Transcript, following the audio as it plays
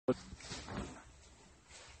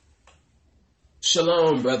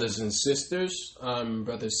Shalom, brothers and sisters. I'm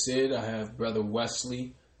Brother Sid. I have Brother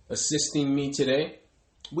Wesley assisting me today.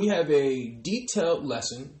 We have a detailed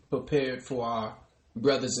lesson prepared for our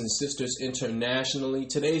brothers and sisters internationally.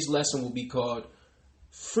 Today's lesson will be called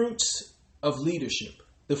Fruits of Leadership.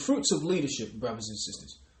 The fruits of leadership, brothers and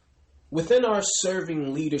sisters. Within our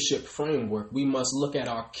serving leadership framework, we must look at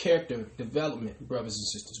our character development, brothers and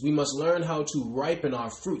sisters. We must learn how to ripen our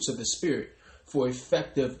fruits of the Spirit for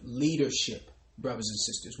effective leadership, brothers and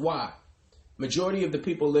sisters. Why? Majority of the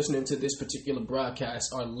people listening to this particular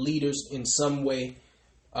broadcast are leaders in some way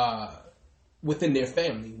within their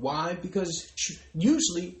family. Why? Because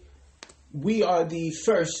usually we are the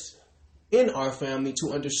first in our family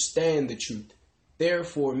to understand the truth,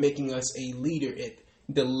 therefore making us a leader at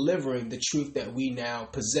delivering the truth that we now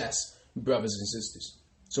possess, brothers and sisters.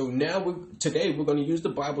 So now today we're going to use the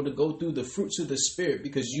Bible to go through the fruits of the Spirit,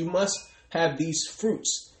 because you must have these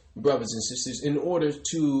fruits, brothers and sisters, in order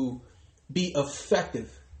to be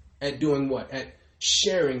effective at doing what? At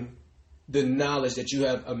sharing the knowledge that you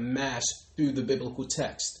have amassed through the biblical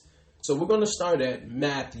text. So we're going to start at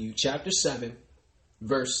Matthew chapter 7,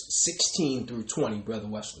 verse 16 through 20, Brother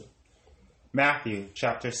Wesley. Matthew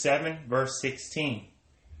chapter 7, verse 16.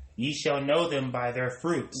 Ye shall know them by their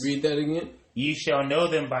fruits. Read that again. Ye shall know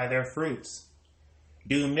them by their fruits.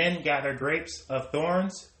 Do men gather grapes of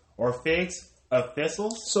thorns or figs of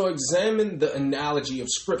thistles? So examine the analogy of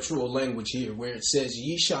scriptural language here, where it says,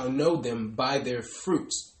 ye shall know them by their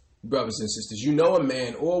fruits, brothers and sisters. You know a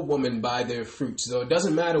man or a woman by their fruits. So it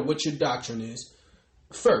doesn't matter what your doctrine is.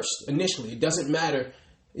 First, initially, it doesn't matter,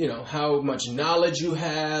 how much knowledge you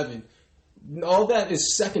have, and all that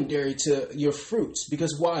is secondary to your fruits.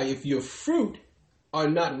 Because why? If your fruit are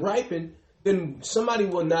not ripened, then somebody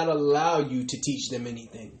will not allow you to teach them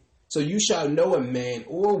anything. So you shall know a man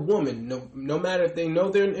or a woman, no matter if they know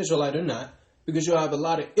they're an Israelite or not, because you'll have a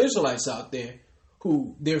lot of Israelites out there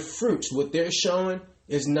who their fruits, what they're showing,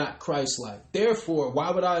 is not Christ-like. Therefore, why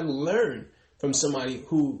would I learn from somebody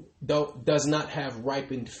who does not have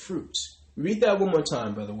ripened fruits? Read that one more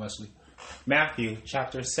time, Brother Wesley. Matthew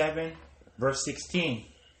chapter 7, verse 16.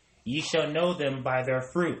 Ye shall know them by their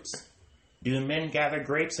fruits. Do men gather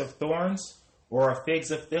grapes of thorns or figs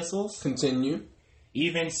of thistles? Continue.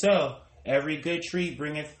 Even so, every good tree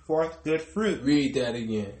bringeth forth good fruit. Read that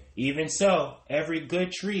again. Even so, every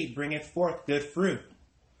good tree bringeth forth good fruit.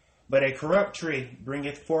 But a corrupt tree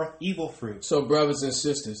bringeth forth evil fruit. So, brothers and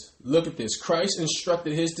sisters, look at this. Christ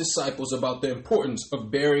instructed his disciples about the importance of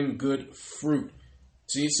bearing good fruit.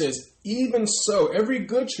 See, it says, even so, every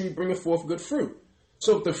good tree bringeth forth good fruit.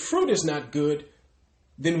 So if the fruit is not good,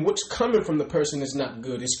 then what's coming from the person is not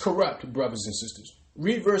good. It's corrupt, brothers and sisters.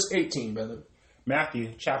 Read verse 18, brother.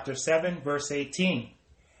 Matthew chapter 7, verse 18.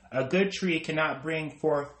 A good tree cannot bring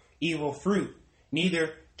forth evil fruit,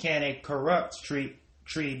 neither can a corrupt tree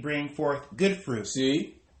bring forth good fruit.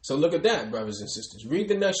 See? So look at that, brothers and sisters. Read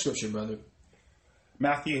the next scripture, brother.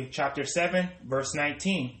 Matthew chapter 7, verse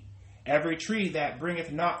 19. Every tree that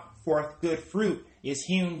bringeth not forth good fruit is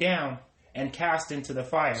hewn down and cast into the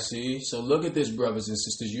fire. See? So look at this, brothers and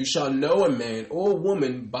sisters. You shall know a man or a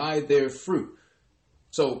woman by their fruit.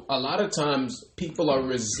 So a lot of times people are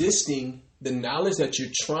resisting the knowledge that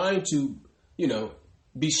you're trying to,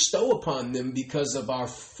 bestow upon them because of our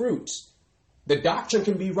fruits. The doctrine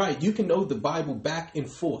can be right. You can know the Bible back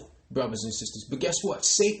and forth, brothers and sisters. But guess what?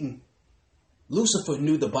 Lucifer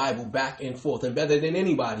knew the Bible back and forth, and better than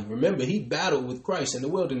anybody. Remember, he battled with Christ in the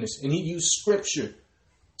wilderness, and he used scripture.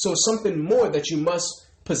 So it's something more that you must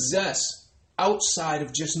possess outside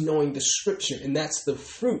of just knowing the scripture, and that's the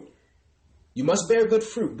fruit. You must bear good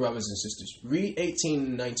fruit, brothers and sisters. Read 18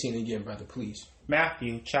 and 19 again, brother, please.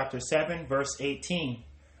 Matthew chapter 7, verse 18.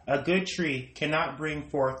 A good tree cannot bring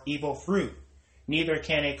forth evil fruit, neither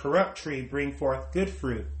can a corrupt tree bring forth good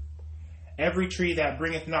fruit. Every tree that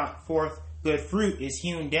bringeth not forth good fruit is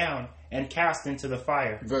hewn down and cast into the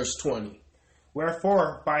fire. Verse 20.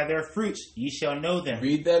 Wherefore by their fruits ye shall know them.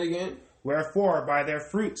 Read that again. Wherefore by their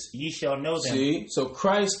fruits ye shall know them. See, so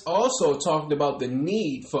Christ also talked about the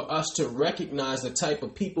need for us to recognize the type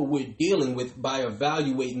of people we're dealing with by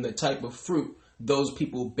evaluating the type of fruit those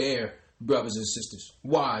people bear, brothers and sisters.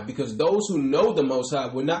 Why? Because those who know the Most High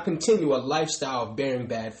will not continue a lifestyle of bearing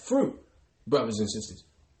bad fruit, brothers and sisters.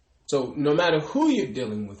 So no matter who you're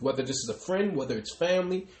dealing with, whether this is a friend, whether it's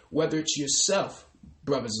family, whether it's yourself,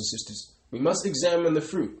 brothers and sisters, we must examine the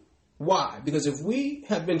fruit. Why? Because if we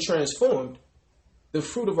have been transformed, the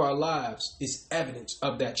fruit of our lives is evidence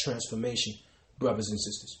of that transformation, brothers and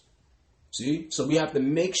sisters. See? So we have to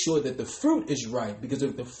make sure that the fruit is right, because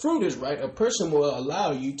if the fruit is right, a person will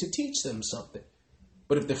allow you to teach them something.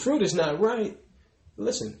 But if the fruit is not right,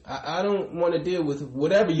 listen, I don't want to deal with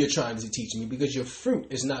whatever you're trying to teach me because your fruit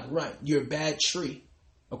is not right. You're a bad tree,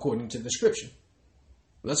 according to the scripture.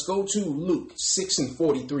 Let's go to Luke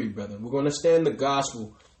 6:43, brother. We're going to stand the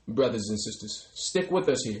gospel, brothers and sisters. Stick with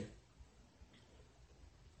us here.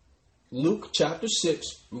 Luke chapter 6,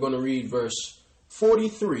 we're going to read verse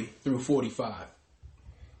 43 through 45.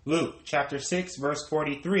 Luke chapter 6, verse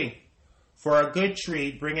 43. For a good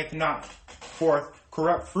tree bringeth not forth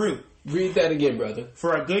corrupt fruit. Read that again, brother.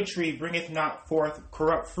 For a good tree bringeth not forth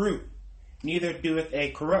corrupt fruit, neither doeth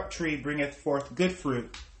a corrupt tree bringeth forth good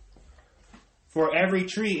fruit. For every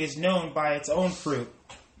tree is known by its own fruit.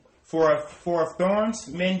 For of thorns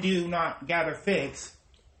men do not gather figs,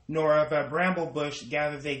 nor of a bramble bush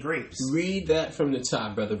gather they grapes. Read that from the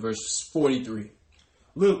top, brother, verse 43.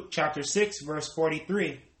 Luke chapter 6, verse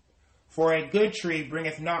 43. For a good tree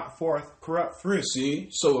bringeth not forth corrupt fruit. See?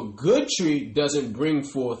 So a good tree doesn't bring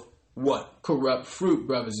forth what? Corrupt fruit,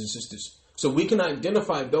 brothers and sisters. So we can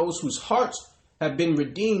identify those whose hearts have been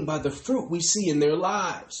redeemed by the fruit we see in their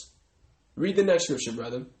lives. Read the next scripture,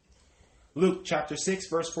 brother. Luke chapter 6,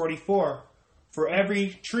 verse 44. For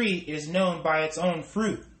every tree is known by its own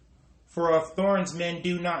fruit. For of thorns men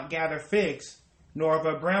do not gather figs, nor of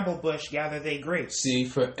a bramble bush gather they grapes. See,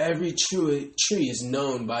 for every tree is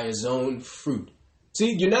known by his own fruit.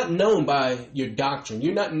 See, you're not known by your doctrine.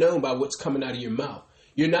 You're not known by what's coming out of your mouth.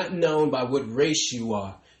 You're not known by what race you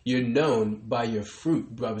are. You're known by your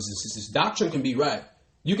fruit, brothers and sisters. Doctrine can be right.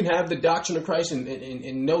 You can have the doctrine of Christ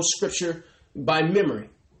and know scripture by memory.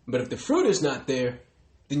 But if the fruit is not there,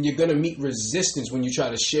 then you're going to meet resistance when you try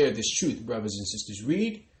to share this truth, brothers and sisters.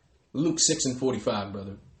 Read Luke 6:45,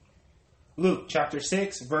 brother. Luke chapter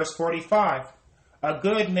 6, verse 45. A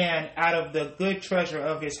good man out of the good treasure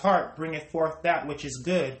of his heart bringeth forth that which is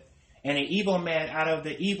good, and an evil man out of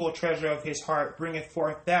the evil treasure of his heart bringeth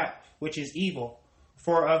forth that which is evil.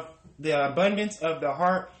 For of the abundance of the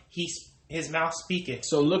heart his mouth speaketh.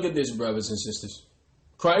 So look at this, brothers and sisters.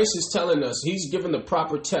 Christ is telling us, he's given the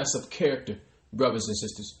proper test of character, brothers and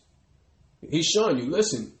sisters. He's showing you,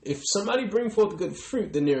 listen, if somebody bring forth good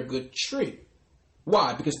fruit, then they're a good tree.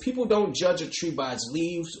 Why? Because people don't judge a tree by its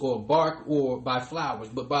leaves or bark or by flowers,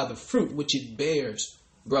 but by the fruit which it bears,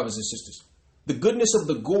 brothers and sisters. The goodness of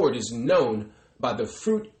the gourd is known by the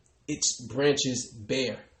fruit its branches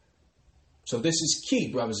bear. So this is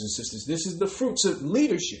key, brothers and sisters. This is the fruits of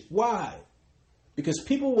leadership. Why? Because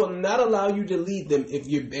people will not allow you to lead them if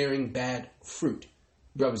you're bearing bad fruit,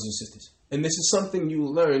 brothers and sisters. And this is something you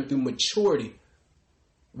learn through maturity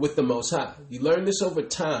with the Most High. You learn this over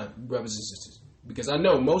time, brothers and sisters. Because I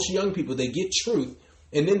know most young people, they get truth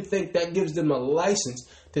and then think that gives them a license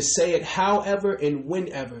to say it however and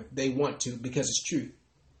whenever they want to because it's truth.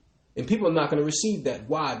 And people are not going to receive that.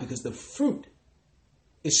 Why? Because the fruit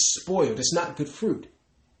is spoiled. It's not good fruit.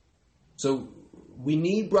 So we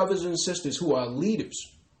need brothers and sisters who are leaders,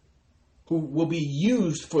 who will be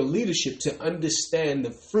used for leadership to understand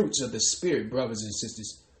the fruits of the Spirit, brothers and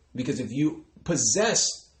sisters. Because if you possess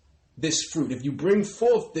this fruit, if you bring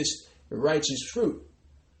forth this righteous fruit,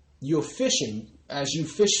 your fishing, as you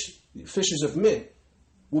fishers of men,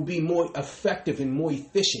 will be more effective and more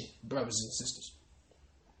efficient, brothers and sisters.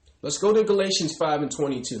 Let's go to Galatians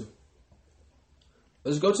 5:22.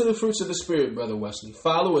 Let's go to the fruits of the Spirit, Brother Wesley.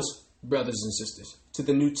 Follow us, brothers and sisters, to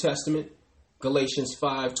the New Testament, Galatians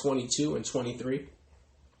 5:22 and 23.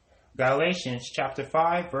 Galatians chapter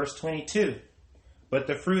 5, verse 22. But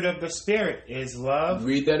the fruit of the Spirit is love.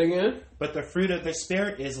 Read that again. But the fruit of the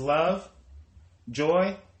Spirit is love,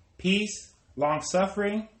 joy, peace,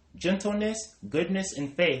 long-suffering, gentleness, goodness,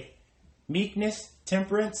 and faith, meekness,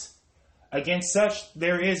 temperance. Against such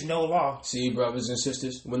there is no law. See, brothers and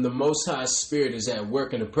sisters, when the Most High Spirit is at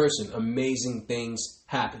work in a person, amazing things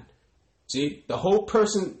happen. See, the whole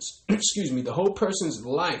person's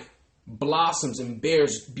life blossoms and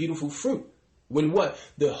bears beautiful fruit. When what?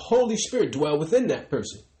 The Holy Spirit dwell within that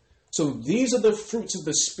person. So these are the fruits of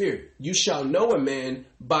the Spirit. You shall know a man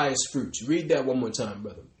by his fruits. Read that one more time,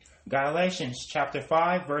 brother. Galatians chapter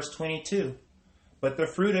 5, verse 22. But the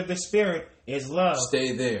fruit of the Spirit is love.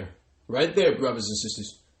 Stay there. Right there, brothers and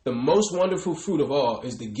sisters. The most wonderful fruit of all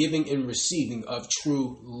is the giving and receiving of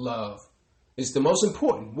true love. It's the most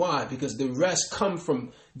important. Why? Because the rest come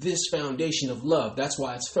from this foundation of love. That's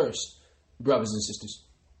why it's first, brothers and sisters.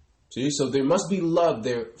 See, so there must be love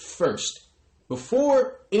there first.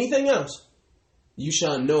 Before anything else, you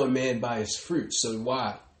shall know a man by his fruits. So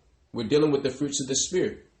why? We're dealing with the fruits of the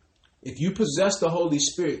Spirit. If you possess the Holy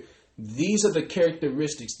Spirit, these are the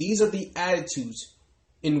characteristics, these are the attitudes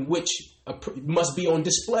in which must be on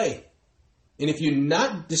display. And if you're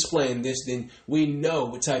not displaying this, then we know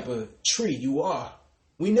what type of tree you are.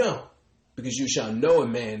 We know, because you shall know a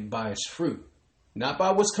man by his fruit, not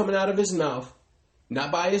by what's coming out of his mouth,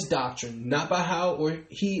 not by his doctrine, not by how or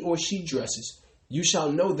he or she dresses. You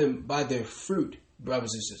shall know them by their fruit,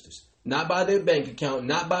 brothers and sisters. Not by their bank account,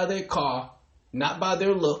 not by their car, not by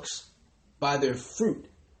their looks, by their fruit,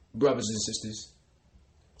 brothers and sisters.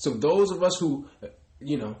 So those of us who,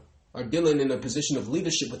 are dealing in a position of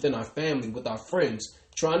leadership within our family, with our friends,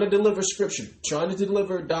 trying to deliver scripture, trying to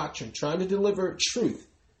deliver doctrine, trying to deliver truth,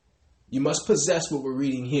 you must possess what we're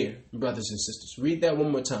reading here, brothers and sisters. Read that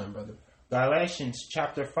one more time, brother. Galatians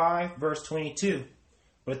chapter 5, verse 22.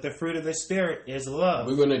 But the fruit of the Spirit is love.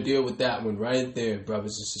 We're going to deal with that one right there,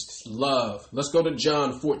 brothers and sisters. Love. Let's go to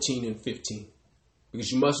John 14 and 15.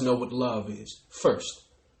 Because you must know what love is. First,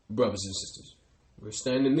 brothers and sisters. We're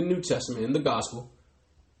standing in the New Testament, in the Gospel.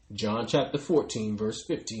 John chapter 14, verse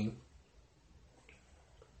 15.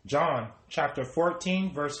 John chapter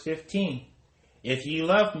 14, verse 15. If ye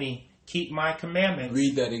love me, keep my commandments.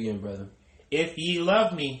 Read that again, brother. If ye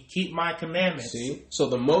love me, keep my commandments. See? So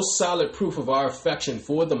the most solid proof of our affection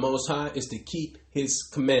for the Most High is to keep his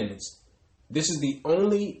commandments. This is the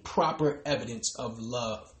only proper evidence of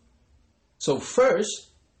love. So first,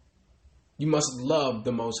 you must love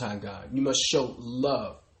the Most High God. You must show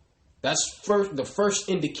love. That's the first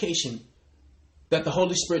indication that the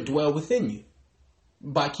Holy Spirit dwells within you,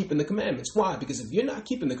 by keeping the commandments. Why? Because if you're not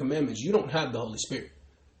keeping the commandments, you don't have the Holy Spirit.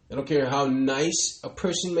 I don't care how nice a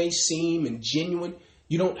person may seem and genuine,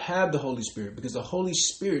 you don't have the Holy Spirit, because the Holy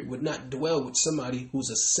Spirit would not dwell with somebody who's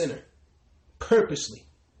a sinner. Purposely,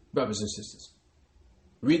 brothers and sisters.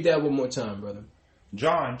 Read that one more time, brother.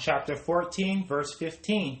 John chapter 14, verse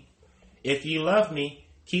 15. If ye love me,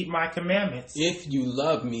 keep my commandments. If you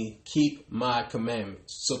love me, keep my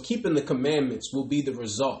commandments. So keeping the commandments will be the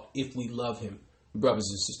result if we love him, brothers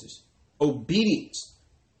and sisters. Obedience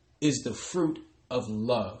is the fruit of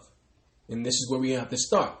love. And this is where we have to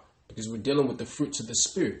start, because we're dealing with the fruits of the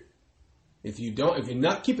Spirit. If you're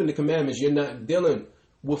not keeping the commandments, you're not dealing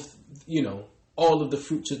with, all of the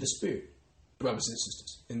fruits of the Spirit, brothers and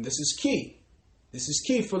sisters. And this is key. This is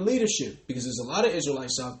key for leadership, because there's a lot of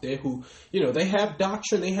Israelites out there who, they have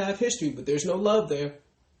doctrine, they have history, but there's no love there.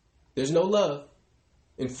 There's no love.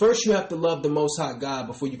 And first you have to love the Most High God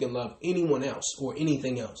before you can love anyone else or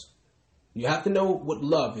anything else. You have to know what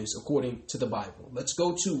love is according to the Bible. Let's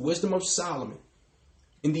go to Wisdom of Solomon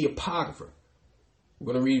in the Apocrypha.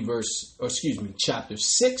 We're going to read chapter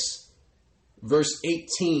 6, verse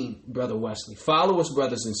 18, Brother Wesley. Follow us,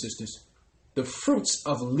 brothers and sisters. The fruits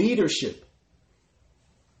of leadership.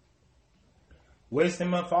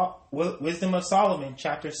 Wisdom of Solomon,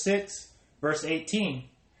 chapter 6, verse 18.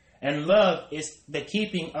 And love is the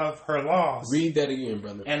keeping of her laws. Read that again,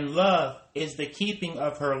 brother. And love is the keeping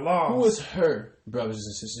of her laws. Who is her, brothers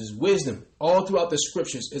and sisters? Wisdom, all throughout the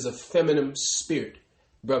scriptures, is a feminine spirit,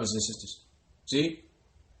 brothers and sisters. See?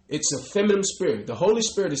 It's a feminine spirit. The Holy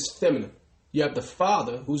Spirit is feminine. You have the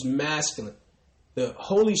Father, who's masculine. The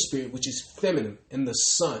Holy Spirit, which is feminine, and the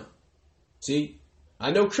Son. See?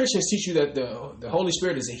 I know Christians teach you that the Holy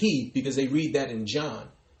Spirit is a he, because they read that in John.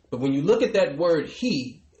 But when you look at that word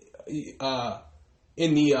he,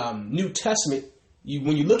 in the New Testament,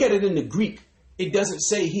 when you look at it in the Greek, it doesn't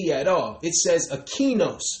say he at all. It says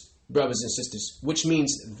akinos, brothers and sisters, which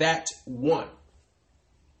means that one.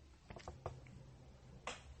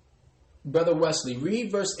 Brother Wesley,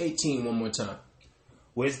 read verse 18 one more time.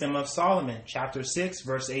 Wisdom of Solomon, chapter 6,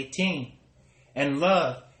 verse 18. And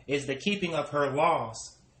love is the keeping of her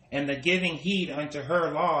laws, and the giving heed unto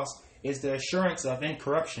her laws is the assurance of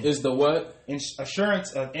incorruption. Is the what?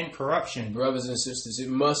 Assurance of incorruption. Brothers and sisters, it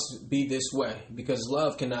must be this way, because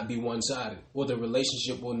love cannot be one-sided, or the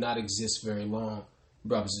relationship will not exist very long,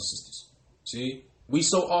 brothers and sisters. See? We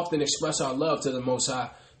so often express our love to the Most High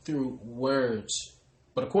through words.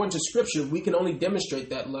 But according to Scripture, we can only demonstrate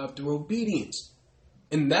that love through obedience.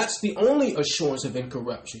 And that's the only assurance of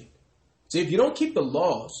incorruption. See, if you don't keep the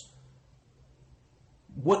laws,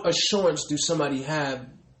 what assurance do somebody have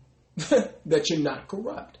that you're not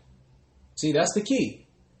corrupt? See, that's the key,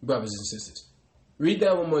 brothers and sisters. Read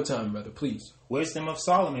that one more time, brother, please. Wisdom of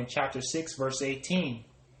Solomon, chapter 6, verse 18.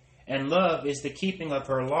 And love is the keeping of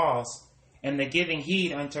her laws, and the giving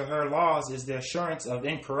heed unto her laws is the assurance of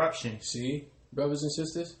incorruption. See, brothers and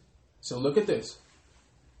sisters? So look at this.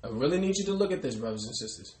 I really need you to look at this, brothers and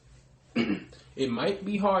sisters. It might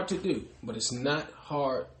be hard to do, but it's not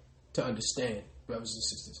hard to understand, brothers and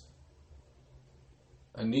sisters.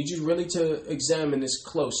 I need you really to examine this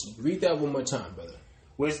closely. Read that one more time, brother.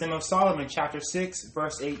 Wisdom of Solomon, chapter 6,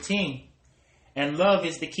 verse 18. And love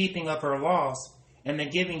is the keeping of her laws, and the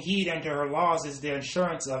giving heed unto her laws is the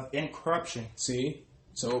assurance of incorruption. See?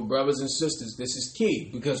 So, brothers and sisters, this is key.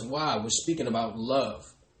 Because why? We're speaking about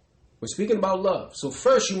love. We're speaking about love. So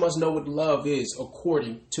first, you must know what love is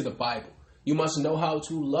according to the Bible. You must know how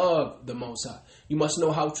to love the Most High. You must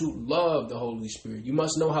know how to love the Holy Spirit. You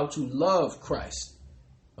must know how to love Christ.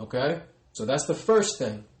 Okay? So that's the first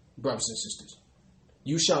thing, brothers and sisters.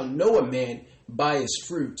 You shall know a man by his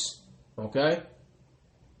fruits. Okay?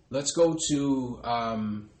 Let's go to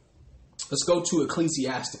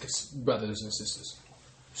Ecclesiasticus, brothers and sisters.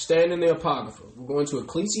 Stand in the Apocrypha. We're going to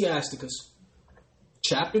Ecclesiasticus,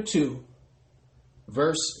 chapter 2,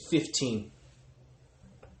 verse 15.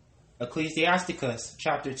 Ecclesiasticus,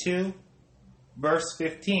 chapter 2, verse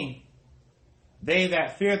 15. They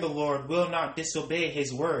that fear the Lord will not disobey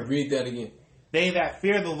his word. Read that again. They that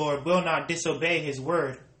fear the Lord will not disobey his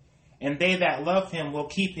word, and they that love him will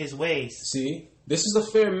keep his ways. See, this is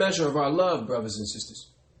a fair measure of our love, brothers and sisters.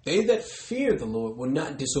 They that fear the Lord will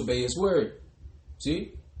not disobey his word.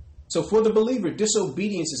 See? So for the believer,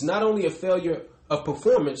 disobedience is not only a failure of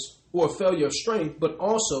performance or a failure of strength, but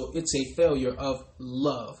also it's a failure of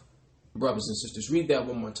love. Brothers and sisters, read that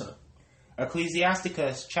one more time.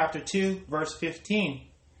 Ecclesiasticus chapter 2, verse 15.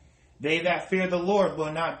 They that fear the Lord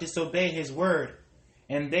will not disobey his word,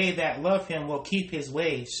 and they that love him will keep his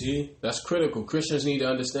ways. See, that's critical. Christians need to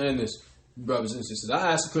understand this, brothers and sisters.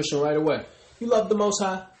 I asked a Christian right away, you love the Most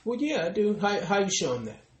High? Well, yeah, I do. How you show them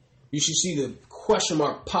that? You should see the question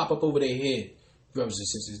mark pop up over their head, brothers and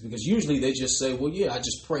sisters, because usually they just say, well, yeah, I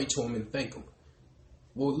just pray to him and thank him.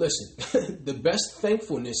 Well, listen, the best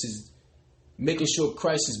thankfulness is making sure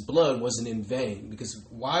Christ's blood wasn't in vain, because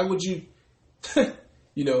why would you,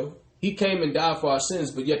 he came and died for our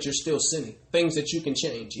sins, but yet you're still sinning. Things that you can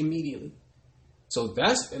change immediately. So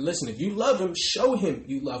listen, if you love him, show him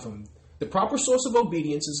you love him. The proper source of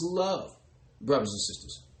obedience is love, brothers and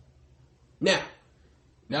sisters.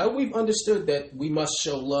 Now that we've understood that we must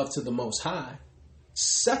show love to the Most High,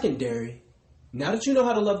 secondary, now that you know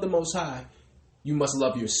how to love the Most High, you must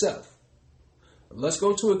love yourself. Let's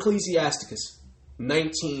go to Ecclesiasticus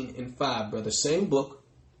 19 and 5, brother. Same book,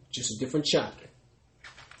 just a different chapter.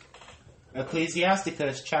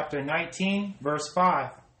 Ecclesiasticus chapter 19, verse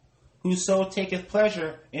 5. Whoso taketh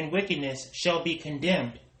pleasure in wickedness shall be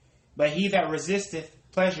condemned, but he that resisteth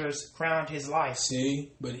pleasures crowned his life.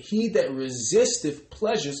 See, but he that resisteth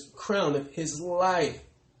pleasures crowneth his life.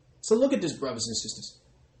 So look at this, brothers and sisters.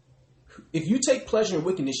 If you take pleasure in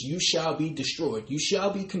wickedness, you shall be destroyed. You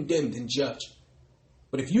shall be condemned and judged.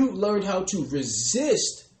 But if you learn how to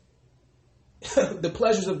resist the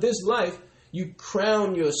pleasures of this life, you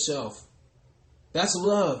crown yourself. That's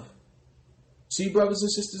love. See, brothers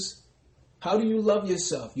and sisters, how do you love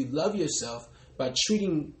yourself? You love yourself by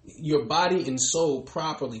treating your body and soul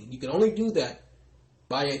properly. You can only do that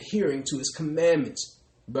by adhering to his commandments,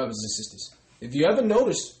 brothers and sisters. If you ever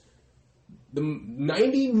notice, the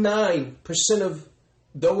 99% of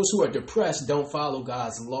those who are depressed don't follow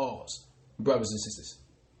God's laws, brothers and sisters.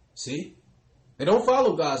 See? They don't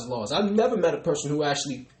follow God's laws. I've never met a person who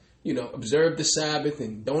actually, observe the Sabbath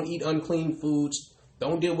and don't eat unclean foods,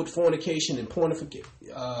 don't deal with fornication and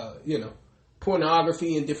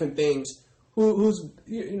pornography and different things, who's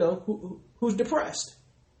depressed.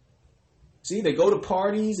 See, they go to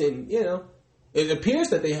parties and, it appears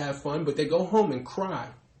that they have fun, but they go home and cry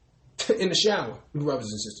in the shower,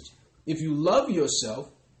 brothers and sisters. If you love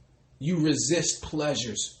yourself, you resist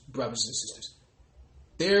pleasures, brothers and sisters.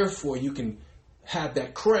 Therefore, you can have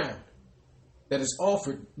that crown that is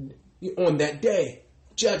offered on that day,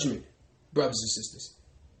 judgment, brothers and sisters.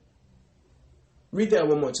 Read that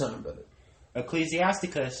one more time, brother.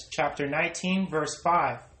 Ecclesiasticus chapter 19, verse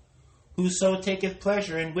 5. Whoso taketh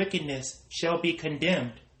pleasure in wickedness shall be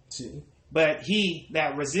condemned. See? But he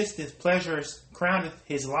that resisteth pleasures crowneth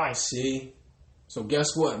his life. See? So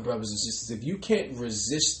guess what, brothers and sisters? If you can't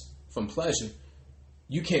resist from pleasure,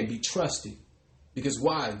 you can't be trusted. Because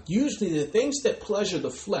why? Usually the things that pleasure the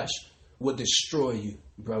flesh will destroy you,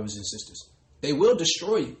 brothers and sisters. They will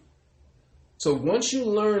destroy you. So once you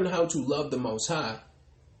learn how to love the Most High,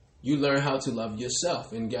 you learn how to love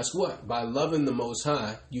yourself. And guess what? By loving the Most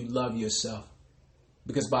High, you love yourself.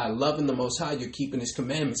 Because by loving the Most High, you're keeping his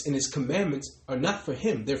commandments. And his commandments are not for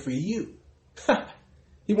him. They're for you.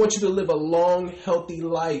 He wants you to live a long, healthy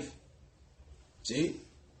life. See?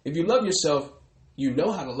 If you love yourself, you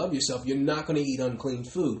know how to love yourself. You're not going to eat unclean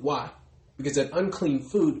food. Why? Because that unclean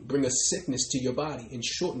food brings a sickness to your body and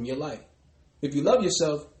shorten your life. If you love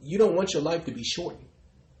yourself, you don't want your life to be shortened.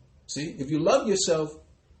 See? If you love yourself,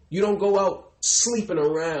 you don't go out sleeping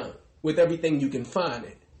around with everything you can find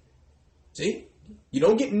it. See? You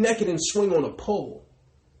don't get naked and swing on a pole.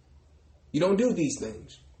 You don't do these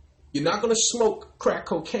things. You're not going to smoke crack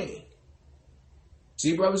cocaine.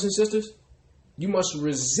 See, brothers and sisters? You must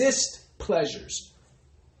resist pleasures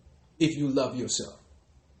if you love yourself.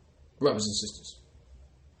 Brothers and sisters.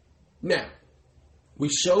 Now,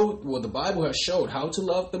 the Bible has showed how to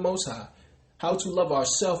love the Most High, how to love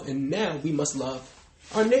ourselves, and now we must love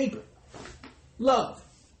our neighbor. Love,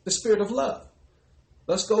 the spirit of love.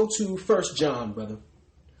 Let's go to 1 John, brother.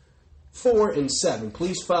 4 and 7.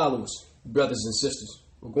 Please follow us, brothers and sisters.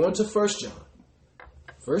 We're going to 1 John.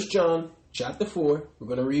 1 John, chapter 4. We're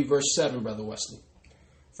going to read verse 7, Brother Wesley.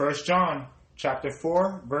 1 John, chapter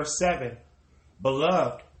 4, verse 7.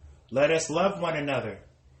 Beloved, let us love one another,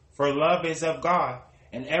 for love is of God,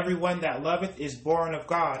 and everyone that loveth is born of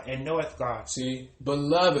God and knoweth God. See,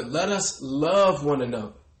 beloved, let us love one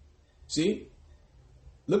another. See?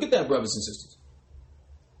 Look at that, brothers and sisters.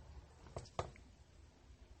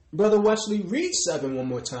 Brother Wesley, read 7 one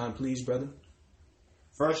more time, please, brother.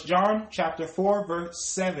 1 John chapter 4,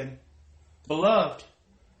 verse 7. Beloved,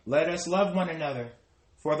 let us love one another,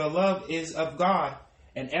 for the love is of God,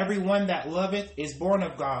 and everyone that loveth is born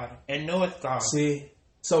of God and knoweth God. See?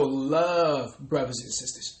 So love, brothers and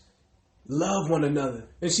sisters. Love one another.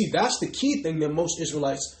 And see, that's the key thing that most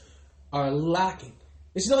Israelites are lacking.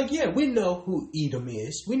 It's like, yeah, we know who Edom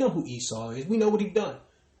is. We know who Esau is. We know what he done.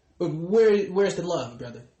 But where's the love,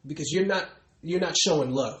 brother? Because you're not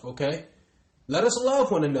showing love, okay? Let us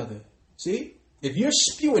love one another. See? If you're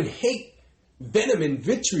spewing hate, venom, and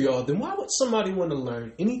vitriol, then why would somebody want to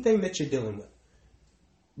learn anything that you're dealing with?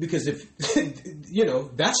 Because if,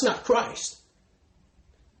 that's not Christ.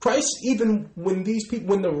 Christ, even when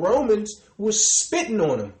the Romans were spitting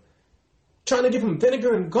on him, trying to give him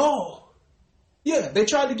vinegar and gall. Yeah, they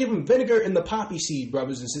tried to give him vinegar and the poppy seed,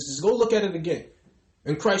 brothers and sisters. Go look at it again.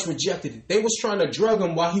 And Christ rejected it. They was trying to drug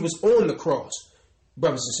him while he was on the cross.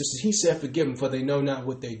 Brothers and sisters, he said, forgive them, for they know not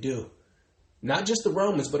what they do. Not just the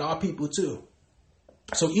Romans, but our people too.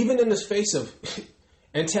 So even in this face of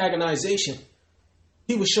antagonization,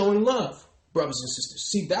 he was showing love, brothers and sisters.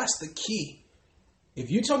 See, that's the key. If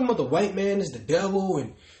you're talking about the white man is the devil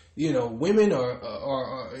and, women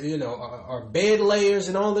are bed layers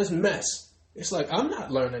and all this mess, it's like, I'm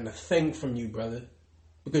not learning a thing from you, brother,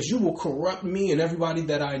 because you will corrupt me and everybody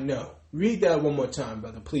that I know. Read that one more time,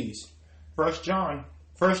 brother, please. 1 John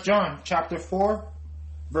chapter 4,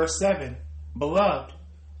 verse 7. Beloved,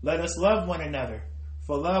 let us love one another,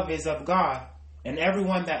 for love is of God, and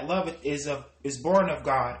everyone that loveth is born of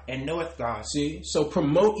God and knoweth God. See, so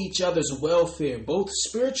promote each other's welfare, both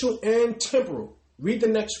spiritual and temporal. Read the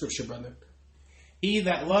next scripture, brother. He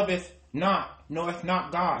that loveth not knoweth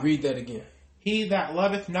not God. Read that again. He that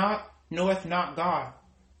loveth not knoweth not God,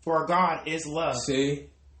 for God is love. See,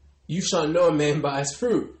 you shall know a man by his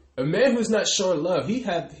fruit. A man who's not showing love, he's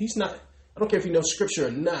not, I don't care if he knows scripture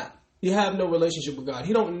or not, he have no relationship with God.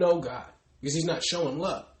 He don't know God because he's not showing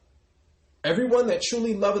love. Everyone that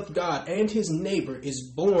truly loveth God and his neighbor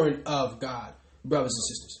is born of God, brothers and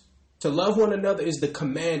sisters. To love one another is the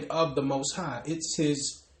command of the Most High. It's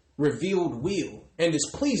his revealed will and is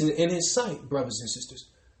pleasing in his sight, brothers and sisters.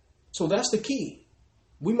 So that's the key.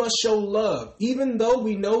 We must show love, even though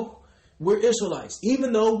we know we're Israelites,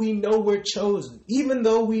 even though we know we're chosen, even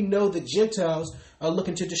though we know the Gentiles are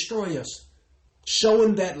looking to destroy us.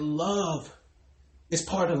 Showing that love is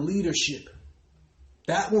part of leadership.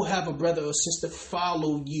 That will have a brother or sister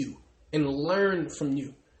follow you and learn from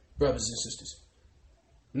you, brothers and sisters.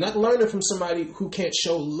 Not learning from somebody who can't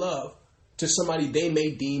show love to somebody they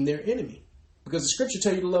may deem their enemy. Because the scripture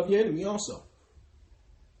tells you to love your enemy also.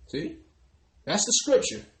 See? That's the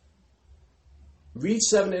scripture. Read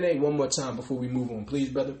 7 and 8 one more time before we move on. Please,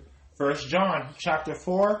 brother. 1 John chapter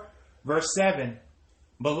 4, verse 7.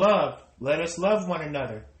 Beloved, let us love one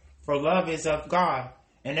another, for love is of God,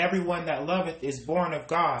 and everyone that loveth is born of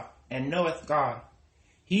God, and knoweth God.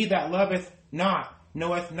 He that loveth not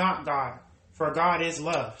knoweth not God, for God is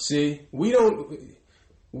love. See, we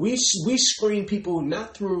screen people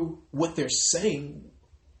not through what they're saying.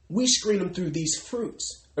 We screen them through these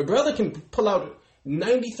fruits. A brother can pull out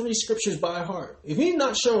 93 scriptures by heart. If he's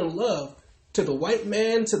not showing love to the white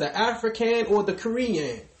man, to the African, or the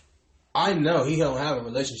Korean, I know he don't have a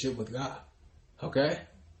relationship with God. Okay?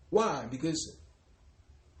 Why? Because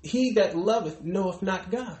he that loveth knoweth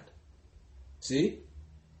not God. See?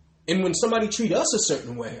 And when somebody treat us a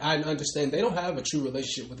certain way, I understand they don't have a true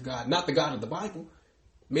relationship with God. Not the God of the Bible.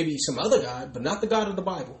 Maybe some other God, but not the God of the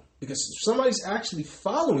Bible. Because if somebody's actually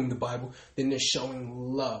following the Bible, then they're showing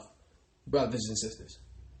love, brothers and sisters.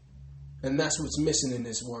 And that's what's missing in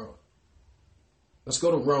this world. Let's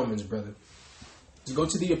go to Romans, brother. Let's go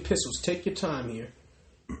to the epistles. Take your time here.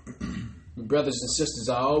 Brothers and sisters,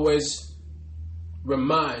 I always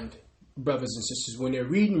remind brothers and sisters when they're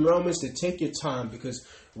reading Romans to take your time, because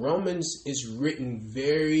Romans is written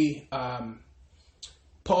very...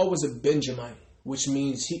 Paul was a Benjamite, which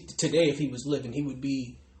means today, if he was living, he would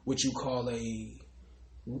be what you call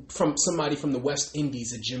from somebody from the West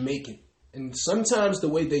Indies, a Jamaican. And sometimes the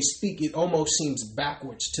way they speak, it almost seems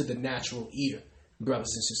backwards to the natural ear,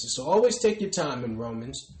 brothers and sisters. So always take your time in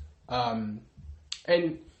Romans. And,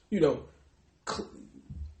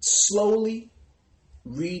 slowly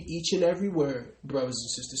read each and every word, brothers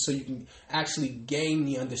and sisters, so you can actually gain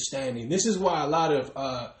the understanding. This is why a lot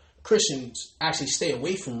of Christians actually stay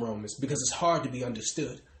away from Romans, because it's hard to be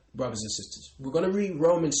understood, brothers and sisters. We're going to read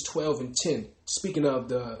Romans 12 and 10, speaking of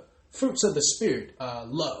the fruits of the Spirit,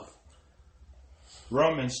 love.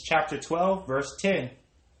 Romans chapter 12, verse 10.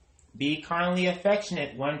 Be kindly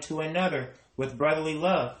affectionate one to another with brotherly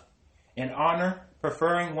love, in honor,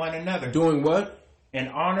 preferring one another. Doing what? In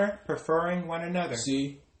honor, preferring one another.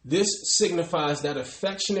 See, this signifies that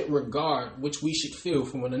affectionate regard which we should feel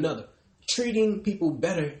for one another. Treating people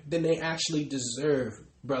better than they actually deserve,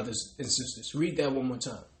 brothers and sisters. Read that one more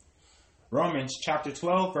time. Romans chapter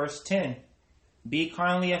 12, verse 10. Be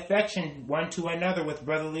kindly affectionate one to another with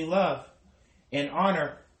brotherly love, in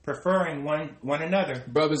honor, preferring one another.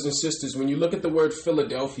 Brothers and sisters, when you look at the word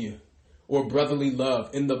Philadelphia or brotherly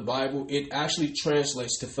love in the Bible, it actually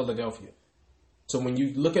translates to Philadelphia. So when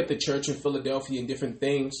you look at the church in Philadelphia and different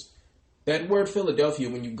things, that word Philadelphia,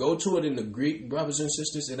 when you go to it in the Greek, brothers and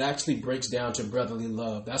sisters, it actually breaks down to brotherly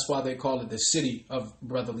love. That's why they call it the city of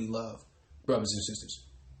brotherly love, brothers and sisters.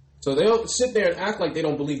 So they'll sit there and act like they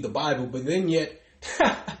don't believe the Bible, but then yet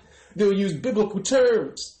they'll use biblical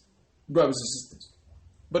terms, brothers and sisters.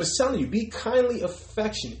 But it's telling you, be kindly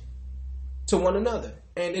affectionate to one another,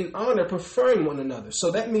 and in honor, preferring one another.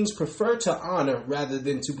 So that means prefer to honor rather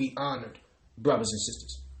than to be honored, brothers and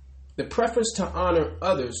sisters. The preference to honor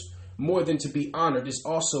others more than to be honored is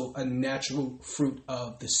also a natural fruit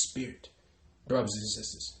of the Spirit, brothers and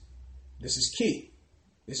sisters. This is key.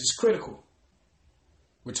 This is critical.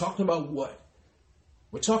 We're talking about what?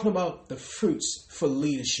 We're talking about the fruits for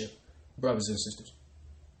leadership, brothers and sisters.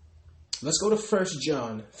 Let's go to 1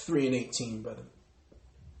 John 3 and 18, brother.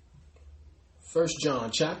 1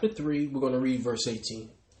 John chapter 3, we're going to read verse 18.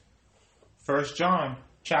 1 John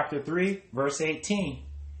chapter 3, verse 18.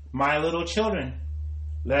 My little children,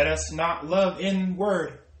 let us not love in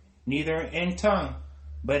word, neither in tongue,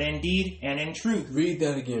 but in deed and in truth. Read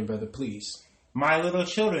that again, brother, please. My little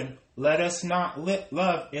children, let us not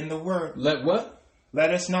love in the word. Let what?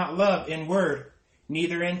 Let us not love in word,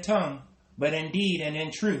 neither in tongue, but in deed and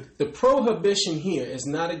in truth. The prohibition here is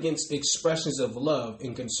not against expressions of love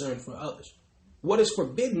and concern for others. What is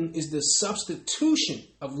forbidden is the substitution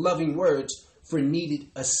of loving words for needed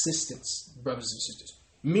assistance, brothers and sisters.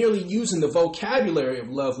 Merely using the vocabulary of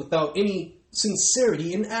love without any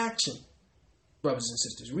sincerity in action, brothers and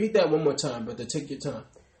sisters. Read that one more time, brother. Take your time.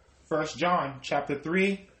 1 John chapter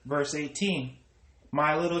 3, verse 18.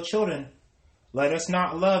 My little children, let us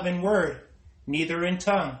not love in word, neither in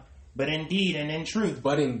tongue, but in deed and in truth.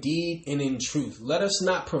 But in deed and in truth. Let us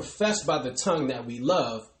not profess by the tongue that we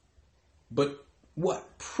love, but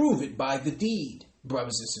what? Prove it by the deed,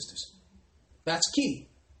 brothers and sisters. That's key.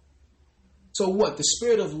 So what? The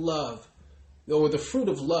spirit of love, or the fruit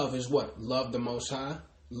of love is what? Love the Most High,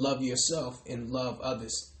 love yourself, and love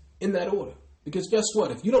others. In that order. Because guess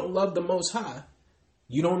what? If you don't love the Most High,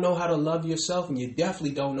 you don't know how to love yourself, and you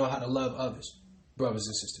definitely don't know how to love others, brothers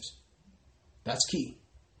and sisters. That's key.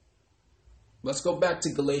 Let's go back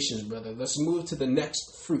to Galatians, brother. Let's move to the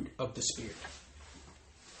next fruit of the Spirit.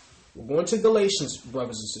 We're going to Galatians,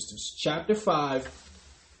 brothers and sisters, chapter 5,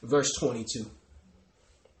 verse 22.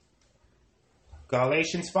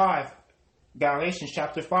 Galatians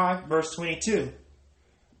chapter 5, verse 22.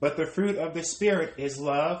 But the fruit of the Spirit is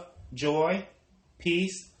love, joy,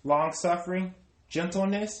 peace, long-suffering,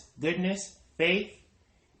 gentleness, goodness, faith,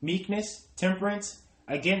 meekness, temperance.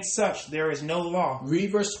 Against such there is no law.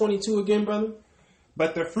 Read verse 22 again, brother.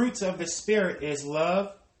 But the fruits of the Spirit is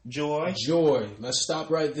love, joy. Joy. Let's stop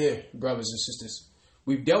right there, brothers and sisters.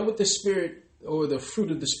 We've dealt with the Spirit, or the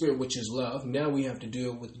fruit of the Spirit, which is love. Now we have to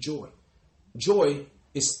deal with joy. Joy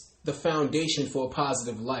is the foundation for a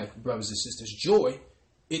positive life, brothers and sisters. Joy,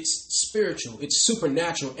 it's spiritual, it's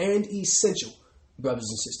supernatural, and essential, brothers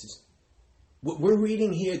and sisters. What we're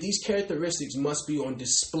reading here, these characteristics must be on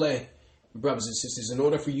display, brothers and sisters, in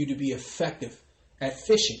order for you to be effective at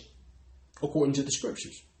fishing, according to the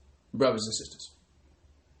scriptures, brothers and sisters.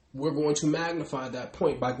 We're going to magnify that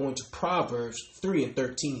point by going to Proverbs 3 and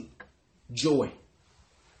 13. Joy.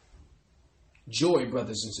 Joy,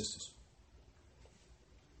 brothers and sisters.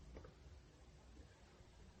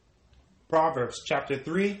 Proverbs chapter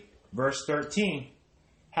 3, verse 13.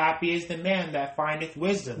 Happy is the man that findeth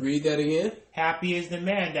wisdom. Read that again. Happy is the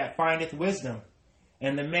man that findeth wisdom,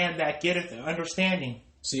 and the man that getteth understanding.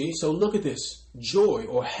 See, so look at this. Joy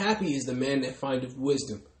or happy is the man that findeth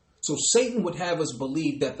wisdom. So Satan would have us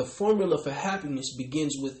believe that the formula for happiness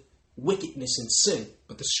begins with wickedness and sin.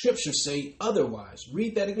 But the scriptures say otherwise.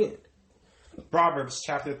 Read that again. Proverbs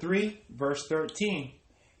chapter 3, verse 13.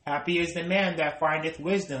 Happy is the man that findeth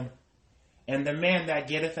wisdom, and the man that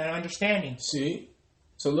getteth an understanding. See?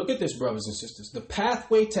 So look at this, brothers and sisters. The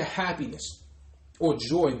pathway to happiness or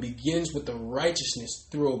joy begins with the righteousness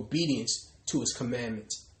through obedience to his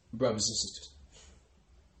commandments, brothers and sisters.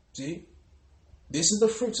 See? This is the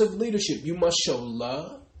fruits of leadership. You must show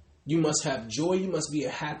love. You must have joy. You must be a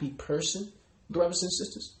happy person, brothers and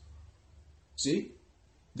sisters. See?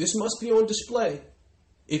 This must be on display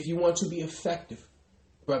if you want to be effective,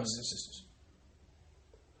 brothers and sisters.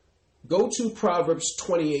 Go to Proverbs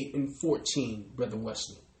 28 and 14, Brother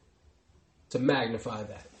Wesley, to magnify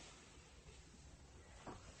that.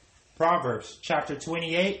 Proverbs chapter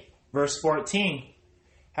 28, verse 14.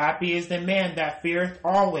 Happy is the man that feareth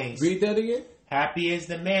always. Read that again. Happy is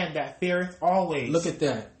the man that feareth always. Look at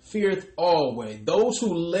that. Feareth always. Those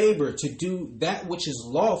who labor to do that which is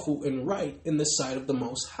lawful and right in the sight of the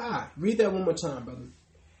Most High. Read that one more time, brother.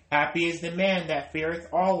 Happy is the man that feareth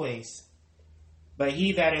always. But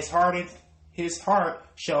he that is hardened his heart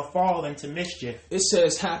shall fall into mischief. It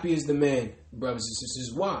says, happy is the man, brothers and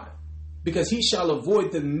sisters. Why? Because he shall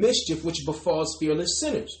avoid the mischief which befalls fearless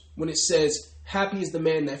sinners. When it says, happy is the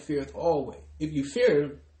man that feareth always. If you fear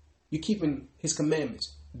him, you're keeping his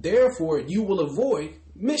commandments. Therefore, you will avoid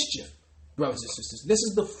mischief, brothers and sisters. This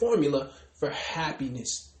is the formula for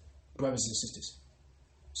happiness, brothers and sisters.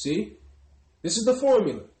 See? This is the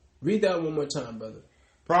formula. Read that one more time, brother.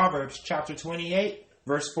 Proverbs chapter 28,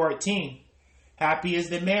 verse 14. Happy is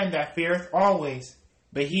the man that feareth always,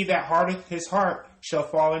 but he that hardeneth his heart shall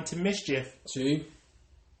fall into mischief. See?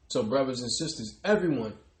 So, brothers and sisters,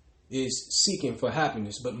 everyone is seeking for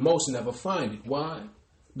happiness, but most never find it. Why?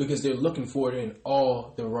 Because they're looking for it in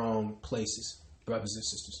all the wrong places, brothers and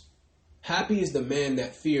sisters. Happy is the man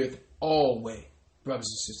that feareth always, brothers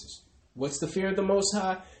and sisters. What's the fear of the Most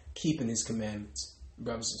High? Keeping his commandments,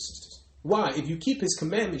 brothers and sisters. Why? If you keep his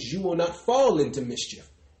commandments, you will not fall into mischief,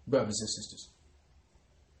 brothers and sisters.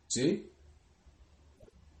 See?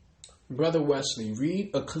 Brother Wesley,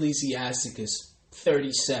 read Ecclesiasticus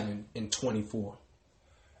 37 and 24.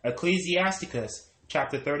 Ecclesiasticus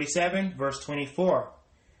chapter 37, verse 24.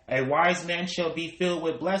 A wise man shall be filled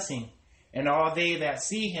with blessing, and all they that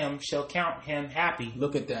see him shall count him happy.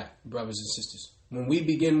 Look at that, brothers and sisters. When we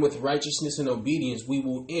begin with righteousness and obedience, we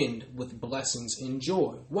will end with blessings and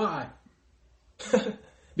joy. Why?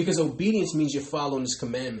 Because obedience means you're following his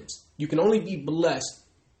commandments. You can only be blessed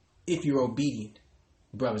if you're obedient,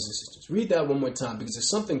 brothers and sisters. Read that one more time because there's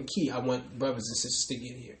something key I want brothers and sisters to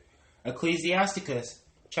get here. Ecclesiasticus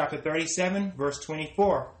chapter 37, verse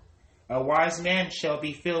 24. A wise man shall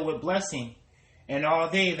be filled with blessing, and all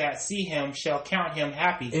they that see him shall count him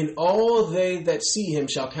happy. And all they that see him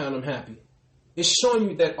shall count him happy. It's showing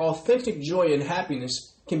you that authentic joy and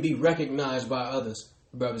happiness can be recognized by others,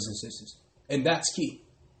 brothers and sisters. And that's key.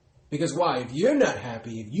 Because why? If you're not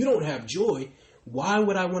happy, if you don't have joy, why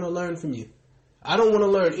would I want to learn from you? I don't want to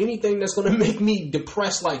learn anything that's going to make me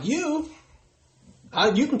depressed like you.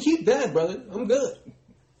 You can keep that, brother. I'm good.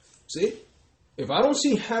 See? If I don't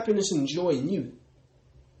see happiness and joy in you,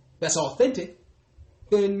 that's authentic,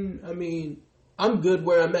 then, I'm good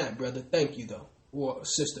where I'm at, brother. Thank you, though. Or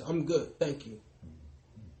sister, I'm good. Thank you.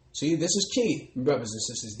 See, this is key, brothers and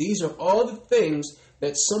sisters. These are all the things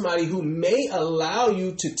that somebody who may allow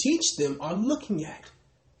you to teach them are looking at.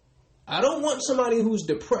 I don't want somebody who's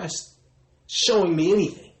depressed showing me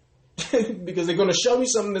anything because they're going to show me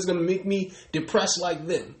something that's going to make me depressed like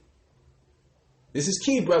them. This is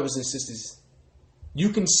key, brothers and sisters. You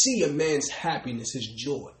can see a man's happiness, his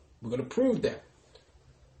joy. We're going to prove that.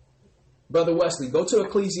 Brother Wesley, go to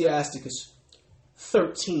Ecclesiasticus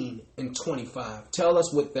 13 and 25. Tell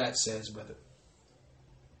us what that says, brother.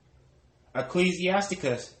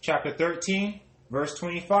 Ecclesiasticus chapter 13, verse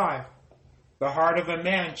 25. The heart of a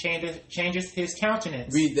man changes his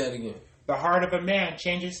countenance. Read that again. The heart of a man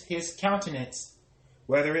changes his countenance,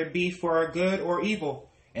 whether it be for a good or evil,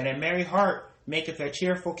 and a merry heart maketh a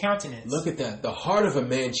cheerful countenance. Look at that. The heart of a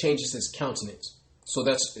man changes his countenance. So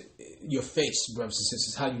that's your face, brothers and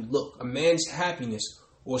sisters, how you look. A man's happiness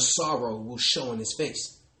or sorrow will show in his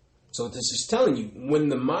face. So this is telling you, when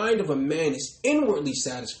the mind of a man is inwardly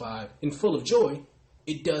satisfied and full of joy,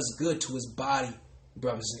 it does good to his body,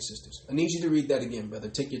 brothers and sisters. I need you to read that again, brother.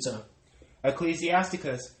 Take your time.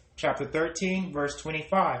 Ecclesiasticus chapter 13, verse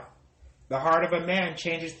 25. The heart of a man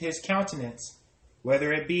changes his countenance,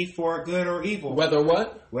 whether it be for good or evil. Whether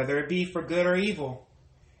what? Whether it be for good or evil.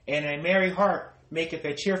 And a merry heart maketh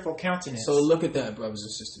a cheerful countenance. So look at that, brothers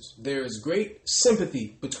and sisters. There is great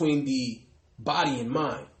sympathy between the body and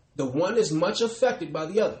mind. The one is much affected by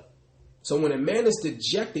the other. So when a man is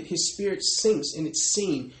dejected, his spirit sinks, and it's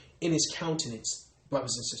seen in his countenance,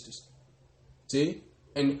 brothers and sisters. See?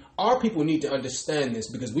 And our people need to understand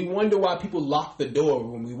this, because we wonder why people lock the door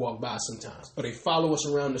when we walk by sometimes, or they follow us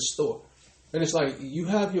around the store. And it's like, you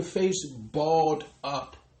have your face balled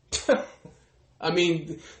up. I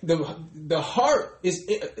mean, the heart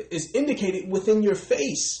is indicated within your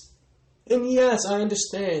face. And yes, I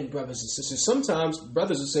understand, brothers and sisters. Sometimes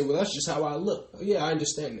brothers will say, well, that's just how I look. Yeah, I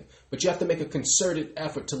understand that. But you have to make a concerted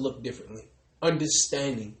effort to look differently.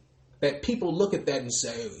 Understanding that people look at that and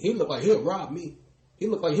say, he look like he'll rob me. He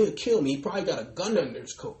look like he'll kill me. He probably got a gun under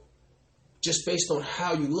his coat. Just based on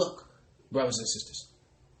how you look, brothers and sisters.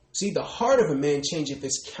 See, the heart of a man changeth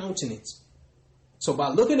his countenance. So by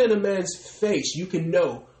looking at a man's face, you can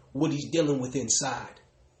know what he's dealing with inside.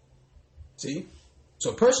 See?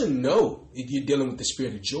 So a person know if you're dealing with the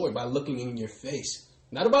spirit of joy by looking in your face.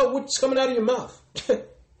 Not about what's coming out of your mouth.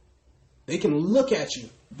 They can look at you,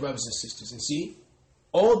 brothers and sisters, and see,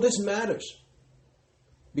 all this matters.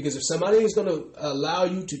 Because if somebody is going to allow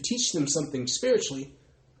you to teach them something spiritually,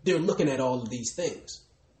 they're looking at all of these things.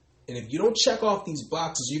 And if you don't check off these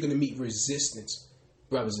boxes, you're going to meet resistance,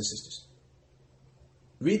 brothers and sisters.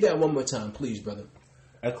 Read that one more time, please, brother.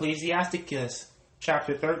 Ecclesiasticus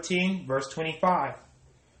chapter 13, verse 25.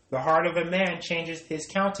 The heart of a man changes his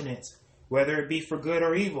countenance, whether it be for good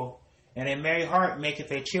or evil, and a merry heart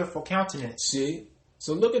maketh a cheerful countenance. See?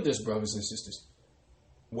 So look at this, brothers and sisters.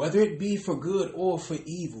 Whether it be for good or for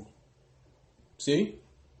evil. See?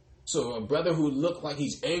 So a brother who looked like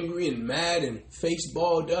he's angry and mad and face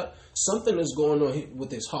balled up, something is going on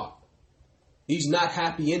with his heart. He's not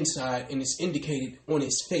happy inside, and it's indicated on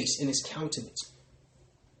his face, in his countenance.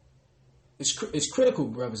 It's critical,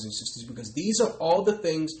 brothers and sisters, because these are all the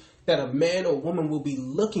things that a man or woman will be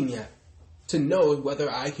looking at to know whether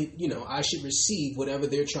I should receive whatever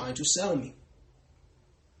they're trying to sell me.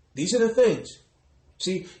 These are the things.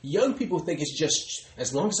 See, young people think it's just,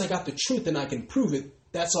 as long as I got the truth and I can prove it,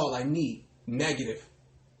 that's all I need. Negative.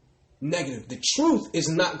 The truth is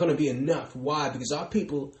not going to be enough. Why? Because our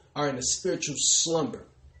people are in a spiritual slumber.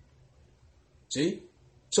 See?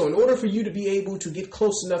 So in order for you to be able to get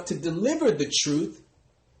close enough to deliver the truth,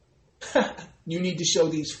 you need to show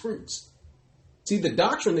these fruits. See, the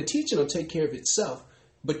doctrine, the teaching will take care of itself.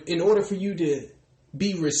 But in order for you to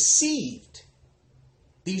be received,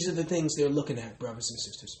 these are the things they're looking at, brothers and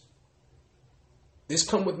sisters. This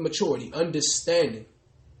comes with maturity, understanding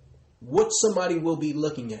what somebody will be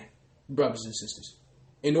looking at, brothers and sisters,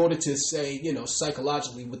 in order to say,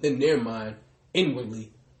 psychologically within their mind,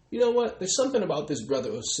 inwardly, you know what? There's something about this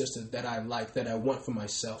brother or sister that I like, that I want for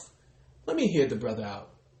myself. Let me hear the brother out.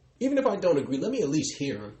 Even if I don't agree, let me at least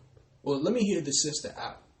hear him. Or let me hear the sister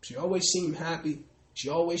out. She always seemed happy. She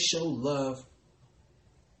always showed love.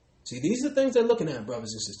 See, these are the things they're looking at,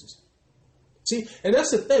 brothers and sisters. See, and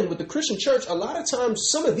that's the thing. With the Christian church, a lot of times,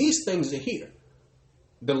 some of these things are here.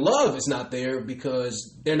 The love is not there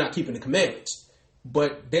because they're not keeping the commandments.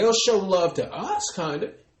 But they'll show love to us, kind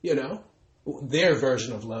of, their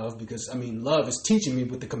version of love, because love is teaching me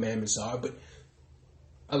what the commandments are. But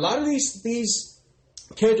a lot of these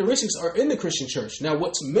characteristics are in the Christian church. Now,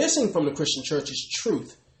 what's missing from the Christian church is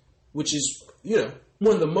truth, which is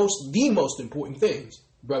one of the most important things,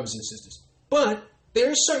 brothers and sisters. But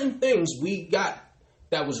there are certain things we got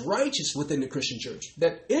that was righteous within the Christian church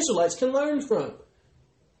that Israelites can learn from.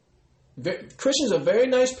 Christians are very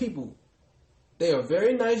nice people. They are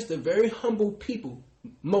very nice. They're very humble people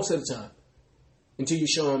most of the time. Until you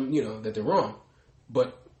show them, that they're wrong.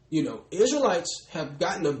 But, Israelites have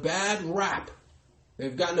gotten a bad rap.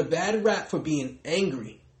 They've gotten a bad rap for being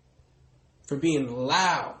angry, for being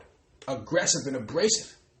loud, aggressive, and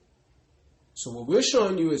abrasive. So what we're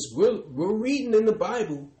showing you is we're reading in the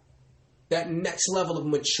Bible that next level of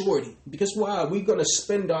maturity. Because why? We're going to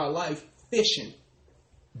spend our life fishing,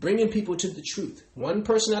 bringing people to the truth, one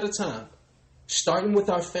person at a time. Starting with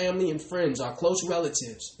our family and friends, our close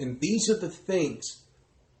relatives. And these are the things,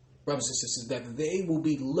 brothers and sisters, that they will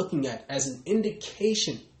be looking at as an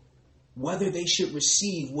indication whether they should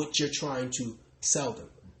receive what you're trying to sell them,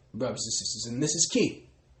 brothers and sisters. And this is key.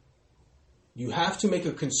 You have to make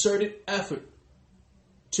a concerted effort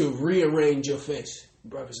to rearrange your face,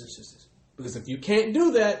 brothers and sisters. Because if you can't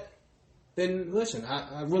do that, then listen,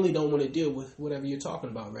 I really don't want to deal with whatever you're talking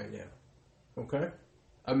about right now. Okay?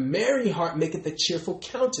 A merry heart maketh a cheerful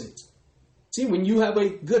countenance. See, when you have a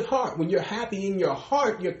good heart, when you're happy in your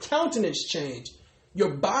heart, your countenance change.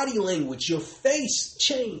 Your body language, your face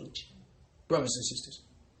change. Brothers and sisters,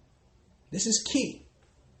 this is key.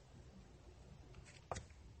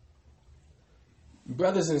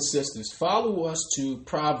 Brothers and sisters, follow us to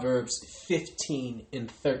Proverbs 15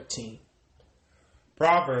 and 13.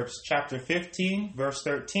 Proverbs chapter 15, verse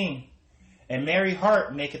 13. A merry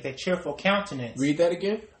heart maketh a cheerful countenance. Read that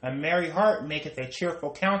again. A merry heart maketh a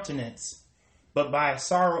cheerful countenance, but by a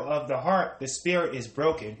sorrow of the heart the spirit is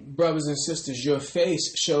broken. Brothers and sisters, your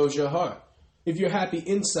face shows your heart. If you're happy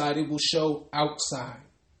inside, it will show outside.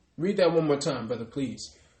 Read that one more time, brother,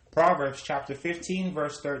 please. Proverbs chapter 15,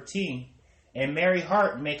 verse 13. A merry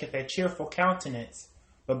heart maketh a cheerful countenance,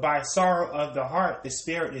 but by sorrow of the heart the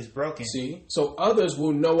spirit is broken. See, so others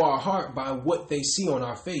will know our heart by what they see on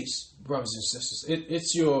our face, brothers and sisters.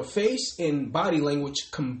 It's your face and body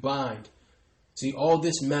language combined. See, all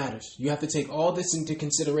this matters. You have to take all this into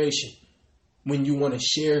consideration when you want to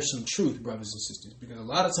share some truth, brothers and sisters, because a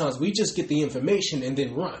lot of times we just get the information and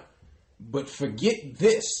then run. But forget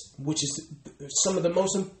this, which is some of the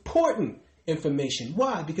most important information.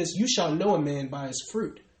 Why? Because you shall know a man by his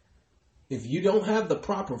fruit. If you don't have the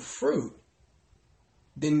proper fruit,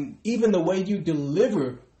 then even the way you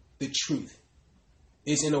deliver the truth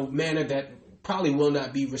is in a manner that probably will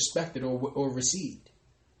not be respected or received.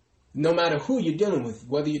 No matter who you're dealing with,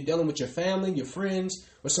 whether you're dealing with your family, your friends,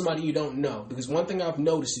 or somebody you don't know. Because one thing I've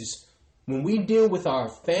noticed is when we deal with our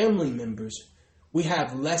family members, we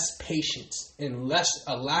have less patience and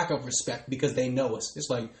a lack of respect because they know us. It's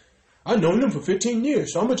like, I've known them for 15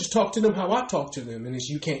 years, so I'm going to just talk to them how I talk to them. And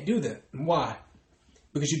you can't do that. Why?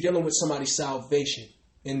 Because you're dealing with somebody's salvation.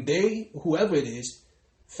 And they, whoever it is,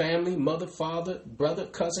 family, mother, father, brother,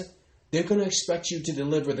 cousin, they're going to expect you to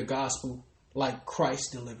deliver the gospel like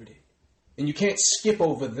Christ delivered it. And you can't skip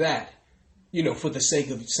over that, for the sake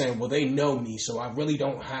of saying, well, they know me, so I really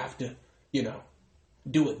don't have to,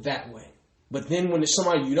 do it that way. But then when it's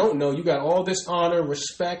somebody you don't know, you got all this honor,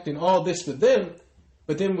 respect, and all this for them.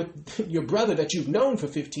 But then with your brother that you've known for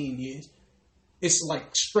 15 years, it's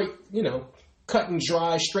like straight, cut and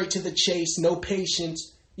dry, straight to the chase, no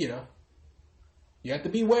patience, You have to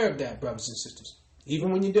be aware of that, brothers and sisters.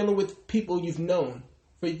 Even when you're dealing with people you've known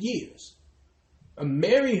for years. A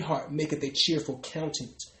merry heart maketh a cheerful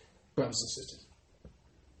countenance, brothers and sisters.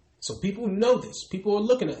 So people know this. People are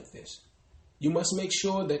looking at this. You must make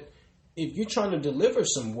sure that if you're trying to deliver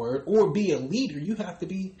some word or be a leader, you have to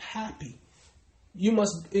be happy. You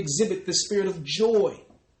must exhibit the spirit of joy.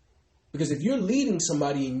 Because if you're leading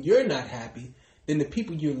somebody and you're not happy, then the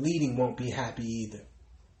people you're leading won't be happy either,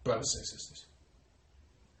 brothers and sisters.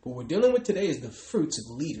 What we're dealing with today is the fruits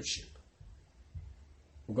of leadership.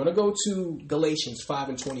 We're going to go to Galatians 5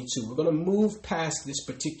 and 22. We're going to move past this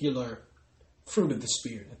particular fruit of the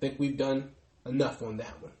Spirit. I think we've done enough on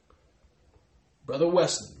that one. Brother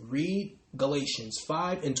Wesley, read Galatians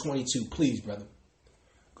 5 and 22, please, brother.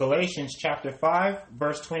 Galatians chapter 5,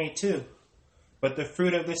 verse 22. But the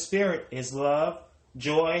fruit of the Spirit is love,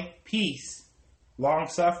 joy, peace,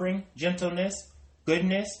 long-suffering, gentleness,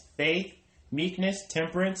 goodness, faith, meekness,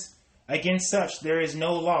 temperance. Against such there is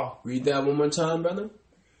no law. Read that one more time, brother.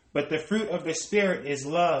 But the fruit of the Spirit is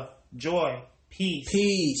love, joy, peace.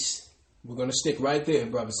 Peace. We're going to stick right there,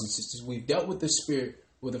 brothers and sisters. We've dealt with the Spirit,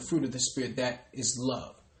 with the fruit of the Spirit that is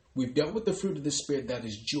love. We've dealt with the fruit of the Spirit that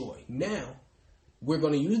is joy. Now, we're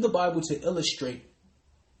going to use the Bible to illustrate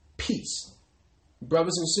peace.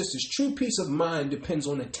 Brothers and sisters, true peace of mind depends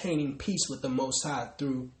on attaining peace with the Most High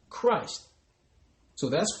through Christ. So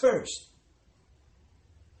that's first.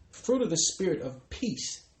 Fruit of the Spirit of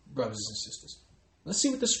peace, brothers and sisters. Let's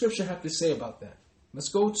see what the scripture have to say about that. Let's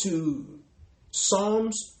go to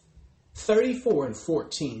Psalms 34 and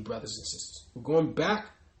 14, brothers and sisters. We're going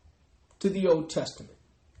back to the Old Testament.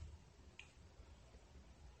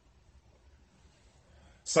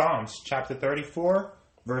 Psalms chapter 34,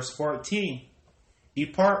 verse 14.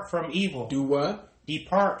 Depart from evil. Do what?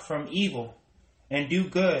 Depart from evil and do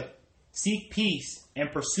good. Seek peace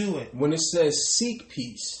and pursue it. When it says seek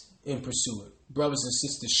peace and pursue it, brothers and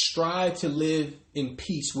sisters, strive to live in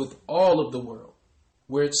peace with all of the world.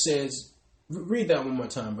 Where it says, read that one more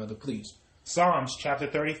time, brother, please. Psalms chapter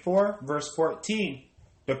 34, verse 14.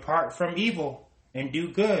 Depart from evil and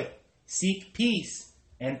do good. Seek peace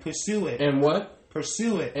and pursue it. And what?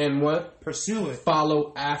 Pursue it. And what? Pursue it.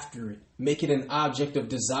 Follow after it. Make it an object of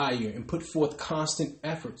desire and put forth constant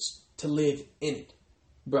efforts to live in it,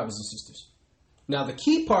 brothers and sisters. Now, the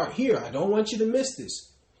key part here, I don't want you to miss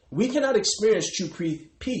this. We cannot experience true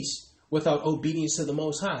peace without obedience to the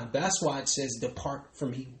Most High. That's why it says depart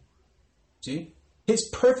from evil. See? His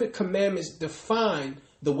perfect commandments define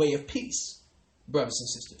the way of peace, brothers and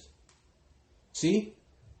sisters. See?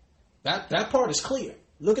 That part is clear.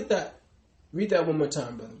 Look at that. Read that one more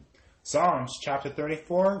time, brother. Psalms chapter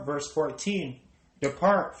 34, verse 14.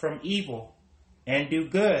 Depart from evil and do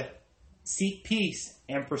good. Seek peace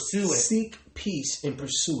and pursue it. Seek peace and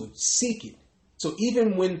pursue it. Seek it. So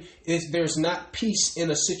even when there's not peace in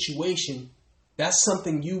a situation, that's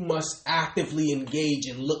something you must actively engage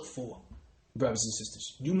and look for, brothers and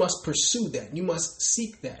sisters. You must pursue that. You must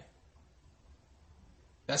seek that.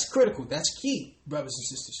 That's critical. That's key, brothers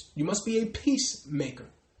and sisters. You must be a peacemaker,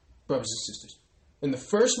 brothers and sisters. And the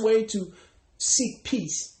first way to seek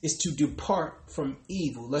peace is to depart from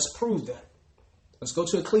evil. Let's prove that. Let's go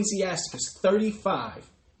to Ecclesiasticus 35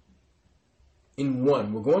 in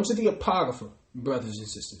 1. We're going to the Apocrypha, brothers and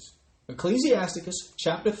sisters. Ecclesiasticus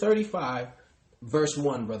chapter 35, verse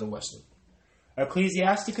 1, Brother Wesley.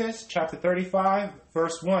 Ecclesiasticus chapter 35,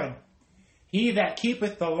 verse 1. He that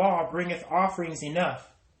keepeth the law bringeth offerings enough.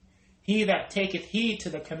 He that taketh heed to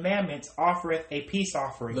the commandments offereth a peace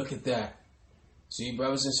offering. Look at that. See,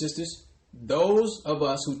 brothers and sisters, those of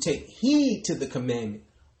us who take heed to the commandment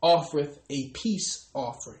offereth a peace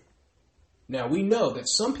offering. Now, we know that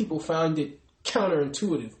some people find it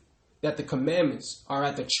counterintuitive that the commandments are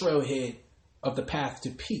at the trailhead of the path to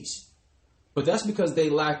peace. But that's because they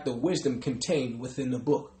lack the wisdom contained within the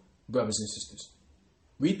book, brothers and sisters.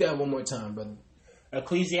 Read that one more time, brother.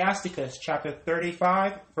 Ecclesiasticus chapter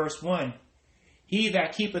 35, verse 1. He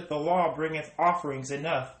that keepeth the law bringeth offerings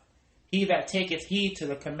enough. He that taketh heed to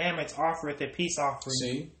the commandments offereth a peace offering.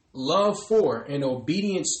 See, love for and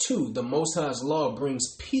obedience to the Most High's law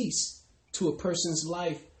brings peace to a person's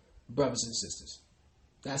life, brothers and sisters.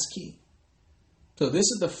 That's key. So this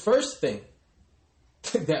is the first thing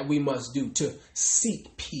that we must do, to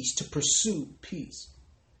seek peace, to pursue peace.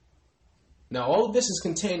 Now, all of this is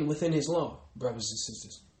contained within his law, brothers and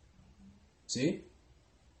sisters. See?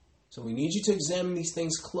 So we need you to examine these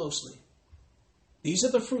things closely. These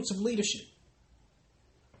are the fruits of leadership.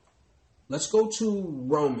 Let's go to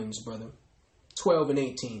Romans, brother, 12 and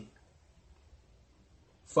 18.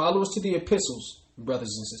 Follow us to the epistles,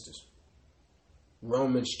 brothers and sisters.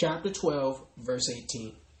 Romans chapter 12, verse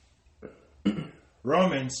 18.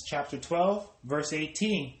 Romans chapter 12, verse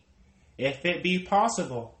 18. If it be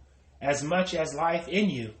possible, as much as lieth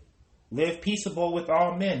in you, live peaceable with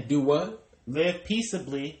all men. Do what? Live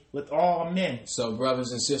peaceably with all men. So,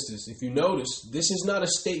 brothers and sisters, if you notice, this is not a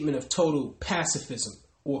statement of total pacifism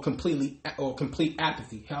or complete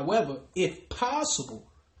apathy. However, if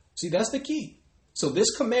possible, see, that's the key. So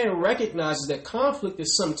this command recognizes that conflict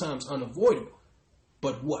is sometimes unavoidable.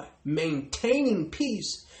 But what? Maintaining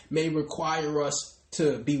peace may require us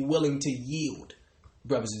to be willing to yield,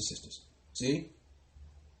 brothers and sisters. See?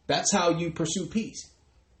 That's how you pursue peace.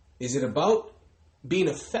 Is it about being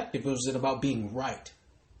effective or is it about being right,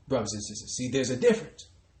 brothers and sisters? See, there's a difference.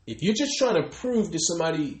 If you're just trying to prove to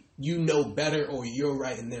somebody you know better or you're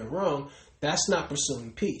right and they're wrong, that's not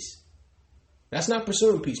pursuing peace. That's not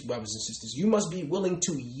pursuing peace, brothers and sisters. You must be willing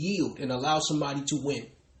to yield and allow somebody to win,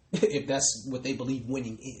 if that's what they believe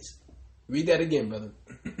winning is. Read that again, brother.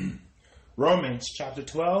 Romans chapter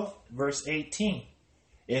 12, verse 18.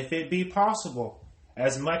 If it be possible,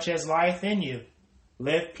 as much as lieth in you,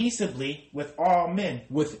 live peaceably with all men.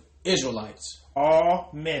 With Israelites. All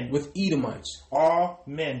men. With Edomites. All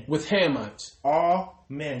men. With Hamites. All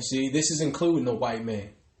men. See, this is including the white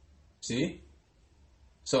man. See?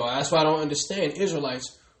 So that's why I don't understand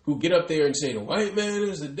Israelites who get up there and say the white man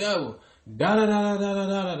is the devil. Da da da da da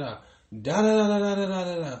da da da. Da da da da da da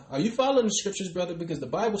da da. Are you following the scriptures, brother? Because the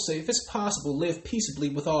Bible says, if it's possible, live peaceably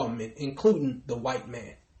with all men, including the white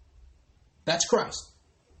man. That's Christ.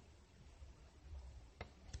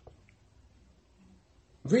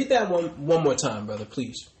 Read that one more time, brother,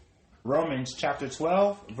 please. Romans chapter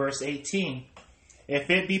 12, verse 18. If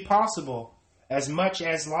it be possible, as much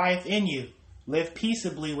as lieth in you, live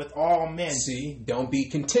peaceably with all men. See, don't be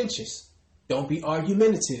contentious. Don't be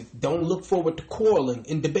argumentative. Don't look forward to quarreling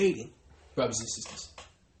and debating, brothers and sisters.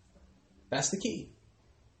 That's the key.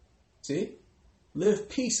 See? Live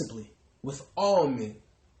peaceably with all men.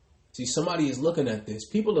 See, somebody is looking at this.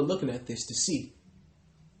 People are looking at this to see,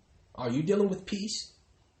 are you dealing with peace?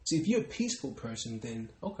 See, if you're a peaceful person, then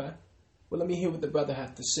okay. Well, let me hear what the brother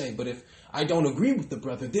has to say. But if I don't agree with the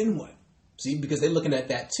brother, then what? See, because they're looking at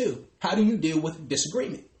that too. How do you deal with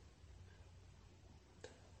disagreement?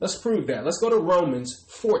 Let's prove that. Let's go to Romans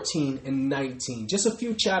 14 and 19. Just a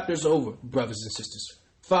few chapters over, brothers and sisters.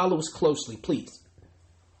 Follow us closely, please.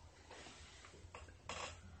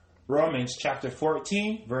 Romans chapter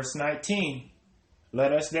 14, verse 19.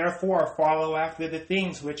 Let us therefore follow after the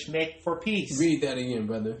things which make for peace. Read that again,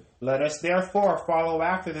 brother. Let us therefore follow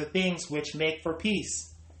after the things which make for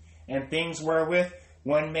peace, and things wherewith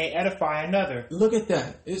one may edify another. Look at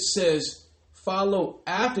that. It says, follow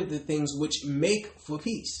after the things which make for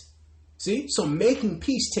peace. See? So making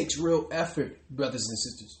peace takes real effort, brothers and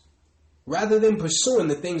sisters. Rather than pursuing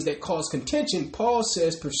the things that cause contention, Paul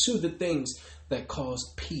says pursue the things that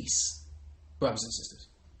cause peace, brothers and sisters.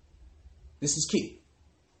 This is key.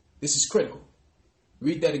 This is critical.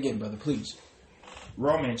 Read that again, brother, please.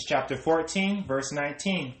 Romans chapter 14, verse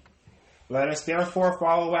 19. Let us therefore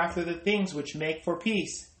follow after the things which make for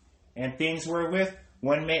peace, and things wherewith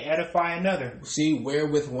one may edify another. See,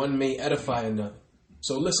 wherewith one may edify another.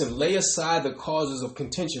 So listen, lay aside the causes of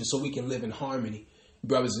contention so we can live in harmony,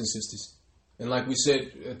 brothers and sisters. And like we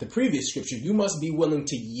said at the previous scripture, you must be willing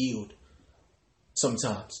to yield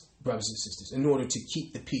sometimes, brothers and sisters, in order to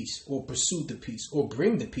keep the peace or pursue the peace or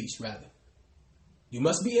bring the peace, rather. You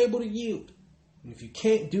must be able to yield. And if you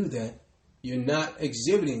can't do that, you're not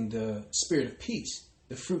exhibiting the spirit of peace,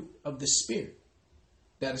 the fruit of the Spirit.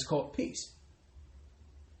 That is called peace.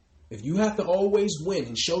 If you have to always win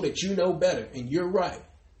and show that you know better and you're right,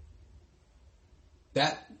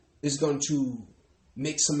 that is going to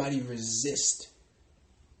make somebody resist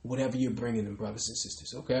whatever you're bringing them, brothers and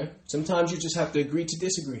sisters, okay? Sometimes you just have to agree to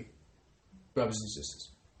disagree, brothers and sisters,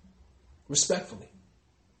 respectfully.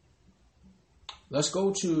 Let's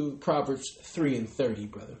go to Proverbs 3 and 30,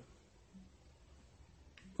 brother.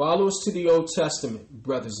 Follow us to the Old Testament,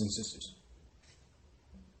 brothers and sisters.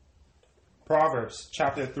 Proverbs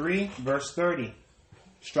chapter 3, verse 30.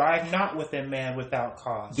 Strive not with a man without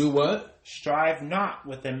cause. Do what? Strive not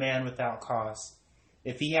with a man without cause,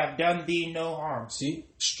 if he have done thee no harm. See,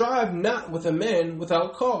 strive not with a man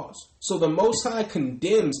without cause. So the Most High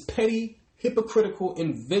condemns petty, hypocritical,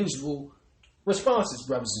 and vengeful responses,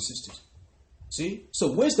 brothers and sisters. See,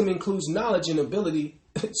 so wisdom includes knowledge and ability,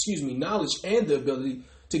 knowledge and the ability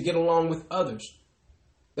to get along with others.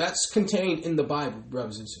 That's contained in the Bible,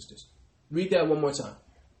 brothers and sisters. Read that one more time.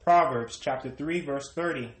 Proverbs chapter 3, verse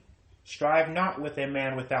 30. Strive not with a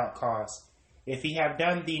man without cause, if he have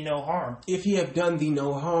done thee no harm. If he have done thee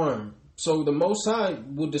no harm. So the Most High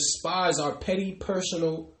will despise our petty,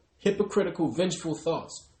 personal, hypocritical, vengeful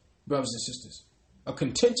thoughts, brothers and sisters. A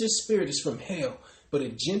contentious spirit is from hell, but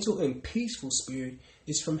a gentle and peaceful spirit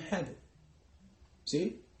is from heaven.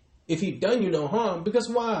 See? If he done you no harm, because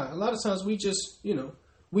why? A lot of times we just,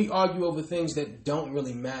 we argue over things that don't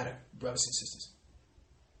really matter, brothers and sisters.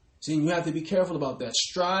 See, and you have to be careful about that.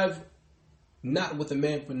 Strive not with a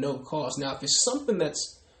man for no cause. Now, if it's something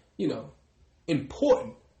that's,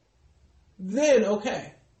 important, then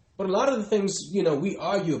okay. But a lot of the things, we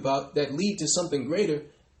argue about that lead to something greater,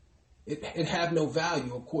 it have no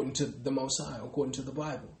value according to the Most High, according to the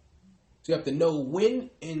Bible. So you have to know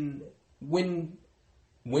when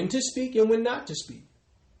to speak and when not to speak.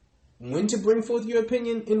 When to bring forth your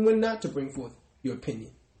opinion and when not to bring forth your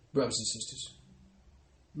opinion, brothers and sisters.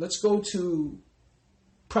 Let's go to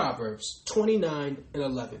Proverbs 29 and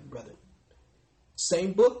 11, brother.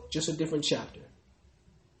 Same book, just a different chapter.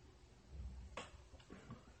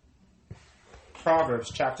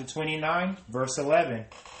 Proverbs chapter 29, verse 11.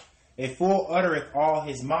 A fool uttereth all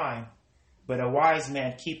his mind, but a wise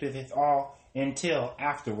man keepeth it all until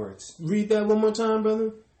afterwards. Read that one more time,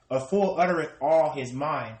 brother. A fool uttereth all his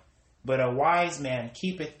mind, but a wise man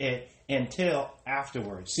keepeth it until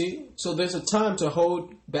afterwards. See, so there's a time to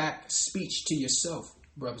hold back speech to yourself,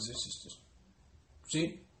 brothers and sisters.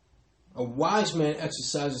 See, a wise man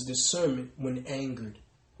exercises discernment when angered.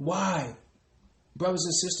 Why? Brothers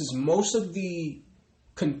and sisters, most of the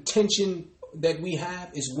contention that we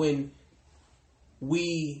have is when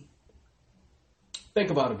we think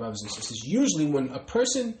about it, brothers and sisters. Usually when a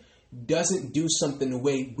person doesn't do something the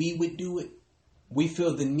way we would do it, we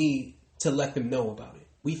feel the need to let them know about it.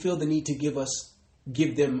 We feel the need to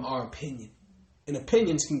give them our opinion. And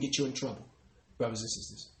opinions can get you in trouble, brothers and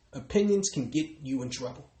sisters. Opinions can get you in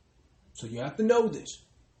trouble. So you have to know this.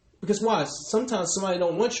 Because why? Sometimes somebody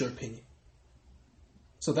don't want your opinion.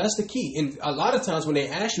 So that's the key. And a lot of times when they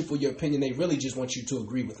ask you for your opinion, they really just want you to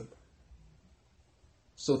agree with them.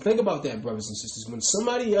 So think about that, brothers and sisters. When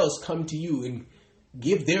somebody else come to you and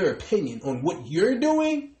give their opinion on what you're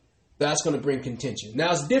doing, that's going to bring contention.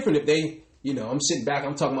 Now, it's different if they, I'm sitting back,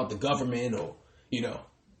 I'm talking about the government or,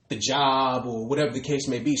 the job or whatever the case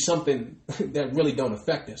may be, something that really don't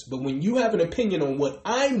affect us. But when you have an opinion on what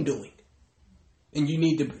I'm doing and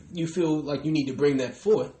you feel like you need to bring that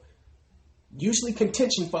forth, usually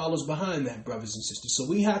contention follows behind that, brothers and sisters. So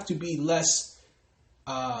we have to be less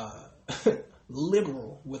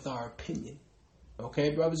liberal with our opinion.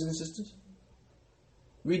 Okay, brothers and sisters?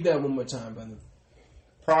 Read that one more time, brother.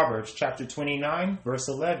 Proverbs chapter 29, verse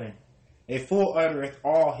 11. A fool uttereth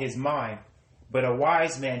all his mind, but a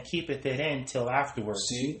wise man keepeth it in till afterwards.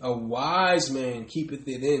 See, a wise man keepeth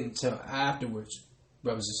it in till afterwards,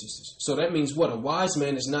 brothers and sisters. So that means what? A wise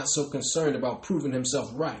man is not so concerned about proving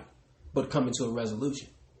himself right, but coming to a resolution.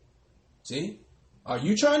 See? Are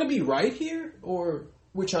you trying to be right here, or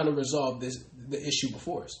we're trying to resolve the issue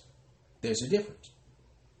before us? There's a difference.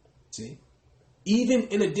 See? Even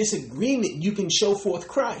in a disagreement, you can show forth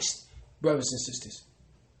Christ, brothers and sisters.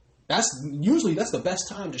 That's the best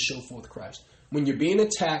time to show forth Christ. When you're being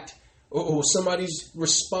attacked, or somebody's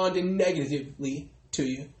responding negatively to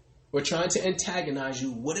you, or trying to antagonize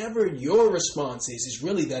you, whatever your response is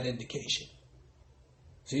really that indication.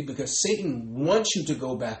 See, because Satan wants you to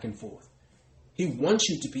go back and forth. He wants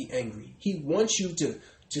you to be angry. He wants you to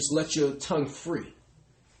just let your tongue free.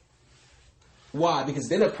 Why? Because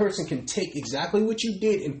then a person can take exactly what you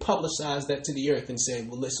did and publicize that to the earth and say,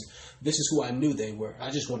 well, listen, this is who I knew they were. I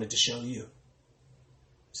just wanted to show you.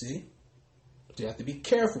 See? You have to be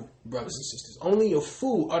careful, brothers and sisters. Only a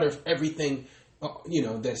fool utters everything,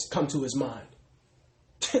 that's come to his mind.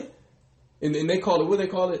 and they call it, what they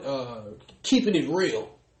call it? Keeping it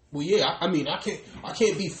real. Well, yeah, I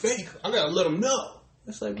can't be fake. I got to let them know.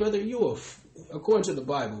 It's like, brother, according to the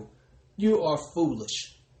Bible, you are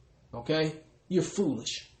foolish. Okay? You're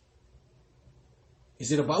foolish.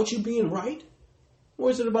 Is it about you being right? Or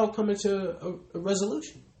is it about coming to a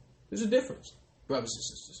resolution? There's a difference, brothers and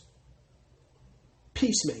sisters.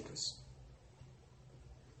 Peacemakers.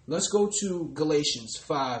 Let's go to Galatians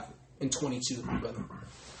 5 and 22, brother.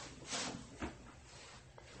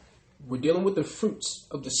 We're dealing with the fruits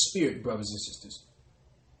of the Spirit, brothers and sisters.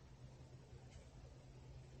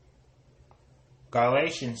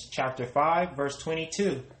 Galatians chapter 5, verse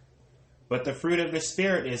 22. But the fruit of the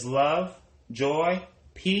Spirit is love, joy,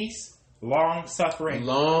 peace, long-suffering.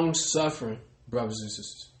 Long-suffering, brothers and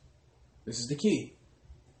sisters. This is the key.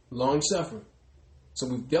 Long-suffering. So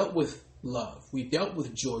we've dealt with love. We've dealt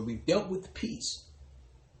with joy. We've dealt with peace.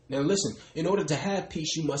 Now listen, in order to have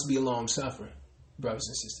peace, you must be long-suffering, brothers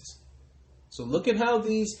and sisters. So look at how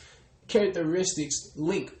these characteristics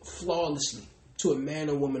link flawlessly to a man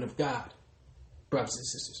or woman of God, brothers and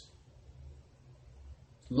sisters.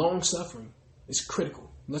 Long-suffering is critical.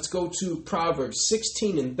 Let's go to Proverbs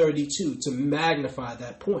 16 and 32 to magnify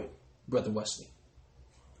that point, Brother Wesley.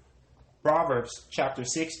 Proverbs chapter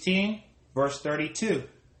 16, verse 32.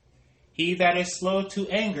 He that is slow to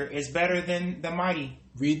anger is better than the mighty.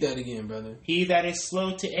 Read that again, brother. He that is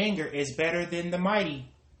slow to anger is better than the mighty.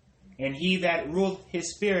 And he that ruleth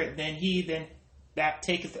his spirit than he that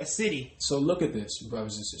taketh a city. So look at this,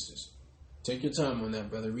 brothers and sisters. Take your time on that,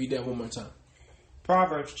 brother. Read that one more time.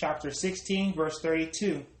 Proverbs chapter 16, verse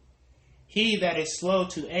 32. He that is slow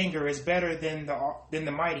to anger is better than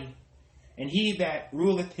the mighty, and he that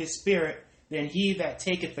ruleth his spirit than he that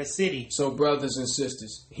taketh a city. So, brothers and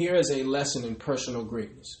sisters, here is a lesson in personal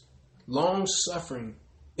greatness. Long-suffering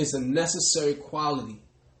is a necessary quality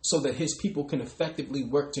so that his people can effectively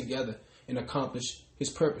work together and accomplish his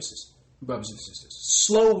purposes, brothers and sisters.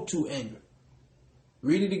 Slow to anger.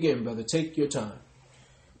 Read it again, brother. Take your time.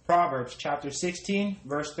 Proverbs chapter 16,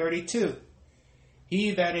 verse 32.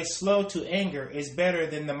 He that is slow to anger is better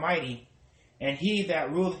than the mighty, and he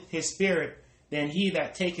that ruleth his spirit than he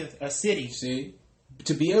that taketh a city. See,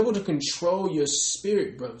 to be able to control your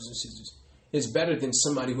spirit, brothers and sisters, is better than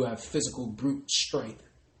somebody who have physical brute strength.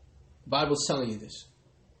 The Bible's telling you this.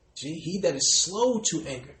 See, he that is slow to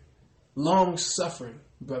anger, long-suffering,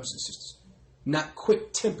 brothers and sisters, not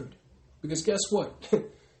quick-tempered. Because guess what?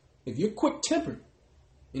 If you're quick-tempered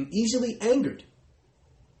and easily angered,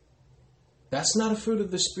 that's not a fruit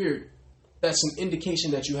of the Spirit. That's an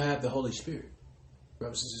indication that you have the Holy Spirit.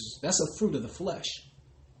 Brothers and sisters, that's a fruit of the flesh.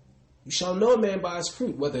 You shall know a man by his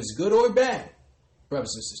fruit, whether it's good or bad,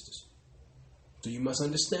 brothers and sisters. So you must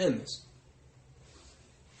understand this.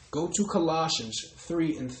 Go to Colossians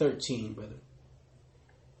 3 and 13, brother.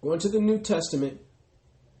 Go into the New Testament.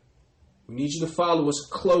 We need you to follow us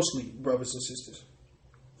closely, brothers and sisters.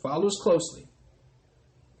 Follow us closely.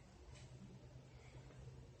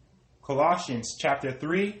 Colossians chapter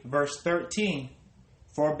 3, verse 13.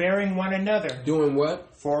 Forbearing one another. Doing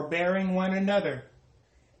what? Forbearing one another.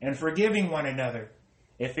 And forgiving one another.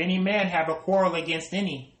 If any man have a quarrel against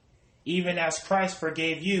any, even as Christ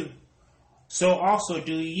forgave you, so also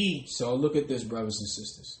do ye. So look at this, brothers and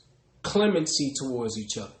sisters. Clemency towards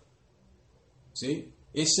each other. See?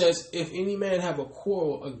 It says, if any man have a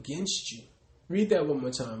quarrel against you. Read that one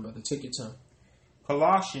more time, brother. Take your time.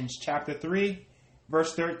 Colossians chapter 3,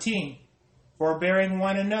 verse 13. Forbearing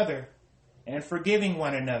one another, and forgiving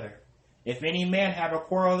one another. If any man have a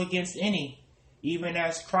quarrel against any, even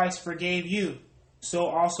as Christ forgave you, so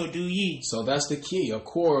also do ye. So that's the key, a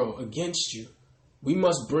quarrel against you. We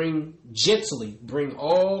must bring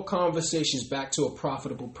all conversations back to a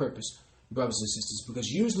profitable purpose, brothers and sisters. Because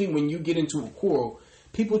usually when you get into a quarrel,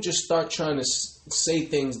 people just start trying to say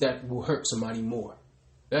things that will hurt somebody more.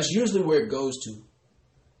 That's usually where it goes to.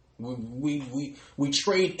 We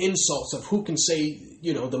trade insults of who can say,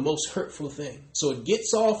 the most hurtful thing. So it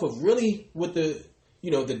gets off of really what the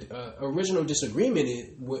original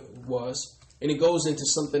disagreement was, and it goes into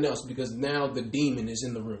something else because now the demon is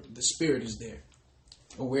in the room. The spirit is there.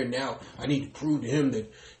 Or where now I need to prove to him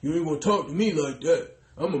that you ain't going to talk to me like that.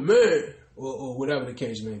 I'm a man. Or whatever the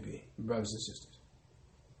case may be, brothers and sisters.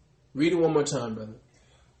 Read it one more time, brother.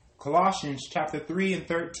 Colossians chapter 3 and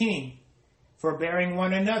 13. Forbearing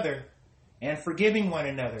one another and forgiving one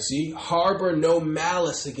another. See, harbor no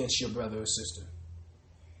malice against your brother or sister.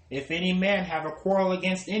 If any man have a quarrel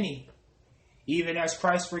against any, even as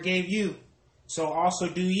Christ forgave you, so also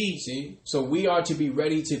do ye. See, so we are to be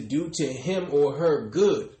ready to do to him or her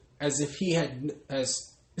good, as if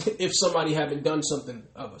if somebody hadn't done something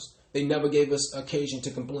of us. They never gave us occasion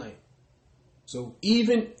to complain. So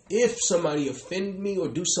even if somebody offend me or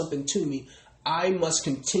do something to me, I must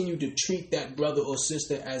continue to treat that brother or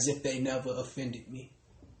sister as if they never offended me.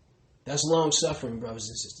 That's long suffering, brothers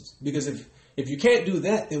and sisters. Because if you can't do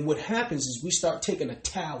that, then what happens is we start taking a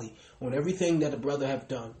tally on everything that a brother have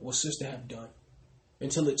done or sister have done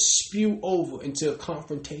until it spew over into a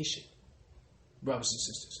confrontation, brothers and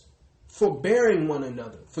sisters. Forbearing one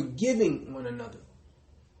another, forgiving one another.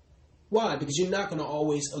 Why? Because you're not going to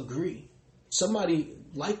always agree. Somebody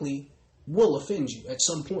likely will offend you at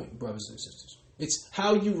some point, brothers and sisters. It's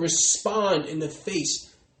how you respond in the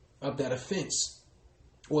face of that offense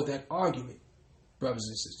or that argument, brothers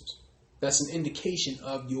and sisters. That's an indication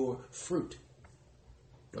of your fruit.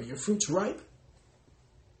 Are your fruits ripe?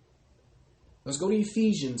 Let's go to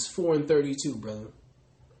Ephesians 4 and 32, brother.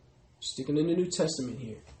 Sticking in the New Testament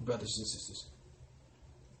here, brothers and sisters.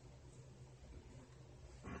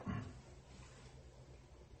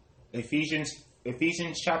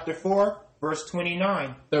 Ephesians chapter 4, verse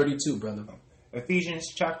 29. 32, brother. Ephesians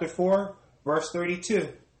chapter 4, verse 32.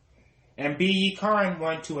 And be ye kind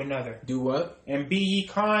one to another. Do what? And be ye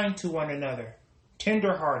kind to one another,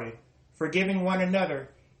 tenderhearted, forgiving one another,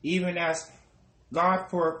 even as God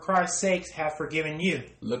for Christ's sake hath forgiven you.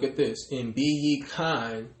 Look at this. And be ye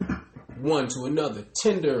kind one to another,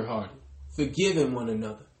 tenderhearted, forgiving one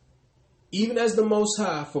another, even as the Most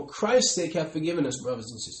High for Christ's sake hath forgiven us, brothers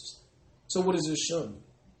and sisters. So what does this show you?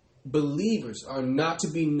 Believers are not to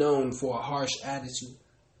be known for a harsh attitude,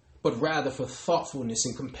 but rather for thoughtfulness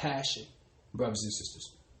and compassion, brothers and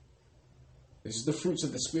sisters. This is the fruits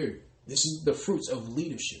of the Spirit. This is the fruits of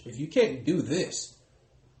leadership. If you can't do this,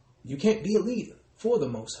 you can't be a leader for the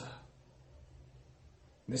Most High.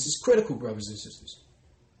 This is critical, brothers and sisters.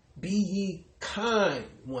 Be ye kind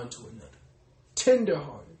one to another,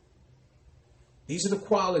 tenderhearted. These are the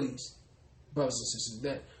qualities, brothers and sisters,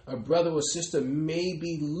 that a brother or sister may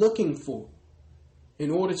be looking for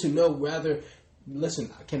in order to know rather,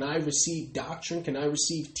 listen, can I receive doctrine? Can I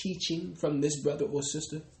receive teaching from this brother or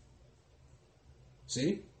sister?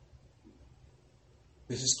 See?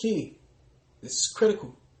 This is key. This is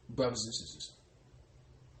critical, brothers and sisters.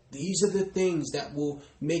 These are the things that will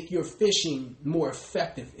make your fishing more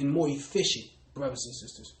effective and more efficient, brothers and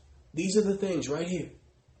sisters. These are the things right here.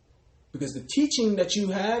 Because the teaching that you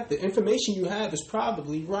have, the information you have is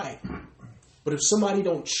probably right. But if somebody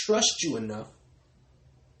don't trust you enough,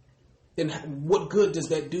 then what good does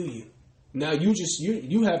that do you? Now you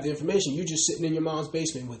have the information, you're just sitting in your mom's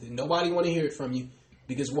basement with it. Nobody want to hear it from you.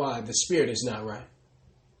 Because why? The spirit is not right.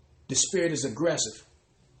 The spirit is aggressive.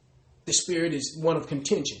 The spirit is one of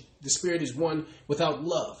contention. The spirit is one without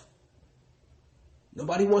love.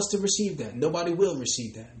 Nobody wants to receive that. Nobody will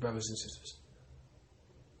receive that, brothers and sisters.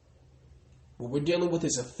 What we're dealing with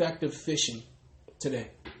is effective fishing today,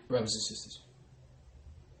 brothers and sisters.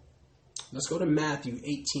 Let's go to Matthew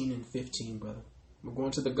 18 and 15, brother. We're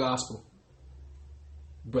going to the gospel.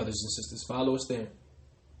 Brothers and sisters, follow us there.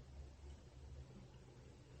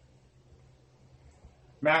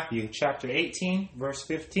 Matthew chapter 18, verse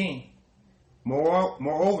 15.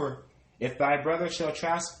 Moreover, if thy brother shall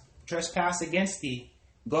trespass against thee,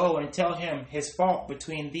 go and tell him his fault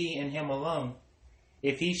between thee and him alone.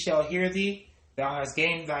 If he shall hear thee, thou hast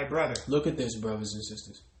gained thy brother. Look at this, brothers and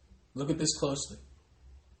sisters. Look at this closely.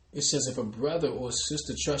 It says if a brother or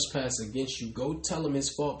sister trespass against you, go tell him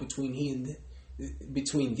his fault between he and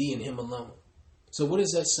between thee and him alone. So what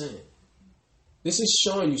is that saying? This is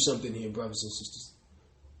showing you something here, brothers and sisters.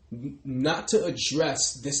 Not to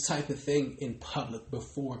address this type of thing in public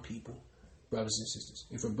before people, brothers and sisters.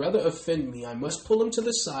 If a brother offend me, I must pull him to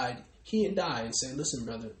the side, he and I, and say, listen,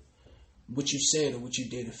 brother, what you said or what you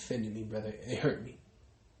did offended me, brother. It hurt me.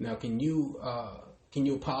 Now, can you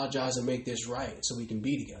apologize and make this right so we can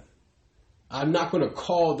be together? I'm not going to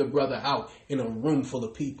call the brother out in a room full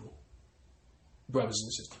of people, brothers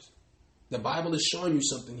and sisters. The Bible is showing you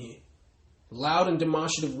something here. Loud and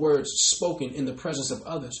demonstrative words spoken in the presence of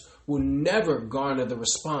others will never garner the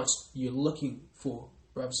response you're looking for,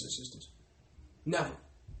 brothers and sisters. Never.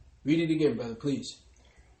 Read it again, brother, please.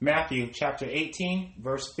 Matthew chapter 18,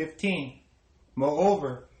 verse 15.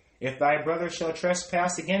 Moreover, if thy brother shall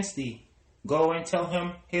trespass against thee, go and tell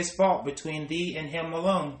him his fault between thee and him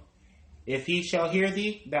alone. If he shall hear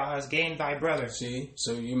thee, thou hast gained thy brother. See?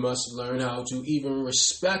 So you must learn how to even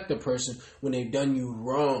respect a person when they've done you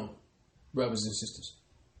wrong, brothers and sisters.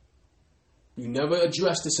 You never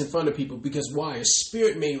address this in front of people because why? A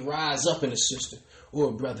spirit may rise up in a sister or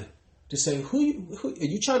a brother to say, who are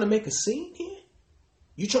you trying to make a scene here?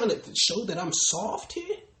 You trying to show that I'm soft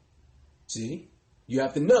here? See? You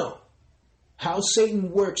have to know how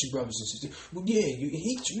Satan works, brothers and sisters. Well, yeah,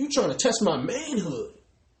 you trying to test my manhood.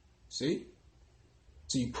 See?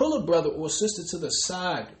 So you pull a brother or sister to the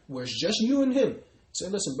side where it's just you and him. Say,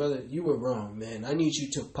 listen, brother, you were wrong, man. I need you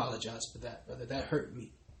to apologize for that, brother. That hurt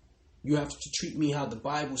me. You have to treat me how the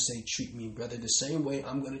Bible say treat me, brother, the same way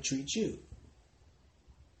I'm going to treat you.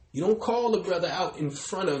 You don't call the brother out in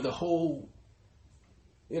front of the whole,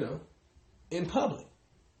 in public.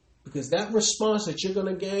 Because that response that you're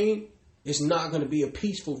going to gain is not going to be a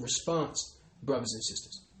peaceful response, brothers and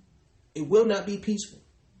sisters. It will not be peaceful.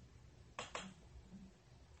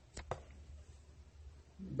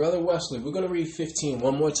 Brother Wesley, we're going to read 15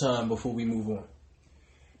 one more time before we move on.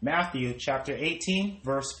 Matthew chapter 18,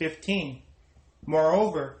 verse 15.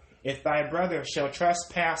 Moreover, if thy brother shall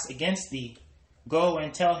trespass against thee, go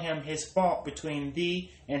and tell him his fault between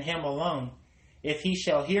thee and him alone. If he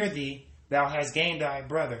shall hear thee, thou hast gained thy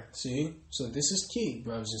brother. See? So this is key,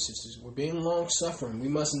 brothers and sisters. We're being long-suffering. We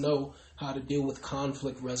must know how to deal with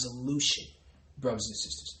conflict resolution, brothers and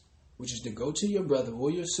sisters. Which is to go to your brother or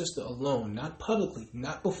your sister alone, not publicly,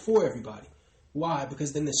 not before everybody. Why?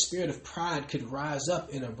 Because then the spirit of pride could rise up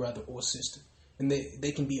in a brother or sister, and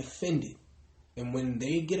they can be offended. And when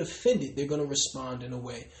they get offended, they're going to respond in a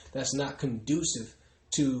way that's not conducive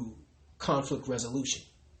to conflict resolution,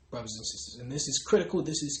 brothers and sisters. And this is critical,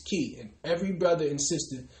 this is key, and every brother and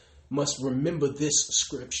sister must remember this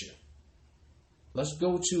scripture. Let's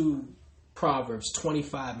go to Proverbs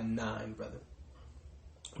 25 and 9, brother.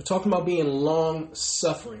 We're talking about being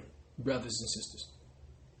long-suffering, brothers and sisters.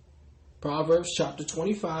 Proverbs chapter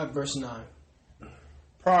 25, verse 9.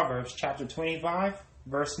 Proverbs chapter 25,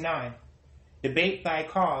 verse 9. Debate thy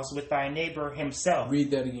cause with thy neighbor himself.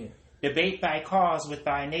 Read that again. Debate thy cause with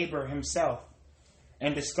thy neighbor himself,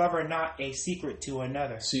 and discover not a secret to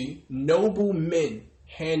another. See, noble men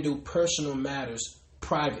handle personal matters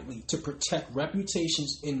privately to protect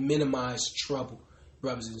reputations and minimize trouble.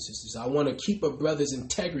 Brothers and sisters, I want to keep a brother's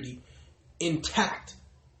integrity intact.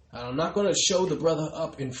 I'm not going to show the brother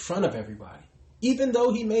up in front of everybody, even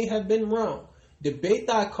though he may have been wrong. Debate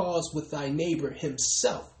thy cause with thy neighbor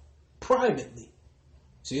himself, privately.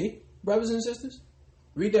 See, brothers and sisters?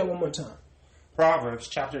 Read that one more time. Proverbs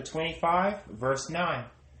chapter 25, verse 9.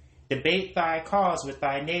 Debate thy cause with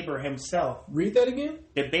thy neighbor himself. Read that again.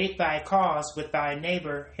 Debate thy cause with thy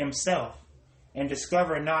neighbor himself, and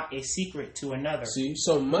discover not a secret to another. See,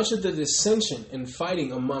 so much of the dissension and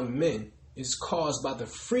fighting among men is caused by the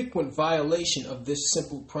frequent violation of this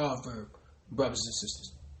simple proverb, brothers and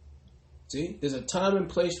sisters. See, there's a time and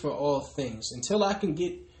place for all things. Until I can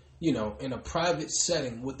get, in a private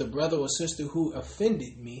setting with the brother or sister who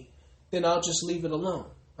offended me, then I'll just leave it alone.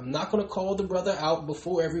 I'm not going to call the brother out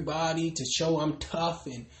before everybody to show I'm tough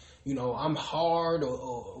and, I'm hard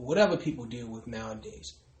or whatever people deal with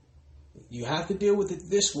nowadays. You have to deal with it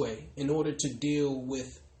this way in order to deal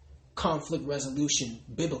with conflict resolution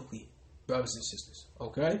biblically, brothers and sisters.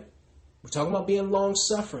 Okay? We're talking about being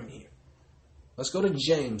long-suffering here. Let's go to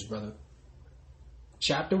James, brother.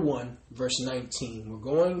 Chapter 1, verse 19. We're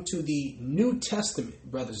going to the New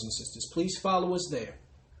Testament, brothers and sisters. Please follow us there.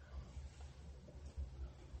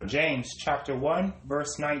 James chapter 1,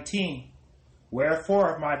 verse 19.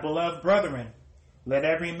 Wherefore, my beloved brethren, let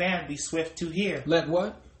every man be swift to hear. Let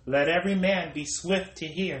what? Let every man be swift to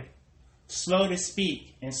hear, slow to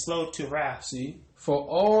speak, and slow to wrath. See, for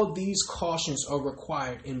all these cautions are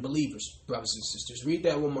required in believers, brothers and sisters. Read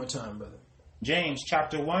that one more time, brother. James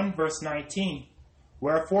chapter 1, verse 19.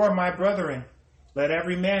 Wherefore, my brethren, let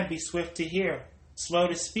every man be swift to hear, slow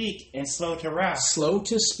to speak, and slow to wrath. Slow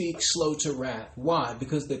to speak, slow to wrath. Why?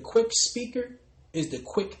 Because the quick speaker is the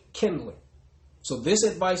quick kindler. So this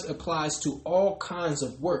advice applies to all kinds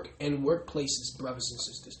of work and workplaces, brothers and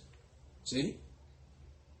sisters. See?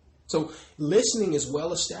 So listening is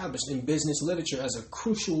well established in business literature as a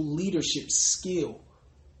crucial leadership skill,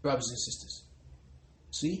 brothers and sisters.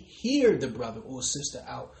 See? Hear the brother or sister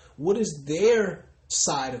out. What is their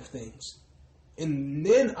side of things? And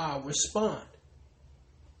then I'll respond.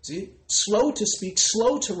 See? Slow to speak,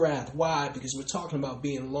 slow to wrath. Why? Because we're talking about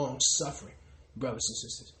being long-suffering, brothers and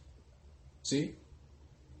sisters. See?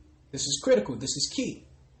 This is critical. This is key.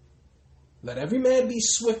 Let every man be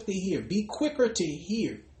swift to hear. Be quicker to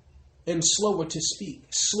hear and slower to speak.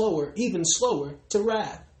 Slower, even slower to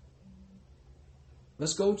wrath.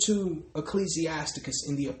 Let's go to Ecclesiasticus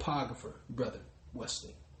in the Apocrypha, Brother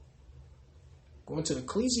Wesley. Going to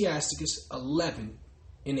Ecclesiasticus 11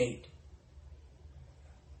 and 8.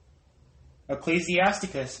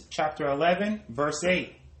 Ecclesiasticus chapter 11, verse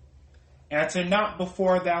 8. Answer not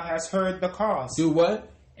before thou hast heard the cause. Do what?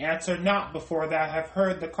 Answer not before thou have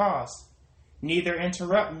heard the cause. Neither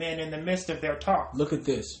interrupt men in the midst of their talk. Look at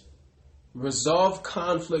this. Resolve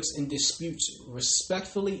conflicts and disputes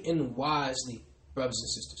respectfully and wisely, brothers and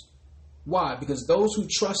sisters. Why? Because those who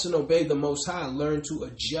trust and obey the Most High learn to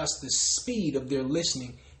adjust the speed of their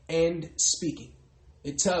listening and speaking.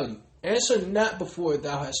 It tells you, answer not before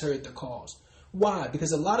thou hast heard the cause. Why?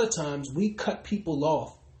 Because a lot of times we cut people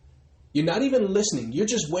off. You're not even listening. You're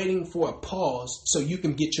just waiting for a pause so you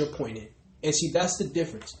can get your point in. And see, that's the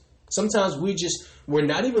difference. Sometimes we're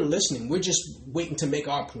not even listening. We're just waiting to make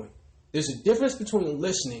our point. There's a difference between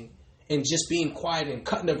listening and just being quiet and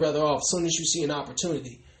cutting a brother off as soon as you see an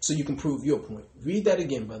opportunity so you can prove your point. Read that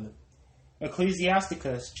again, brother.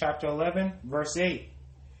 Ecclesiasticus chapter 11, verse 8.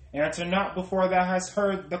 Answer not before thou hast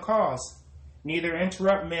heard the cause. Neither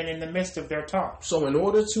interrupt men in the midst of their talk. So in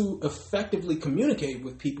order to effectively communicate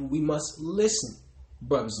with people, we must listen,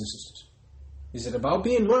 brothers and sisters. Is it about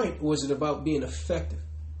being right or is it about being effective?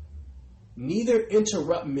 Neither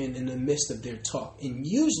interrupt men in the midst of their talk. And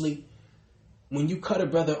usually, when you cut a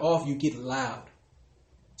brother off, you get loud.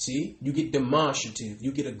 See? You get demonstrative.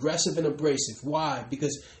 You get aggressive and abrasive. Why?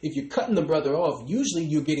 Because if you're cutting the brother off, usually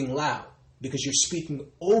you're getting loud because you're speaking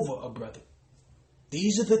over a brother.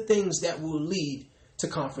 These are the things that will lead to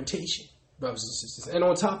confrontation, brothers and sisters. And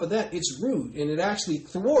on top of that, it's rude and it actually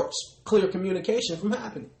thwarts clear communication from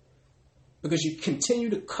happening because you continue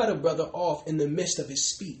to cut a brother off in the midst of his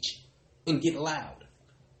speech and get loud.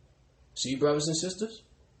 See, brothers and sisters?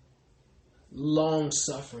 Long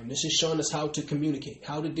suffering. This is showing us how to communicate,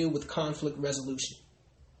 how to deal with conflict resolution.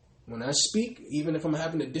 When I speak, even if I'm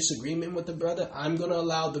having a disagreement with the brother, I'm going to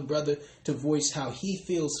allow the brother to voice how he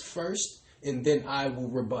feels first, and then I will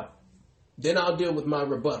rebut. Then I'll deal with my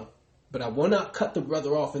rebuttal. But I will not cut the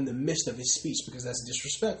brother off in the midst of his speech because that's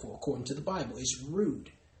disrespectful according to the Bible. It's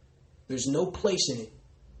rude. There's no place in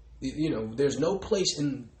it. There's no place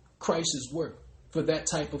in Christ's work for that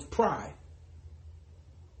type of pride.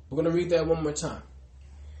 We're going to read that one more time.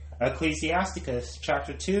 Ecclesiasticus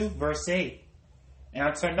chapter 2, verse 8.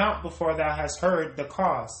 Answer not before thou hast heard the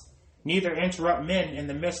cause. Neither interrupt men in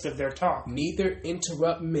the midst of their talk. Neither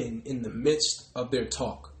interrupt men in the midst of their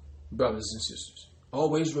talk, brothers and sisters.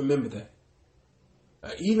 Always remember that.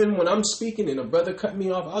 Even when I'm speaking and a brother cut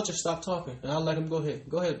me off, I'll just stop talking and I'll let him go ahead.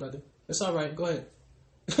 Go ahead, brother. It's all right. Go ahead.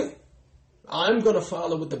 I'm going to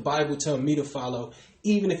follow what the Bible tells me to follow,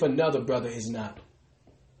 even if another brother is not.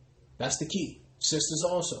 That's the key. Sisters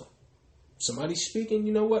also. Somebody's speaking,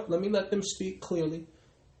 you know what? Let me let them speak clearly.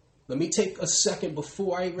 Let me take a second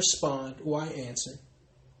before I respond or I answer.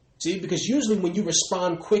 See, because usually when you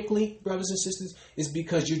respond quickly, brothers and sisters, it's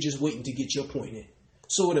because you're just waiting to get your point in.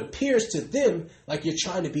 So it appears to them like you're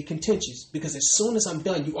trying to be contentious because as soon as I'm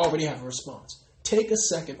done, you already have a response. Take a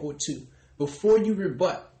second or two before you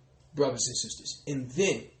rebut, brothers and sisters. And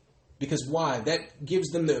then, because why? That gives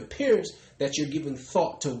them the appearance that you're giving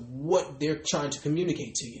thought to what they're trying to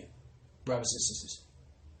communicate to you, brothers and sisters.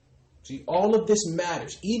 See, all of this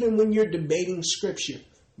matters, even when you're debating Scripture,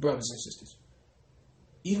 brothers and sisters.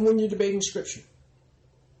 Even when you're debating Scripture.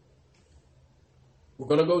 We're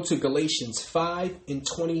going to go to Galatians 5 and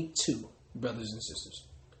 22, brothers and sisters.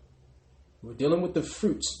 We're dealing with the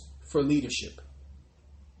fruits for leadership.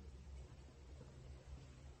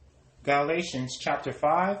 Galatians chapter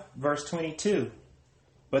 5, verse 22.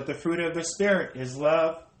 But the fruit of the Spirit is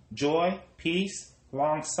love, joy, peace,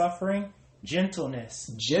 long-suffering, gentleness.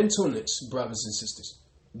 Gentleness, brothers and sisters.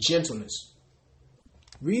 Gentleness.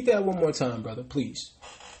 Read that one more time, brother, please.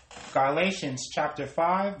 Galatians chapter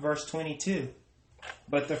 5, verse 22.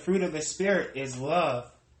 But the fruit of the Spirit is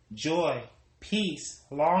love, joy, peace,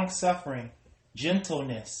 long-suffering,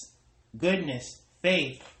 gentleness, goodness,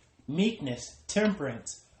 faith, meekness,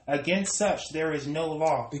 temperance. Against such there is no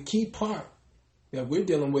law. The key part that we're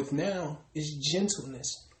dealing with now is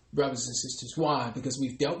gentleness, brothers and sisters. Why? Because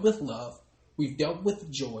we've dealt with love, we've dealt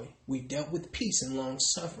with joy, we've dealt with peace and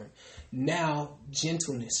long-suffering. Now,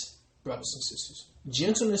 gentleness, brothers and sisters.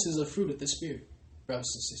 Gentleness is a fruit of the Spirit,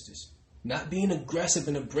 brothers and sisters. Not being aggressive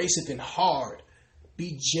and abrasive and hard.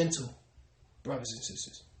 Be gentle, brothers and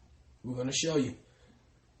sisters. We're going to show you.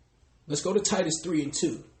 Let's go to Titus 3 and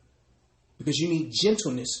 2. Because you need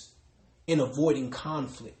gentleness in avoiding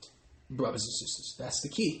conflict, brothers and sisters. That's the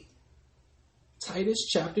key. Titus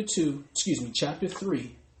chapter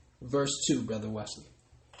 3, verse 2, Brother Wesley.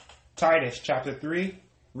 Titus chapter 3,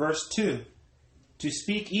 verse 2. To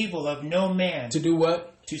speak evil of no man. To do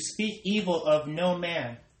what? To speak evil of no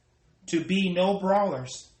man. To be no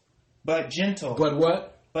brawlers, but gentle. But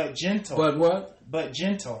what? But gentle. But what? But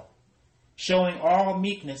gentle. Showing all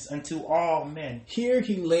meekness unto all men. Here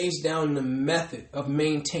he lays down the method of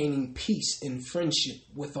maintaining peace and friendship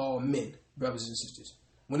with all men, brothers and sisters.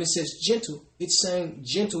 When it says gentle, it's saying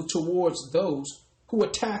gentle towards those who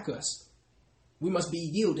attack us. We must be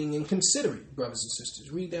yielding and considerate, brothers and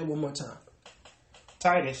sisters. Read that one more time.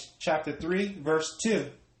 Titus chapter 3, verse 2.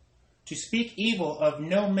 To speak evil of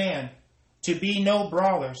no man, to be no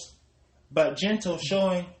brawlers, but gentle,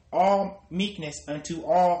 showing all meekness unto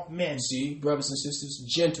all men. See, brothers and sisters,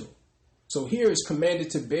 gentle. So here is commanded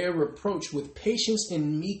to bear reproach with patience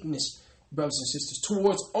and meekness, brothers and sisters,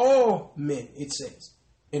 towards all men, it says.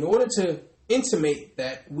 In order to intimate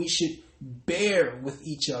that we should bear with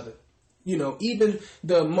each other. You know, even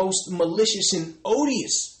the most malicious and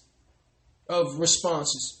odious of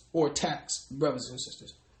responses or attacks, brothers and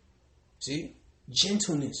sisters. See?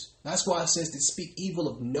 Gentleness. That's why it says to speak evil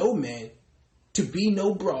of no man, to be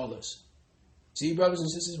no brawlers. See, brothers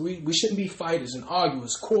and sisters, we shouldn't be fighters and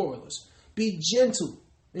arguers, quarrelers. Be gentle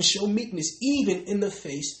and show meekness even in the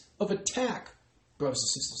face of attack, brothers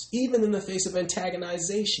and sisters. Even in the face of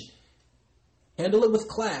antagonization. Handle it with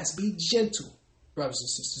class. Be gentle, brothers and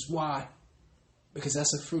sisters. Why? Because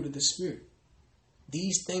that's a fruit of the Spirit.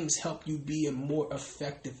 These things help you be a more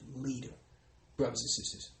effective leader, brothers and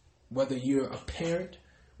sisters. Whether you're a parent,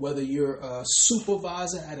 whether you're a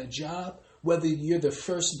supervisor at a job, whether you're the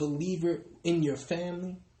first believer in your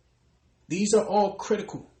family, these are all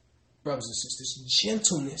critical, brothers and sisters.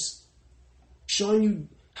 Gentleness, showing you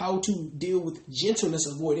how to deal with gentleness,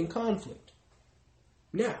 avoiding conflict.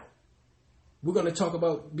 Now, we're going to talk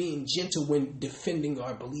about being gentle when defending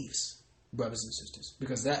our beliefs, brothers and sisters,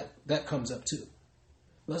 because that comes up too.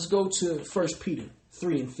 Let's go to 1 Peter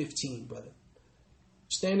 3 and 15, brother.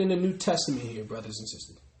 Stand in the New Testament here, brothers and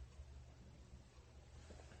sisters.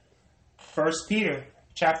 1 Peter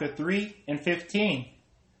chapter 3 and 15.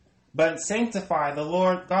 But sanctify the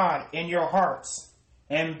Lord God in your hearts,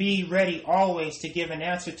 and be ready always to give an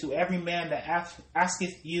answer to every man that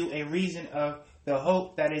asketh you a reason of the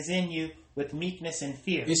hope that is in you with meekness and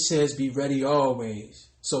fear. It says be ready always.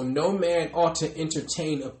 So no man ought to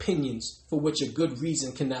entertain opinions for which a good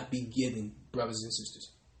reason cannot be given, brothers and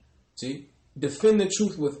sisters. See? Defend the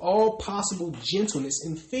truth with all possible gentleness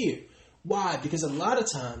and fear. Why? Because a lot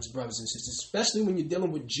of times, brothers and sisters, especially when you're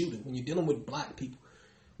dealing with Judah, when you're dealing with black people,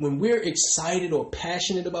 when we're excited or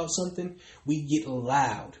passionate about something, we get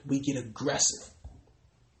loud, we get aggressive.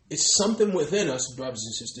 It's something within us, brothers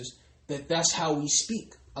and sisters, that's how we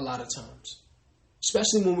speak a lot of times,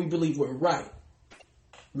 especially when we believe we're right.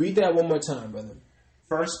 Read that one more time, brother.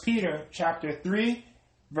 1 Peter chapter 3,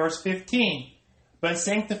 verse 15. But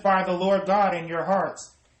sanctify the Lord God in your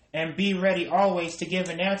hearts, and be ready always to give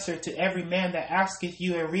an answer to every man that asketh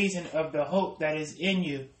you a reason of the hope that is in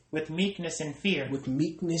you, with meekness and fear. With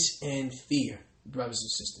meekness and fear, brothers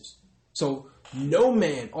and sisters. So no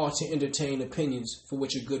man ought to entertain opinions for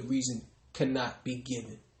which a good reason cannot be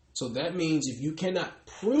given. So that means if you cannot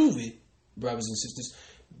prove it, brothers and sisters,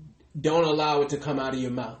 don't allow it to come out of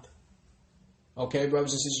your mouth. Okay,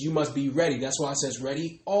 brothers and sisters, you must be ready. That's why it says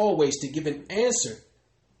ready always to give an answer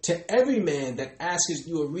to every man that asks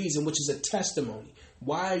you a reason, which is a testimony.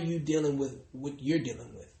 Why are you dealing with what you're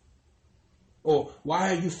dealing with? Or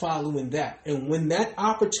why are you following that? And when that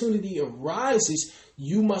opportunity arises,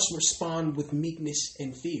 you must respond with meekness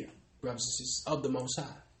and fear, brothers and sisters, of the Most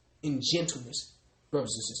High, in gentleness,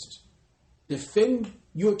 brothers and sisters. Defend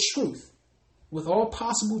your truth with all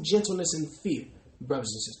possible gentleness and fear,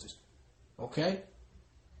 brothers and sisters. Okay?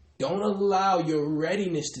 Don't allow your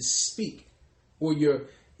readiness to speak or your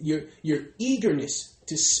eagerness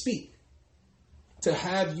to speak, to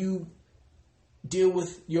have you deal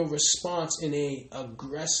with your response in a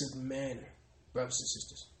aggressive manner, brothers and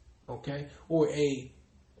sisters, okay? Or a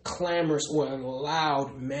clamorous or a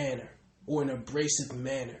loud manner, or an abrasive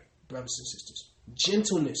manner, brothers and sisters.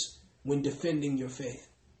 Gentleness when defending your faith.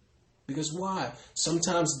 Because why?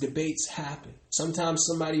 Sometimes debates happen. Sometimes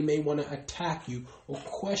somebody may want to attack you or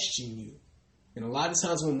question you. And a lot of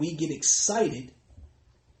times when we get excited,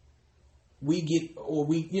 we get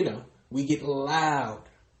loud,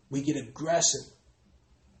 we get aggressive.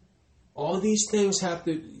 All of these things have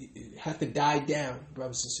to die down,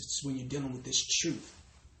 brothers and sisters, when you're dealing with this truth.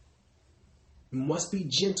 You must be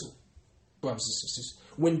gentle, brothers and sisters,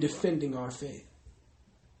 when defending our faith.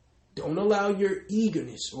 Don't allow your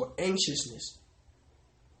eagerness or anxiousness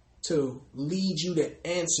to lead you to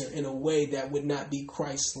answer in a way that would not be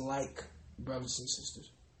Christ-like, brothers and sisters.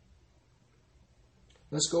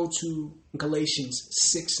 Let's go to Galatians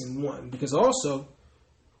 6:1, because also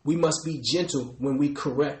we must be gentle when we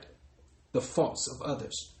correct the faults of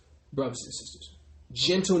others, brothers and sisters.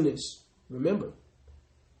 Gentleness, remember,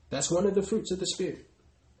 that's one of the fruits of the Spirit.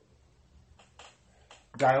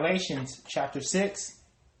 Galatians chapter 6,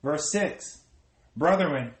 verse 6.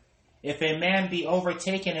 Brethren, if a man be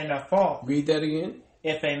overtaken in a fault. Read that again.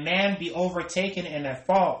 If a man be overtaken in a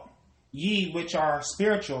fault, ye which are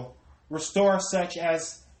spiritual, restore such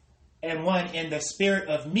as and one in the spirit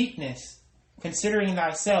of meekness, considering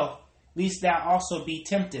thyself, lest thou also be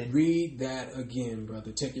tempted. Read that again,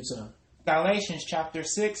 brother. Take your time. Galatians chapter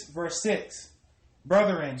 6, verse 6.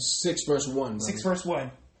 Brethren. 6 verse 1. Brother. 6 verse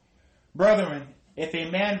 1. Brethren, if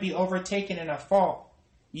a man be overtaken in a fault,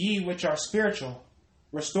 ye which are spiritual,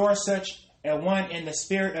 restore such a one in the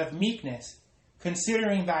spirit of meekness,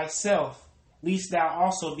 considering thyself, lest thou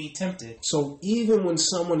also be tempted. So even when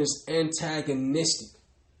someone is antagonistic,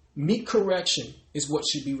 meek correction is what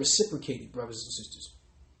should be reciprocated, brothers and sisters.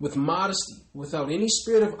 With modesty, without any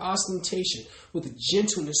spirit of ostentation, with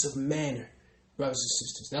gentleness of manner, brothers and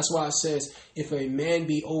sisters. That's why it says, if a man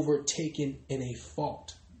be overtaken in a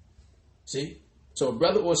fault. See? So a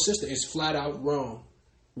brother or sister is flat out wrong.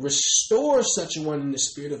 Restore such a one in the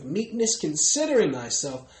spirit of meekness, considering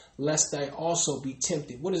thyself, lest thou also be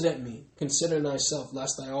tempted. What does that mean? Consider thyself,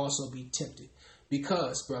 lest thou also be tempted.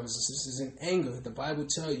 Because, brothers and sisters, in anger, the Bible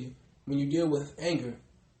tells you, when you deal with anger,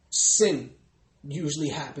 sin usually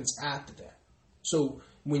happens after that. So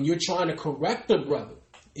when you're trying to correct a brother,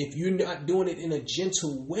 if you're not doing it in a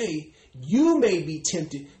gentle way, you may be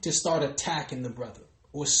tempted to start attacking the brother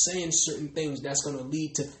or saying certain things that's going to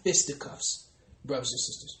lead to fisticuffs, brothers and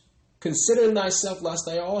sisters. Considering thyself, lest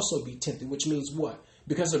thou also be tempted, which means what?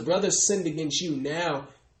 Because a brother sinned against you, now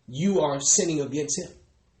you are sinning against him.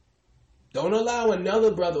 Don't allow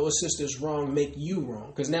another brother or sister's wrong make you wrong,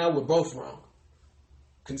 because now we're both wrong.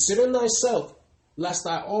 Consider thyself, lest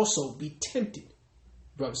thou also be tempted,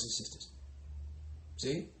 brothers and sisters.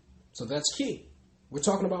 See? So that's key. We're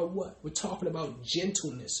talking about what? We're talking about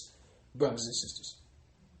gentleness, brothers and sisters.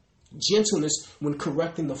 Gentleness when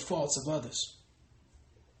correcting the faults of others.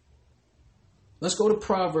 Let's go to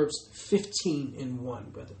Proverbs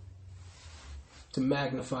 15:1, brother, to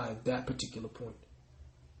magnify that particular point.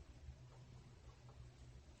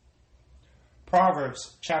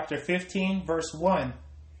 Proverbs chapter 15, verse 1.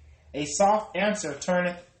 A soft answer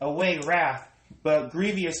turneth away wrath, but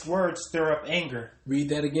grievous words stir up anger. Read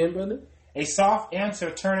that again, brother. A soft answer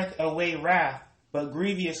turneth away wrath, but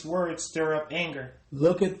grievous words stir up anger.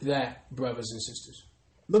 Look at that, brothers and sisters.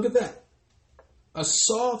 Look at that. A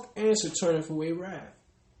soft answer turneth away wrath.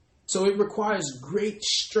 So it requires great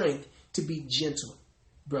strength to be gentle,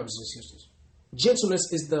 brothers and sisters. Gentleness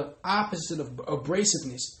is the opposite of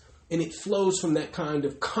abrasiveness, and it flows from that kind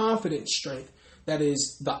of confident strength that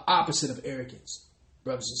is the opposite of arrogance,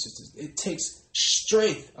 brothers and sisters. It takes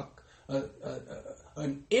strength,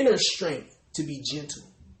 an inner strength to be gentle,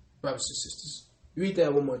 brothers and sisters. Read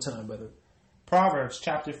that one more time, brother. Proverbs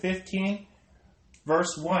chapter 15,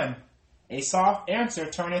 verse 1. A soft answer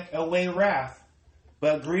turneth away wrath,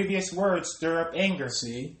 but grievous words stir up anger.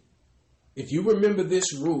 See? If you remember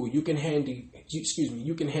this rule, you can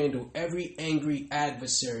handle every angry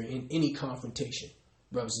adversary in any confrontation,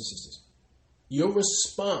 brothers and sisters. Your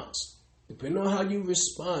response, depending on how you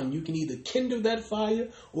respond, you can either kindle that fire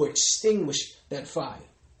or extinguish that fire,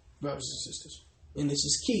 brothers and sisters. And this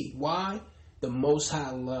is key. Why? The Most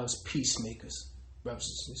High loves peacemakers, brothers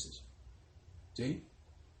and sisters. See?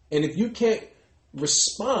 And if you can't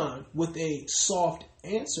respond with a soft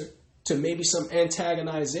answer to maybe some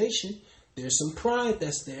antagonization, there's some pride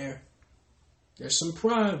that's there. There's some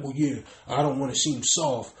pride. Well, yeah, I don't want to seem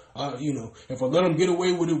soft. If I let them get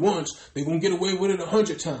away with it once, they're going to get away with it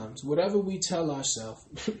 100 times. Whatever we tell ourselves,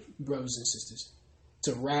 brothers and sisters,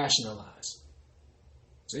 to rationalize.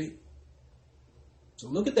 See? So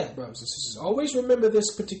look at that, brothers and sisters. Always remember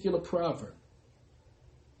this particular proverb.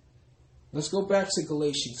 Let's go back to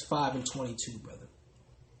Galatians 5 and 22, brother.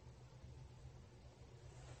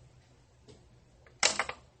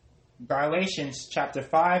 Galatians chapter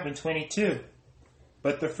 5 and 22.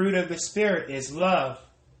 But the fruit of the Spirit is love,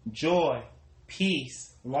 joy,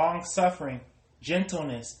 peace, long-suffering,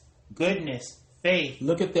 gentleness, goodness, faith.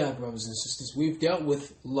 Look at that, brothers and sisters. We've dealt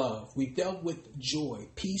with love. We've dealt with joy,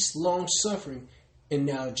 peace, long-suffering, and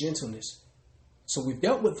now gentleness. So we've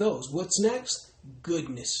dealt with those. What's next?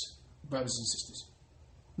 Goodness, brothers and sisters.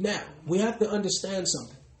 Now, we have to understand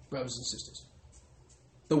something, brothers and sisters.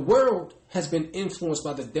 The world has been influenced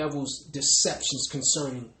by the devil's deceptions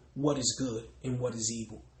concerning what is good and what is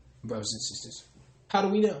evil, brothers and sisters. How do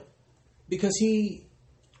we know? Because he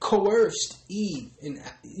coerced Eve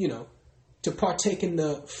to partake in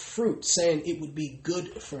the fruit, saying it would be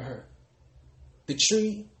good for her. The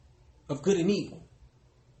tree of good and evil.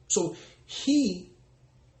 So he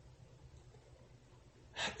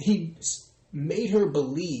made her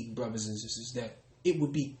believe, brothers and sisters, that it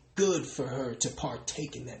would be good for her to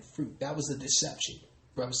partake in that fruit. That was the deception,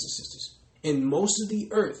 brothers and sisters. And most of the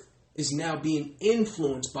earth is now being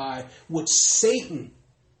influenced by what Satan,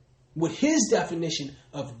 what his definition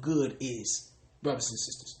of good is, brothers and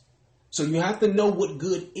sisters. So you have to know what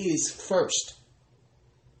good is first,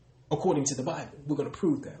 according to the Bible. We're going to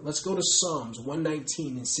prove that. Let's go to Psalms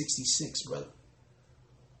 119 and 66, brother.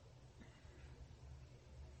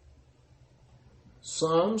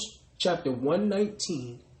 Psalms chapter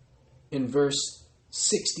 119 and verse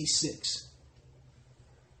 66.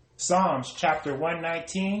 Psalms chapter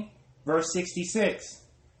 119, verse 66.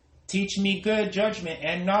 Teach me good judgment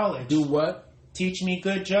and knowledge. Do what? Teach me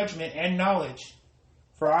good judgment and knowledge,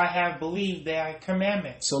 for I have believed thy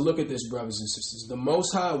commandments. So look at this, brothers and sisters. The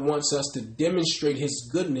Most High wants us to demonstrate his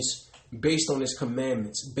goodness based on his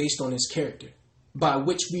commandments, based on his character, by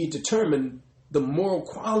which we determine the moral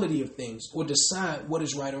quality of things or decide what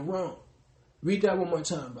is right or wrong. Read that one more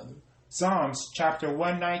time, brother. Psalms chapter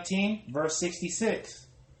 119, verse 66.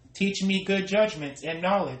 Teach me good judgments and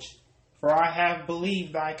knowledge, for I have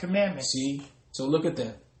believed thy commandments. See? So look at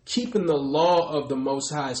that. Keeping the law of the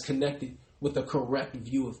Most High is connected with a correct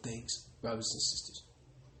view of things, brothers and sisters.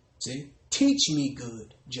 See? Teach me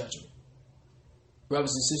good judgment.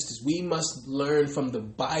 Brothers and sisters, we must learn from the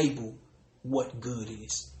Bible what good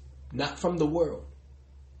is, not from the world.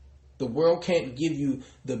 The world can't give you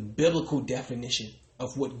the biblical definition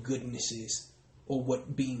of what goodness is or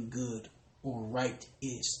what being good or right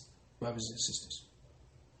is, brothers and sisters.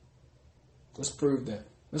 Let's prove that.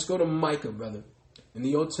 Let's go to Micah, brother, in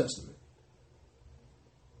the Old Testament.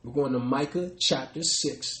 We're going to Micah chapter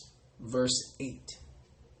 6, verse 8.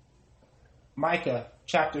 Micah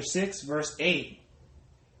chapter 6, verse 8.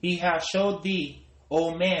 He hath showed thee,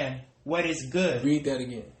 O man, what is good. Read that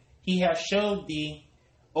again. He hath showed thee,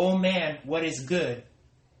 O man, what is good.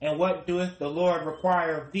 And what doeth the Lord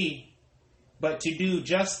require of thee, but to do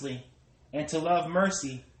justly, and to love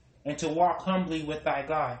mercy, and to walk humbly with thy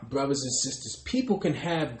God. Brothers and sisters, people can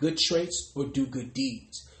have good traits or do good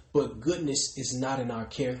deeds, but goodness is not in our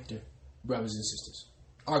character, brothers and sisters.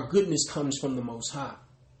 Our goodness comes from the Most High.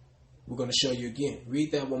 We're going to show you again.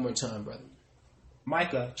 Read that one more time, brother.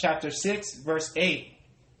 Micah chapter 6, verse 8.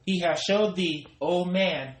 He hath showed thee, O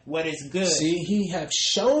man, what is good. See, he hath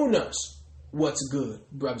shown us what's good,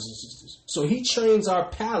 brothers and sisters. So he trains our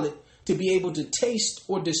palate to be able to taste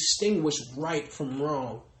or distinguish right from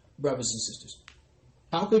wrong, brothers and sisters.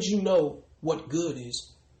 How could you know what good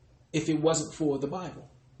is if it wasn't for the Bible,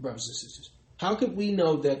 brothers and sisters? How could we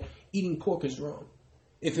know that eating pork is wrong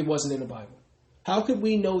if it wasn't in the Bible? How could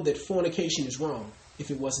we know that fornication is wrong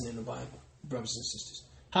if it wasn't in the Bible, brothers and sisters?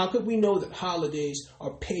 How could we know that holidays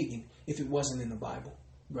are pagan if it wasn't in the Bible,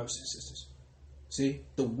 brothers and sisters? See,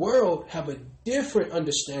 the world have a different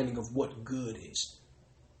understanding of what good is.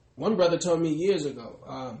 One brother told me years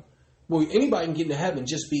ago, well, anybody can get into heaven,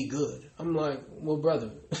 just be good. I'm like, well,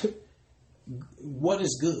 brother, what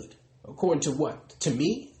is good? According to what? To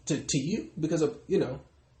me? To you? Because, a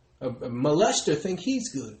molester think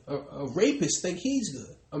he's good. A rapist think he's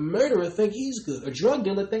good. A murderer think he's good. A drug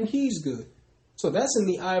dealer think he's good. So that's in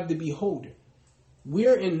the eye of the beholder.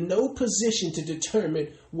 We're in no position to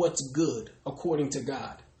determine what's good according to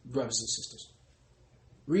God, brothers and sisters.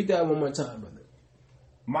 Read that one more time, brother.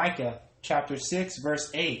 Micah chapter 6,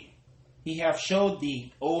 verse 8. He hath showed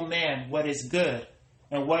thee, O man, what is good,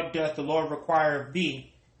 And what doth the Lord require of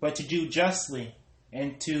thee, but to do justly,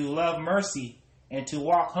 and to love mercy, and to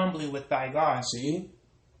walk humbly with thy God? See?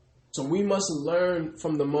 So we must learn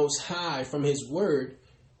from the Most High, from His Word,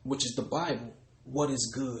 which is the Bible, what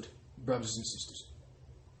is good, brothers and sisters.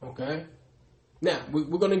 Okay? Now,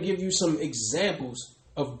 we're going to give you some examples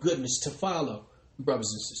of goodness to follow,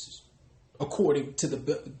 brothers and sisters, according to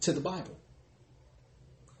the Bible.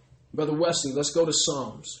 Brother Wesley, let's go to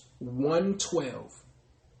Psalms 112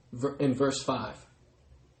 in verse 5.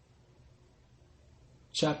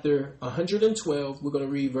 Chapter 112, we're going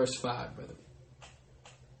to read verse 5, brother.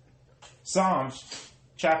 Psalms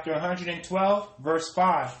chapter 112, verse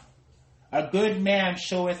 5. A good man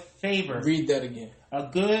showeth favor. Read that again. A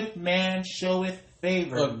good man showeth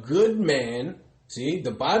favor. A good man. See,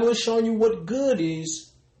 the Bible is showing you what good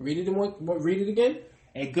is. Read it again.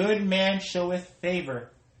 A good man showeth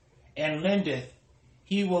favor, and lendeth.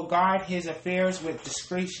 He will guard his affairs with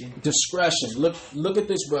discretion. Discretion. Look at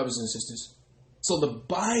this, brothers and sisters. So the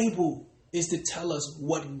Bible is to tell us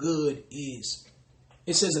what good is.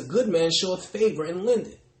 It says a good man showeth favor and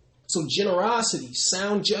lendeth. So generosity,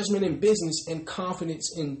 sound judgment in business, and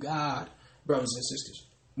confidence in God, brothers and sisters.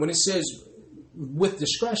 When it says with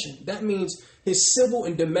discretion, that means his civil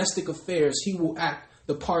and domestic affairs, he will act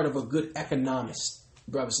the part of a good economist,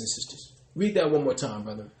 brothers and sisters. Read that one more time,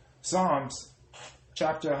 brother. Psalms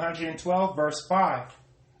chapter 112, verse 5.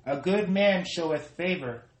 A good man showeth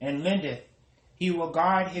favor and lendeth. He will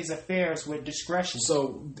guard his affairs with discretion.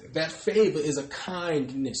 So that favor is a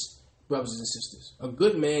kindness, brothers and sisters. A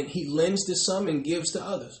good man, he lends to some and gives to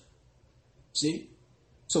others. See?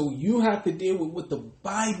 So you have to deal with what the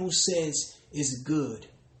Bible says is good,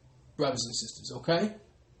 brothers and sisters, okay?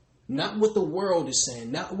 Not what the world is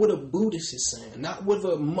saying, not what a Buddhist is saying, not what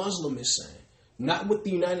a Muslim is saying, not what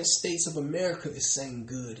the United States of America is saying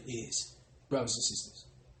good is, brothers and sisters.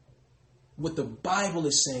 What the Bible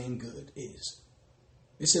is saying good is.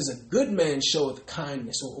 It says a good man showeth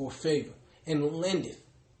kindness or favor and lendeth,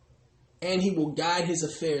 and he will guide his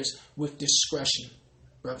affairs with discretion,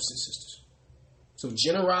 brothers and sisters. So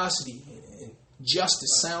generosity and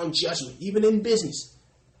justice, sound judgment, even in business.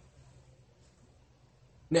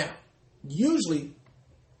 Now, usually,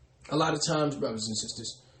 a lot of times, brothers and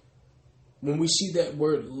sisters, when we see that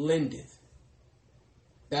word lendeth,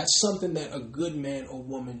 that's something that a good man or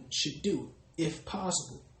woman should do, if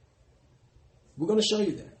possible. We're going to show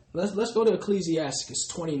you that. Let's go to Ecclesiasticus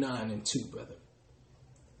 29 and 2, brother.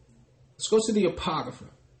 Let's go to the Apocrypha.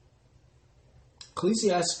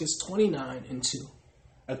 Ecclesiasticus 29 and 2.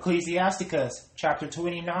 Ecclesiasticus chapter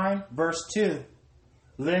 29, verse 2.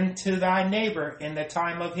 Lend to thy neighbor in the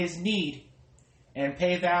time of his need, and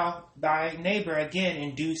pay thou thy neighbor again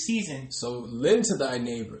in due season. So lend to thy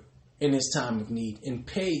neighbor in his time of need, and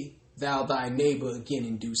pay thou thy neighbor again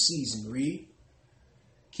in due season. Read.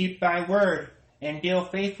 Keep thy word, and deal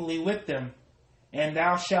faithfully with them, and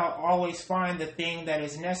thou shalt always find the thing that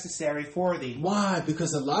is necessary for thee. Why?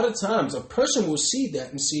 Because a lot of times a person will see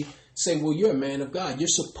that and say, well, you're a man of God. You're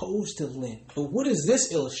supposed to lend. But what is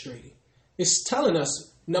this illustrating? It's telling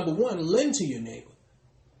us, number one, lend to your neighbor.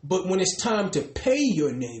 But when it's time to pay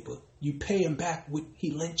your neighbor, you pay him back what he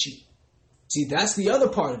lent you. See, that's the other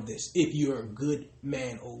part of this, if you're a good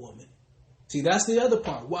man or woman. See, that's the other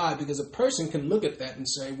part. Why? Because a person can look at that and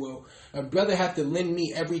say, well, a brother have to lend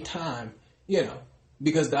me every time,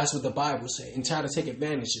 because that's what the Bible says, and try to take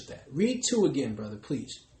advantage of that. Read 2 again, brother,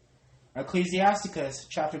 please. Ecclesiasticus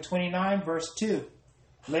chapter 29, verse 2.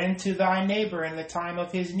 Lend to thy neighbor in the time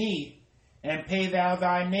of his need, and pay thou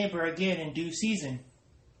thy neighbor again in due season.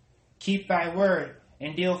 Keep thy word,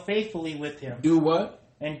 and deal faithfully with him. Do what?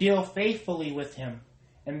 And deal faithfully with him.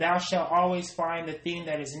 And thou shalt always find the thing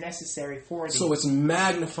that is necessary for thee. So it's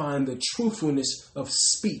magnifying the truthfulness of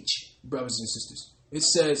speech, brothers and sisters. It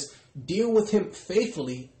says, deal with him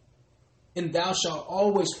faithfully, and thou shalt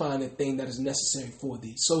always find the thing that is necessary for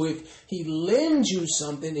thee. So if he lends you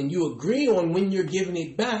something and you agree on when you're giving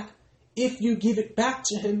it back, if you give it back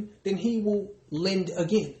to him, then he will lend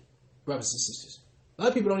again, brothers and sisters. A lot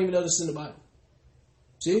of people don't even know this in the Bible.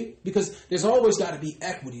 See? Because there's always got to be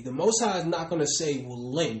equity. The Most High is not going to say,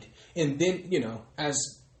 well, lend, and then,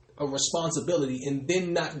 as a responsibility, and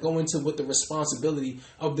then not go into what the responsibility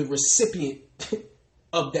of the recipient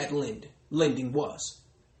of that lending was.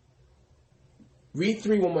 Read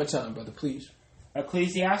 3 one more time, brother, please.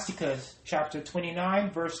 Ecclesiasticus chapter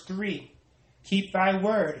 29, verse 3. Keep thy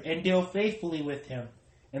word, and deal faithfully with him,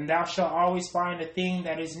 and thou shalt always find the thing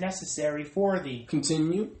that is necessary for thee.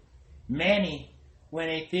 Continue. Many, when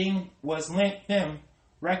a thing was lent them,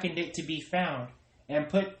 reckoned it to be found, and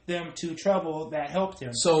put them to trouble that helped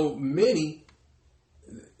him. So many,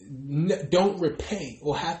 don't repay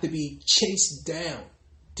or have to be chased down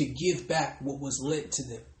to give back what was lent to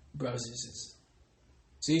them, brothers and sisters.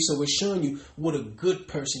 See, so we're showing you what a good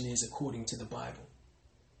person is according to the Bible.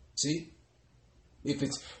 See? If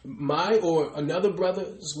it's my or another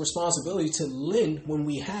brother's responsibility to lend when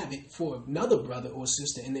we have it for another brother or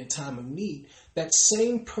sister in their time of need, that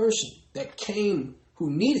same person that came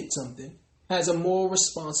who needed something has a moral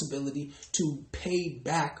responsibility to pay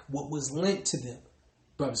back what was lent to them,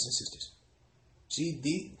 brothers and sisters.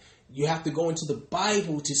 See, you have to go into the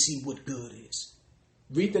Bible to see what good is.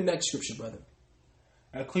 Read the next scripture, brother.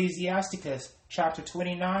 Ecclesiasticus chapter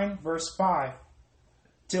 29, verse 5.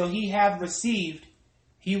 Till he have received,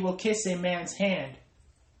 he will kiss a man's hand,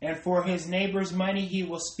 and for his neighbor's money he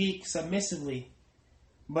will speak submissively.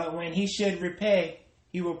 But when he should repay,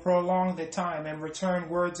 he will prolong the time and return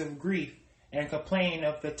words of grief and complain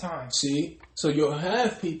of the time. See? So you'll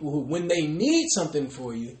have people who, when they need something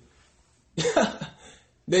for you,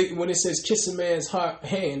 when it says kiss a man's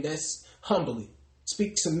hand, that's humbly.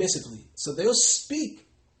 Speak submissively. So they'll speak,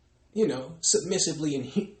 submissively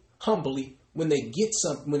and humbly when they need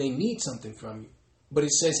something from you. But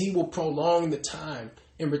it says he will prolong the time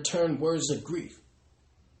and return words of grief.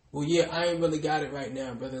 Well, yeah, I ain't really got it right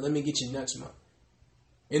now, brother. Let me get you next month.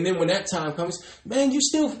 And then when that time comes, man, you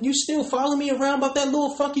still follow me around about that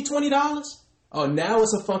little funky $20? Oh, now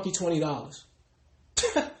it's a funky $20.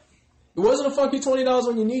 It wasn't a funky $20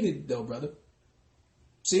 when you needed it, though, brother.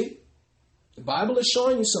 See? The Bible is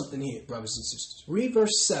showing you something here, brothers and sisters. Read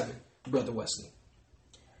verse 7, Brother Wesley.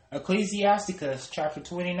 Ecclesiasticus chapter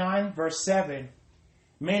 29, verse 7.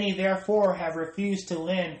 Many therefore have refused to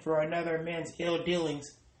lend for another man's ill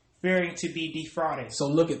dealings, fearing to be defrauded. So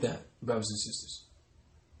look at that, brothers and sisters.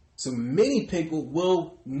 So many people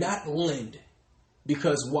will not lend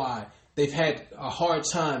because why? They've had a hard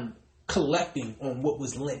time collecting on what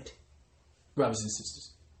was lent, brothers and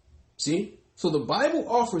sisters. See? So the Bible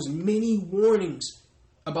offers many warnings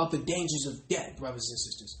about the dangers of debt, brothers and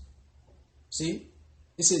sisters. See?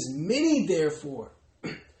 It says, many therefore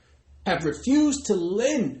have refused to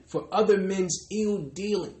lend for other men's ill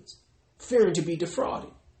dealings, fearing to be defrauded.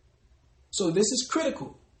 So this is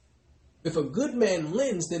critical. If a good man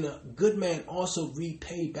lends, then a good man also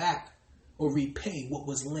repay what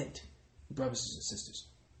was lent, brothers and sisters.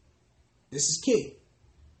 This is key.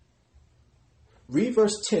 Read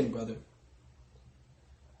verse 10, brother.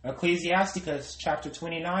 Ecclesiasticus chapter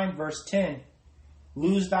 29, verse 10.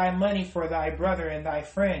 Lose thy money for thy brother and thy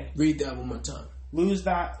friend. Read that one more time. Lose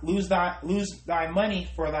thy money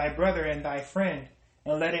for thy brother and thy friend,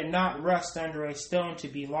 and let it not rust under a stone to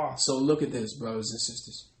be lost. So look at this, brothers and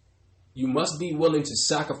sisters. You must be willing to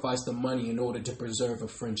sacrifice the money in order to preserve a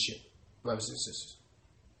friendship, brothers and sisters.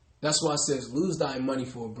 That's why it says, lose thy money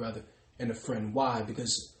for a brother and a friend. Why?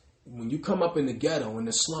 Because when you come up in the ghetto, in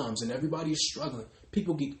the slums, and everybody is struggling,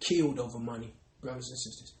 people get killed over money, brothers and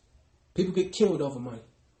sisters. People get killed over money.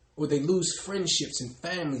 Or they lose friendships and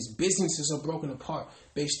families. Businesses are broken apart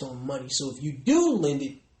based on money. So if you do lend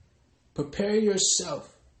it, prepare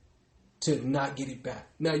yourself to not get it back.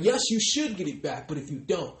 Now, yes, you should get it back, but if you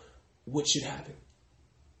don't, what should happen?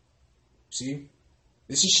 See?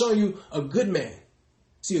 This is showing you a good man.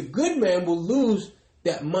 See, a good man will lose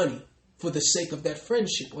that money for the sake of that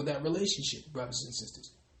friendship or that relationship, brothers and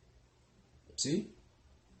sisters. See?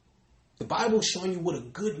 The Bible is showing you what a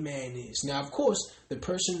good man is. Now, of course, the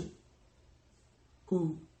person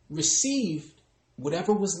who received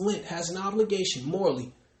whatever was lent has an obligation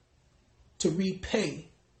morally to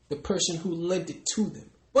repay the person who lent it to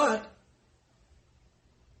them. But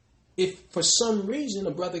if for some reason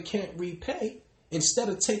a brother can't repay, instead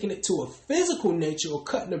of taking it to a physical nature or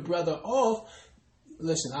cutting a brother off,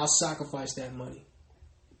 listen, I'll sacrifice that money.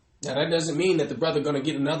 Now, that doesn't mean that the brother going to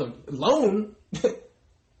get another loan,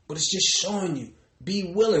 but it's just showing you,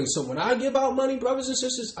 be willing. So when I give out money, brothers and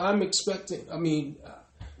sisters, I'm going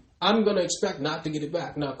to expect not to get it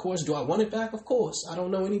back. Now, of course, do I want it back? Of course. I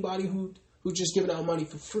don't know anybody who just giving out money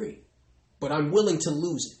for free, but I'm willing to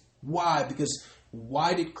lose it. Why? Because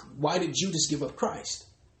why did Judas give up Christ?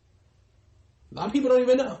 A lot of people don't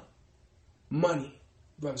even know. Money,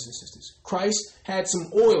 brothers and sisters. Christ had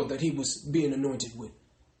some oil that he was being anointed with.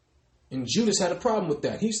 And Judas had a problem with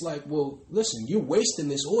that. He's like, well, listen, you're wasting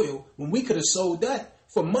this oil when we could have sold that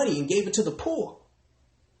for money and gave it to the poor.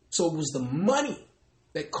 So it was the money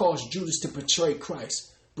that caused Judas to betray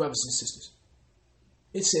Christ, brothers and sisters.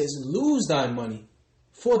 It says, lose thy money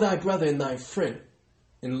for thy brother and thy friend,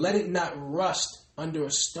 and let it not rust under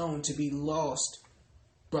a stone to be lost,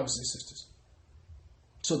 brothers and sisters.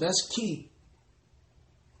 So that's key.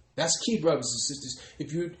 That's key, brothers and sisters.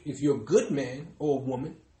 If you're a good man or a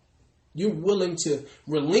woman, You're willing to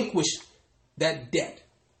relinquish that debt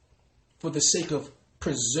for the sake of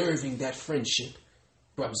preserving that friendship,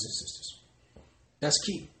 brothers and sisters. That's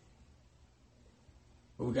key.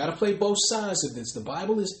 But we got to play both sides of this. The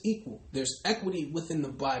Bible is equal. There's equity within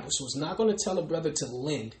the Bible. So it's not going to tell a brother to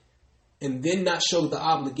lend and then not show the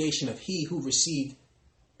obligation of he who received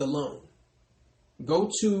the loan.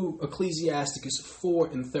 Go to Ecclesiasticus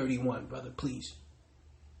 4:31, brother, please.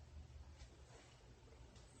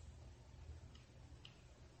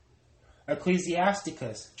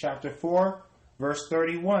 Ecclesiasticus chapter 4, verse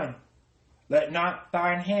 31. Let not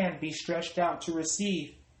thine hand be stretched out to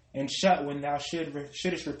receive, and shut when thou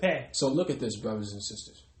shouldest repay. So look at this, brothers and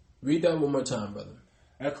sisters. Read that one more time, brother.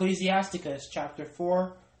 Ecclesiasticus chapter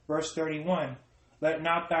 4, verse 31. Let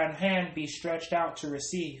not thine hand be stretched out to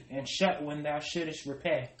receive, and shut when thou shouldest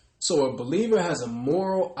repay. So a believer has a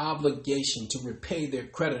moral obligation to repay their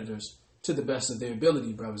creditors to the best of their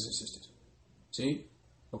ability, brothers and sisters. See?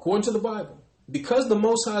 According to the Bible. Because the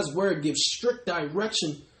Most High's word gives strict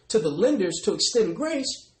direction to the lenders to extend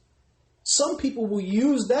grace, some people will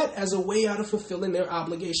use that as a way out of fulfilling their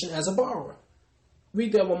obligation as a borrower.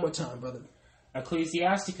 Read that one more time, brother.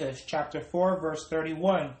 Ecclesiasticus chapter 4, verse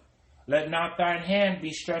 31. Let not thine hand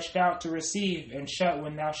be stretched out to receive, and shut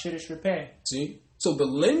when thou shouldest repay. See? So the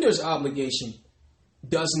lender's obligation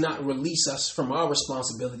does not release us from our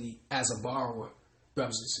responsibility as a borrower,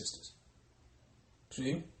 brothers and sisters.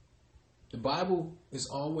 See? The Bible is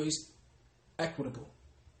always equitable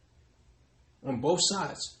on both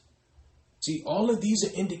sides. See, all of these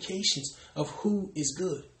are indications of who is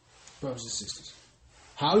good, brothers and sisters.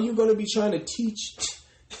 How are you going to be trying to teach,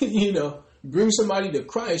 bring somebody to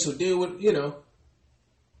Christ or deal with,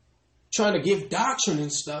 trying to give doctrine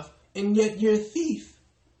and stuff, and yet you're a thief?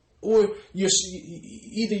 Or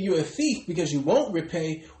either you're a thief because you won't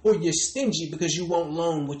repay, or you're stingy because you won't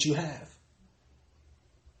loan what you have.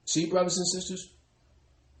 See, brothers and sisters?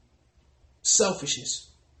 Selfishness.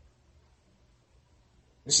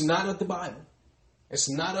 It's not of the Bible. It's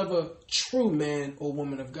not of a true man or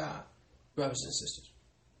woman of God, brothers and sisters.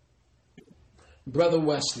 Brother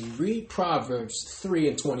Wesley, read Proverbs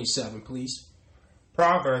 3:27, please.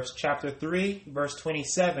 Proverbs chapter 3, verse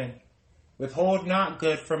 27. Withhold not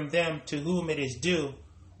good from them to whom it is due,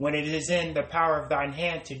 when it is in the power of thine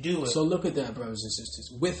hand to do it. So look at that, brothers and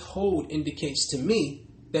sisters. Withhold indicates to me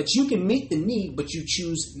that you can meet the need, but you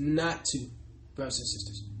choose not to, brothers and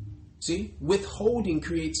sisters. See? Withholding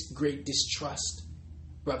creates great distrust,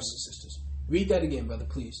 brothers and sisters. Read that again, brother,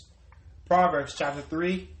 please. Proverbs chapter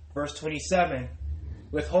 3, verse 27.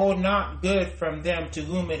 Withhold not good from them to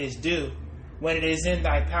whom it is due, when it is in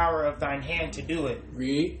thy power of thine hand to do it.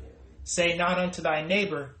 Read. Say not unto thy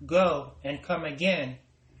neighbor, Go and come again,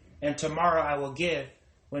 and tomorrow I will give,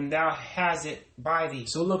 when thou hast it by thee.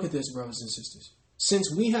 So look at this, brothers and sisters.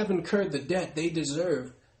 Since we have incurred the debt they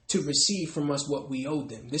deserve to receive from us what we owe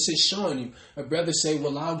them. This is showing you. A brother say,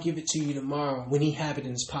 well, I'll give it to you tomorrow, when he have it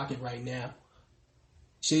in his pocket right now.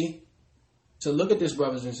 See? So look at this,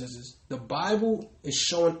 brothers and sisters. The Bible is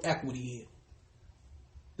showing equity here.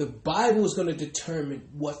 The Bible is going to determine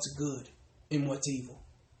what's good and what's evil,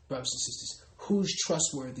 brothers and sisters. Who's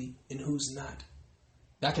trustworthy and who's not.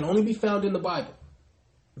 That can only be found in the Bible.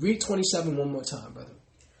 Read 27 one more time, brother.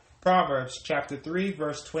 Proverbs chapter 3,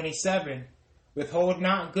 verse 27. Withhold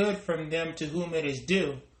not good from them to whom it is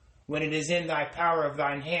due, when it is in thy power of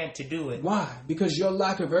thine hand to do it. Why? Because your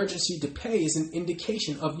lack of urgency to pay is an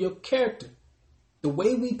indication of your character. The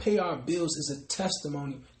way we pay our bills is a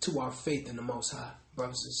testimony to our faith in the Most High,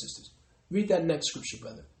 brothers and sisters. Read that next scripture,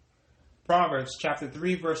 brother. Proverbs chapter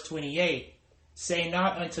 3, verse 28. Say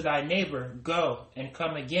not unto thy neighbor, Go and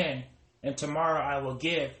come again, and tomorrow I will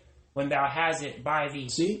give, when thou hast it by thee.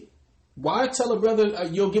 See? Why tell a brother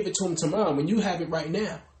you'll give it to him tomorrow when you have it right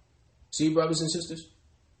now? See, brothers and sisters?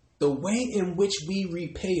 The way in which we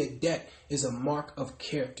repay a debt is a mark of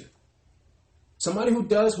character. Somebody who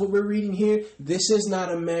does what we're reading here, this is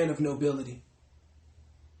not a man of nobility.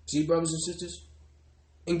 See, brothers and sisters?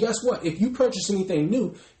 And guess what? If you purchase anything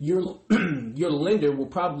new, your lender will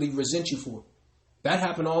probably resent you for it. That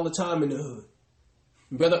happened all the time in the hood.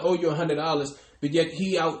 Brother owe you $100, but yet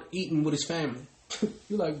he out eating with his family.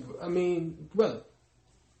 You're like, brother,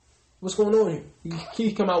 what's going on here?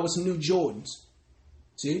 He come out with some new Jordans.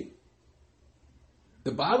 See?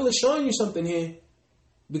 The Bible is showing you something here,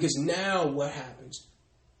 because now what happens?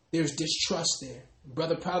 There's distrust there.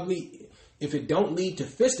 Brother, probably, if it don't lead to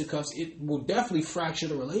fisticuffs, it will definitely fracture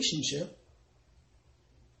the relationship.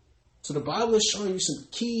 So the Bible is showing you some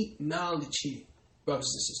key knowledge here,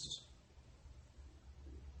 brothers and sisters.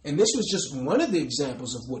 And this was just one of the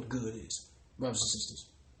examples of what good is, brothers and sisters.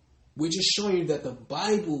 We're just showing you that the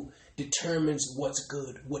Bible determines what's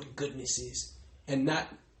good, what goodness is, and not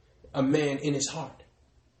a man in his heart.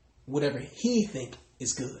 Whatever he think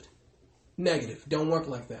is good. Negative. Don't work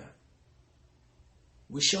like that.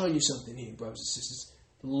 We're showing you something here, brothers and sisters.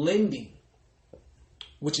 Lending,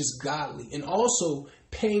 which is godly, and also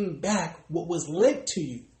paying back what was lent to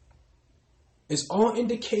you, is all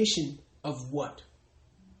indication of what?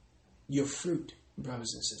 Your fruit,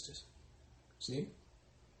 brothers and sisters. See?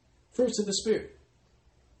 Fruits of the Spirit.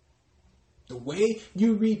 The way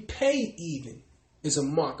you repay even is a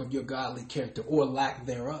mark of your godly character or lack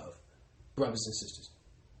thereof, brothers and sisters.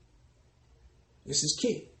 This is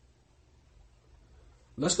key.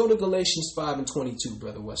 Let's go to Galatians 5:22,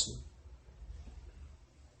 Brother Wesley.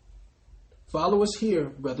 Follow us here,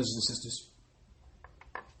 brothers and sisters.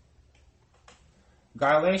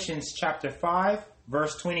 Galatians chapter 5,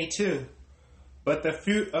 verse 22. But the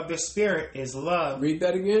fruit of the Spirit is love. Read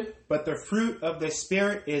that again. But the fruit of the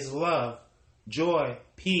Spirit is love, joy,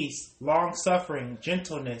 peace, long-suffering,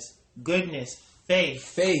 gentleness, goodness, faith.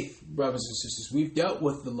 Faith, brothers and sisters. We've dealt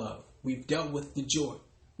with the love. We've dealt with the joy.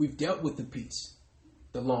 We've dealt with the peace,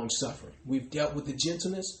 the long-suffering. We've dealt with the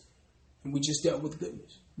gentleness, and we just dealt with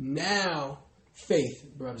goodness. Now,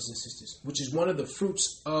 faith, brothers and sisters, which is one of the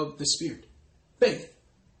fruits of the Spirit. Faith.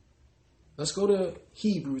 Let's go to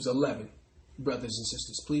Hebrews 11, brothers and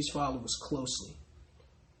sisters. Please follow us closely.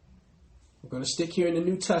 We're going to stick here in the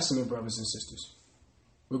New Testament, brothers and sisters.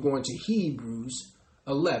 We're going to Hebrews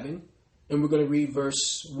 11, and we're going to read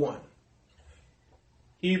verse 1.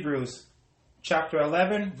 Hebrews chapter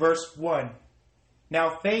 11, verse 1.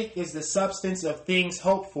 Now faith is the substance of things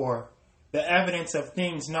hoped for, the evidence of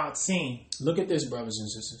things not seen. Look at this, brothers and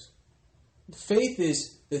sisters. Faith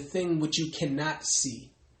is the thing which you cannot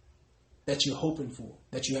see, that you're hoping for,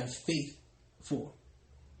 that you have faith for,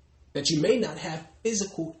 that you may not have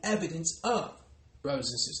physical evidence of, brothers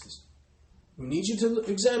and sisters. We need you to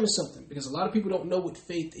examine something, because a lot of people don't know what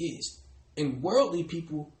faith is. And worldly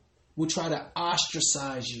people will try to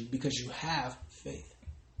ostracize you because you have faith,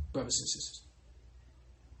 brothers and sisters.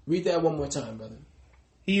 Read that one more time, brother.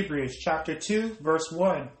 Hebrews chapter 2, verse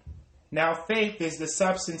 1. Now faith is the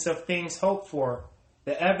substance of things hoped for,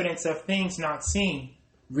 the evidence of things not seen.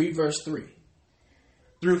 Read verse 3.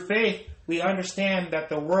 Through faith, we understand that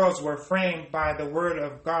the worlds were framed by the word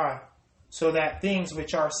of God, so that things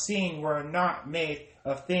which are seen were not made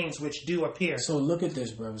of things which do appear. So look at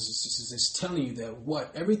this, brothers and sisters. It's telling you that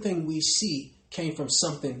what? Everything we see came from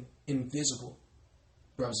something invisible,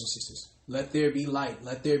 brothers and sisters. Let there be light.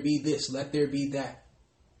 Let there be this. Let there be that.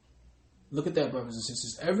 Look at that, brothers and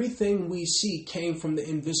sisters. Everything we see came from the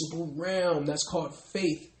invisible realm. That's called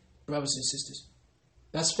faith, brothers and sisters.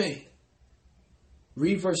 That's faith.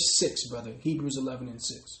 Read verse 6, brother. Hebrews 11 and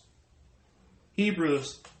 6.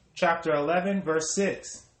 Hebrews chapter 11, verse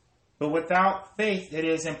 6. But without faith it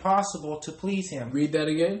is impossible to please him. Read that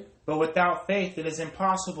again. But without faith it is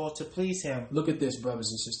impossible to please him. Look at this, brothers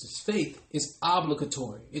and sisters. Faith is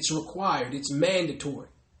obligatory. It's required. It's mandatory.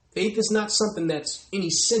 Faith is not something that's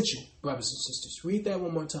inessential, brothers and sisters. Read that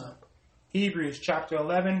one more time. Hebrews chapter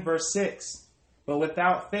 11, verse 6. But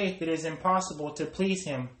without faith it is impossible to please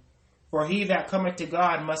him. For he that cometh to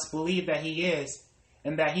God must believe that he is,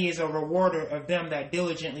 and that he is a rewarder of them that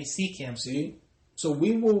diligently seek him. See? So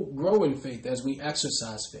we will grow in faith as we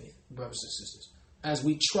exercise faith, brothers and sisters, as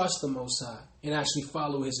we trust the Most High and actually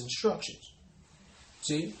follow his instructions.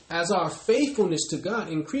 See? As our faithfulness to God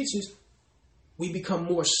increases, we become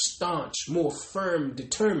more staunch, more firm,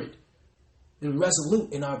 determined, and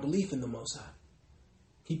resolute in our belief in the Most High.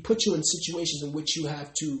 He puts you in situations in which you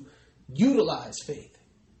have to utilize faith.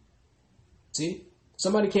 See?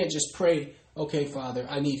 Somebody can't just pray, okay, Father,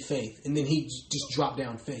 I need faith, and then he just drop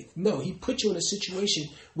down faith. No, he put you in a situation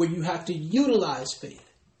where you have to utilize faith,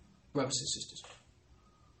 brothers and sisters.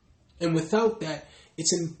 And without that,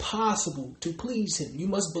 it's impossible to please him. You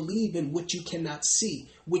must believe in what you cannot see,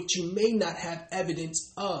 what you may not have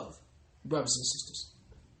evidence of, brothers and sisters.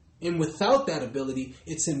 And without that ability,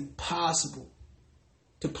 it's impossible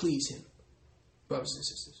to please him, brothers and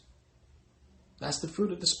sisters. That's the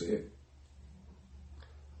fruit of the Spirit.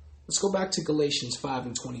 Let's go back to Galatians 5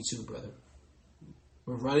 and 22, brother.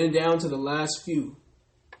 We're running down to the last few,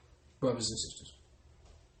 brothers and sisters.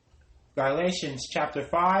 Galatians chapter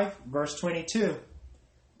 5, verse 22.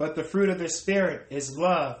 But the fruit of the Spirit is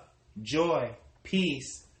love, joy,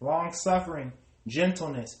 peace, long-suffering,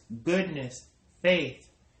 gentleness, goodness, faith,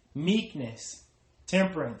 meekness,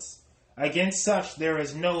 temperance. Against such there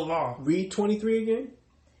is no law. Read 23 again.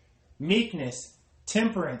 Meekness,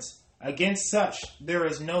 temperance. Against such there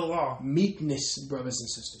is no law. Meekness, brothers and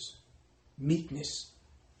sisters. Meekness.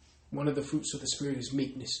 One of the fruits of the Spirit is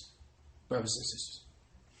meekness, brothers and sisters.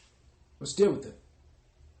 Let's deal with it.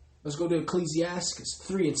 Let's go to Ecclesiastes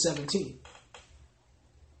 3:17.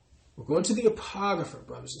 We're going to the Apocrypha,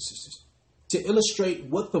 brothers and sisters, to illustrate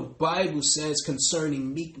what the Bible says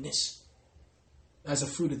concerning meekness as a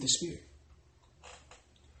fruit of the Spirit.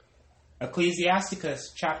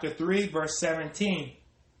 Ecclesiasticus chapter 3, verse 17.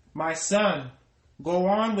 My son, go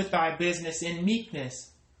on with thy business in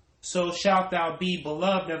meekness, so shalt thou be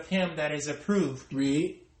beloved of him that is approved.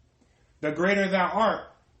 Read. The greater thou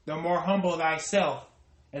art, the more humble thyself,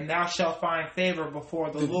 and thou shalt find favor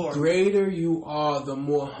before the Lord. The greater you are, the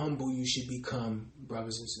more humble you should become,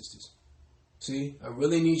 brothers and sisters. See, I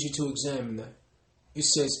really need you to examine that. It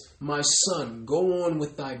says, my son, go on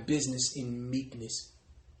with thy business in meekness.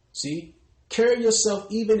 See, carry yourself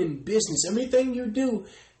even in business, everything you do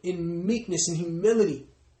in meekness and humility,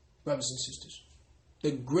 brothers and sisters.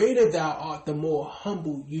 The greater thou art, the more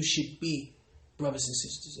humble you should be, brothers and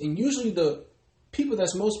sisters. And usually the people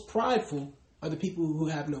that's most prideful are the people who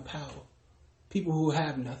have no power, people who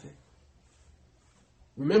have nothing.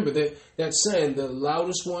 Remember that saying, the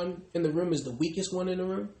loudest one in the room is the weakest one in the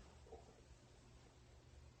room?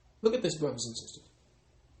 Look at this, brothers and sisters.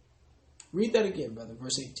 Read that again, brother,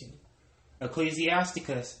 verse 18.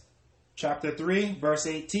 Ecclesiasticus chapter 3, verse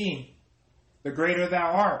 18. The greater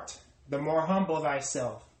thou art, the more humble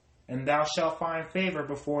thyself, and thou shalt find favor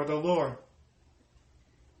before the Lord.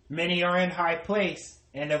 Many are in high place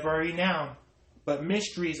and of renown, but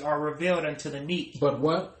mysteries are revealed unto the meek. But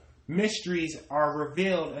what? Mysteries are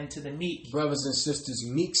revealed unto the meek. Brothers and sisters,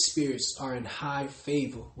 meek spirits are in high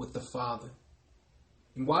favor with the Father.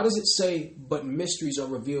 And why does it say, but mysteries are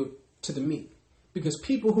revealed to the meek? Because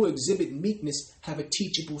people who exhibit meekness have a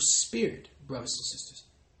teachable spirit, brothers and sisters.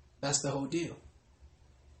 That's the whole deal.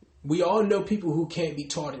 We all know people who can't be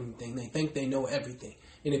taught anything. They think they know everything.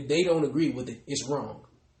 And if they don't agree with it, it's wrong.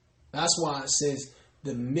 That's why it says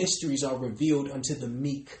the mysteries are revealed unto the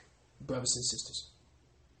meek, brothers and sisters.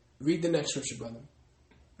 Read the next scripture, brother.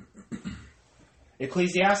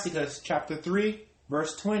 Ecclesiasticus chapter 3,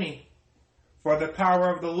 verse 20. For the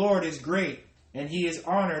power of the Lord is great, and he is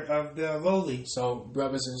honored of the lowly. So,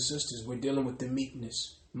 brothers and sisters, we're dealing with the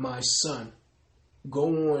meekness. My son,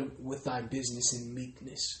 go on with thy business in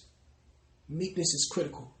meekness. Meekness is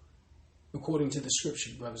critical, according to the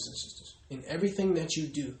scripture, brothers and sisters. In everything that you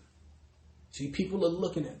do. See, people are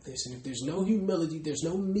looking at this, and if there's no humility, there's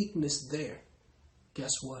no meekness there,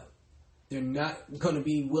 guess what? They're not going to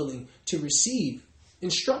be willing to receive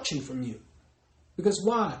instruction from you. Because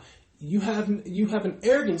why? You have an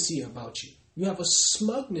arrogancy about you. You have a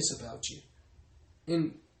smugness about you.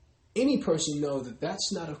 And any person knows that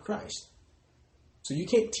that's not of Christ. So you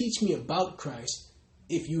can't teach me about Christ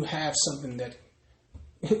if you have something that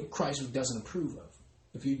Christ doesn't approve of.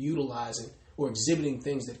 If you're utilizing or exhibiting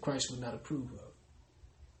things that Christ would not approve of.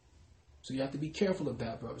 So you have to be careful of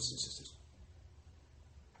that, brothers and sisters.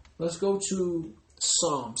 Let's go to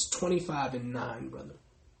Psalms 25:9, brother.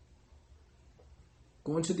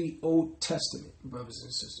 Going to the Old Testament, brothers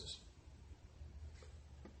and sisters.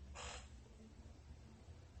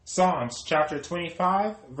 Psalms chapter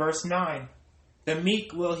 25, verse 9. The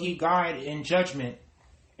meek will he guide in judgment,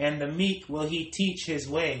 and the meek will he teach his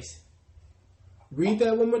ways. Read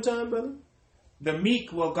that one more time, brother. The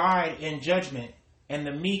meek will guide in judgment, and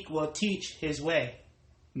the meek will teach his way.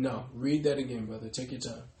 No, read that again, brother. Take your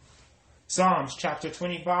time. Psalms chapter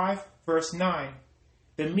 25, verse 9.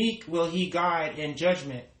 The meek will he guide in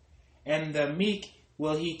judgment, and the meek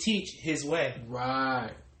will he teach his way.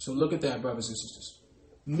 Right. So look at that, brothers and sisters.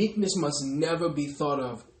 Meekness must never be thought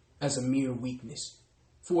of as a mere weakness,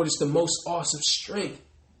 for it is the most awesome strength.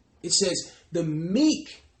 It says, the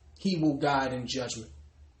meek he will guide in judgment.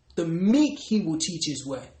 The meek he will teach his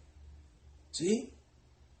way. See?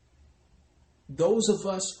 Those of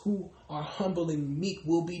us who are humble and meek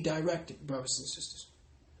will be directed, brothers and sisters.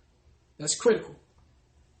 That's critical.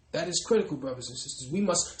 That is critical, brothers and sisters. We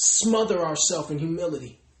must smother ourselves in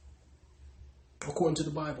humility, according to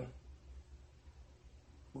the Bible.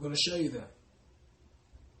 We're going to show you that.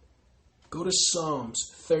 Go to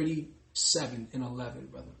Psalms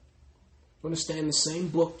 37:11, brother. We're going to stay in the same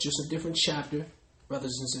book, just a different chapter,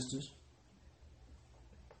 brothers and sisters.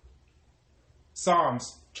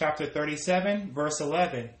 Psalms chapter 37, verse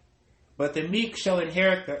 11. But the meek shall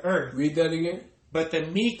inherit the earth. Read that again. But the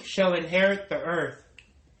meek shall inherit the earth,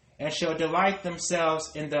 and shall delight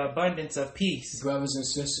themselves in the abundance of peace. Brothers and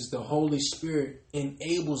sisters, the Holy Spirit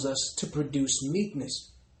enables us to produce meekness.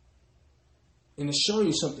 And it's showing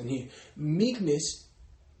you something here. Meekness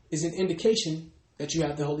is an indication that you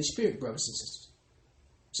have the Holy Spirit, brothers and sisters.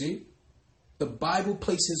 See? The Bible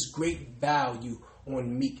places great value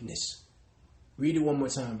on meekness. Read it one more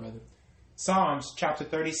time, brother. Psalms chapter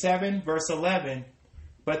 37, verse 11.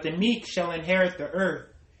 But the meek shall inherit the earth,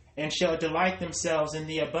 and shall delight themselves in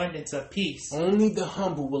the abundance of peace. Only the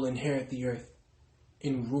humble will inherit the earth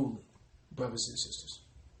in ruling, brothers and sisters.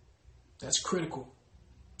 That's critical.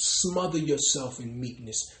 Smother yourself in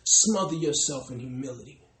meekness. Smother yourself in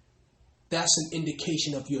humility. That's an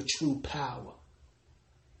indication of your true power.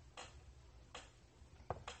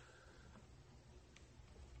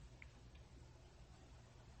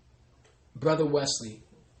 Brother Wesley,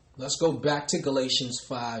 let's go back to Galatians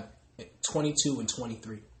 5, 22 and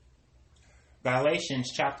 23. Galatians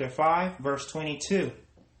chapter 5, verse 22.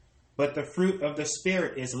 But the fruit of the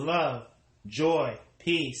Spirit is love, joy,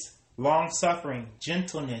 peace, long-suffering,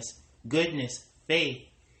 gentleness, goodness, faith,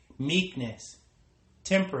 meekness,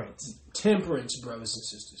 temperance. Temperance, brothers and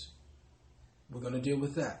sisters. We're going to deal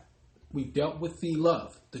with that. We've dealt with the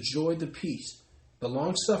love, the joy, the peace, the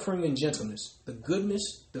long-suffering and gentleness, the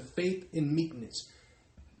goodness, the faith, and meekness.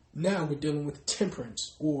 Now we're dealing with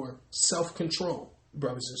temperance or self-control,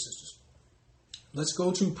 brothers and sisters. Let's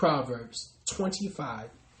go to Proverbs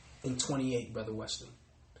 25 and 28, Brother Wesley.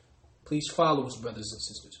 Please follow us, brothers and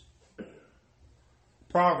sisters.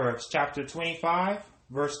 Proverbs chapter 25,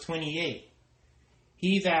 verse 28.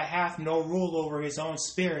 He that hath no rule over his own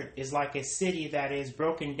spirit is like a city that is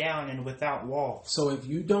broken down and without walls. So if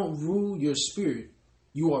you don't rule your spirit,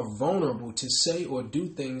 you are vulnerable to say or do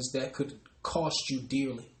things that could cost you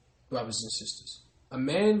dearly, brothers and sisters. A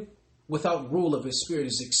man without rule of his spirit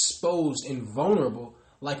is exposed and vulnerable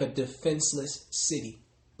like a defenseless city,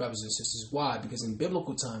 brothers and sisters. Why? Because in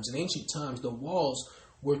biblical times, in ancient times, the walls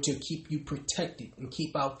were to keep you protected and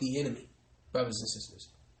keep out the enemy, brothers and sisters.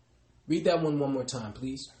 Read that one more time,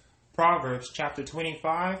 please. Proverbs chapter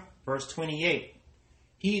 25, verse 28.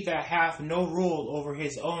 He that hath no rule over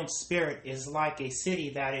his own spirit is like a city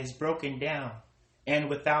that is broken down and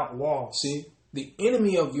without walls. See, the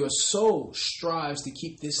enemy of your soul strives to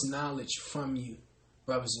keep this knowledge from you,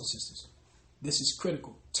 brothers and sisters. This is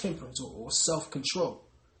critical. Temperance or self-control.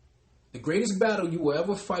 The greatest battle you will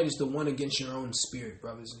ever fight is the one against your own spirit,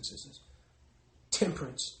 brothers and sisters.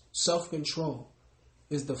 Temperance, self-control,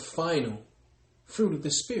 is the final fruit of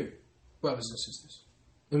the Spirit, brothers and sisters,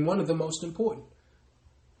 and one of the most important.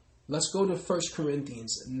 Let's go to 1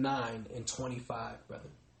 Corinthians 9 and 25, brother.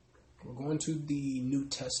 We're going to the New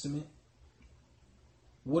Testament.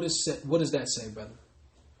 What does that say, brother?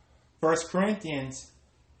 1 Corinthians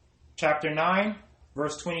chapter 9,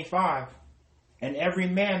 verse 25. And every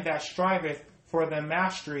man that striveth for the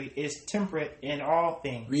mastery is temperate in all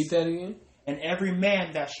things. Read that again. And every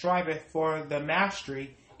man that striveth for the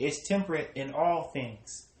mastery is temperate in all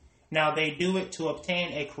things. Now they do it to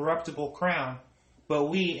obtain a corruptible crown, but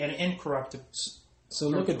we an incorruptible. So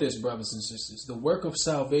look at this, brothers and sisters. The work of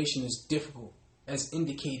salvation is difficult, as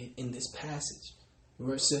indicated in this passage,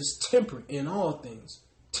 where it says temperate in all things.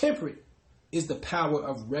 Temperate is the power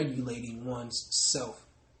of regulating one's self.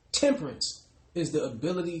 Temperance is the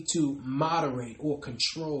ability to moderate or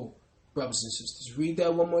control, brothers and sisters. Read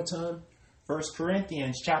that one more time. 1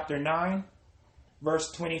 Corinthians chapter 9,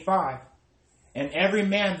 verse 25. And every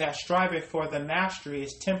man that striveth for the mastery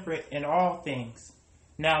is temperate in all things.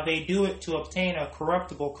 Now they do it to obtain a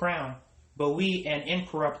corruptible crown, but we an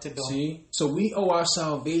incorruptible. See? So we owe our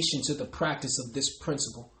salvation to the practice of this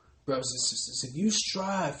principle, brothers and sisters. If you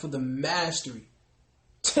strive for the mastery,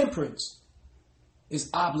 temperance is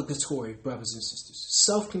obligatory, brothers and sisters.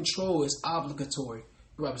 Self-control is obligatory,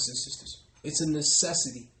 brothers and sisters. It's a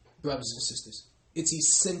necessity, brothers and sisters. It's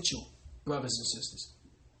essential, brothers and sisters.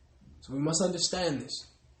 So we must understand this.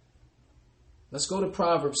 Let's go to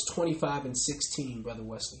Proverbs 25 and 16, Brother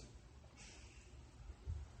Wesley.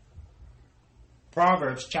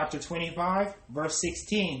 Proverbs chapter 25, verse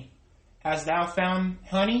 16. Hast thou found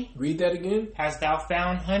honey? Read that again. Hast thou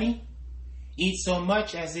found honey? Eat so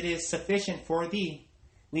much as it is sufficient for thee,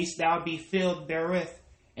 lest thou be filled therewith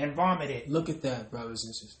and vomited. Look at that, brothers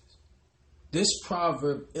and sisters. This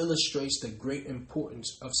proverb illustrates the great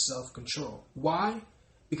importance of self-control. Why?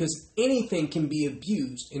 Because anything can be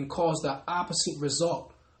abused and cause the opposite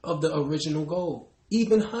result of the original goal.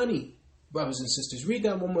 Even honey, brothers and sisters. Read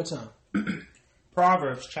that one more time.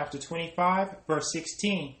 Proverbs chapter 25, verse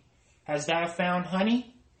 16. Hast thou found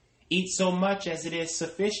honey? Eat so much as it is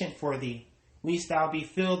sufficient for thee, lest thou be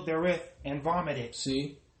filled therewith and vomited.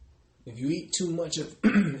 See, if you eat too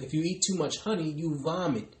much honey, you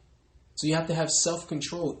vomit. So you have to have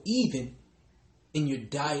self-control even in your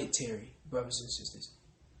dietary, brothers and sisters.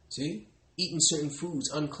 See, eating certain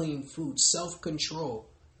foods, unclean foods, self-control.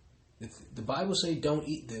 The Bible says don't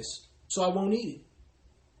eat this. so I won't eat it.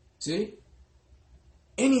 See?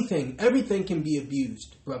 Everything can be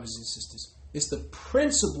abused, brothers and sisters. It's the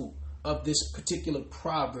principle of this particular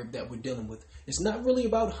proverb that we're dealing with. It's not really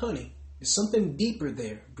about honey. It's something deeper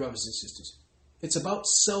there, brothers and sisters. It's about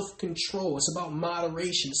self-control. It's about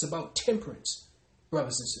moderation. It's about temperance,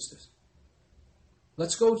 brothers and sisters.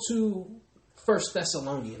 Let's go to 1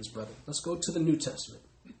 Thessalonians, brother. Let's go to the New Testament.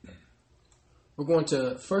 We're going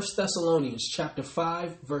to 1 Thessalonians chapter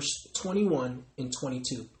 5, verse 21 and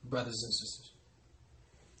 22, brothers and sisters.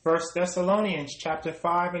 1 Thessalonians chapter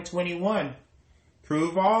 5 and 21.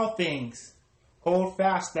 Prove all things. Hold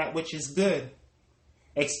fast that which is good.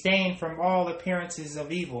 Abstain from all appearances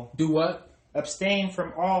of evil. Do what? Abstain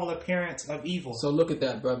from all appearance of evil. So look at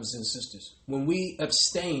that, brothers and sisters. When we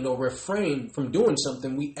abstain or refrain from doing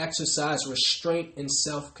something, we exercise restraint and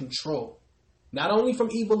self-control. Not only from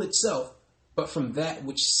evil itself, but from that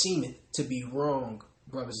which seemeth to be wrong,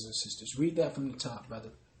 brothers and sisters. Read that from the top, brother.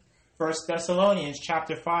 1 Thessalonians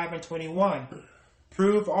chapter 5 and 21.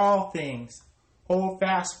 Prove all things. Hold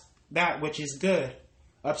fast that which is good.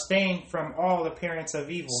 Abstain from all appearance of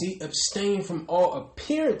evil. See, abstain from all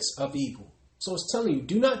appearance of evil. So it's telling you,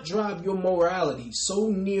 do not drive your morality so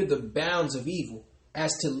near the bounds of evil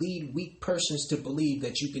as to lead weak persons to believe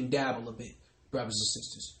that you can dabble a bit, brothers and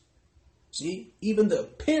sisters. See, even the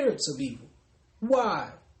appearance of evil.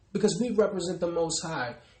 Why? Because we represent the Most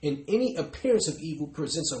High, and any appearance of evil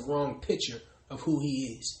presents a wrong picture of who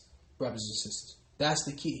He is, brothers and sisters. That's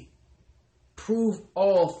the key. Prove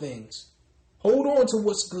all things. Hold on to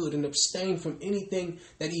what's good and abstain from anything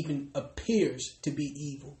that even appears to be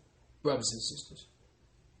evil, brothers and sisters.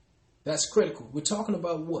 That's critical. We're talking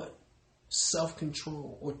about what?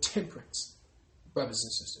 Self-control or temperance, brothers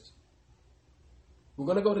and sisters. We're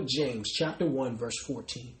going to go to James chapter 1, verse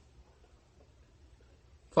 14.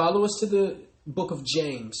 Follow us to the book of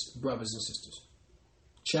James, brothers and sisters.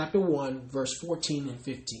 Chapter 1, verse 14 and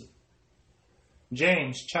 15.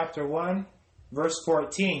 James chapter 1, verse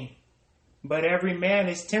 14. But every man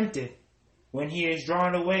is tempted when he is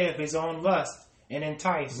drawn away of his own lust and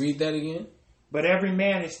enticed. Read that again. But every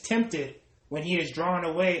man is tempted when he is drawn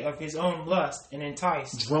away of his own lust and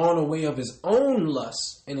enticed. Drawn away of his own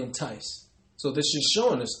lust and enticed. So this is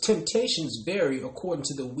showing us temptations vary according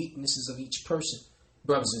to the weaknesses of each person,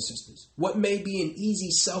 brothers and sisters. What may be an easy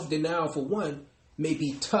self-denial for one may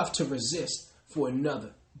be tough to resist for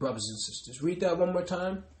another, brothers and sisters. Read that one more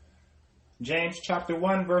time. James chapter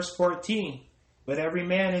 1, verse 14. But every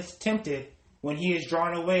man is tempted when he is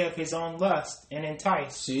drawn away of his own lust and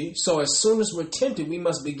enticed. See, so as soon as we're tempted, we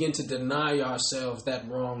must begin to deny ourselves that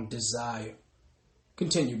wrong desire.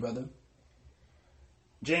 Continue, brother.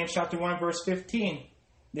 James chapter 1, verse 15.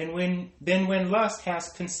 Then when lust has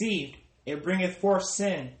conceived, it bringeth forth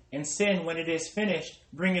sin, and sin, when it is finished,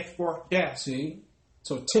 bringeth forth death. See,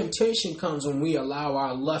 so temptation comes when we allow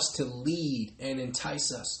our lust to lead and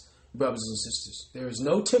entice us, brothers and sisters. There is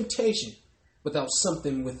no temptation without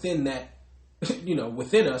something within that,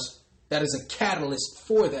 within us, that is a catalyst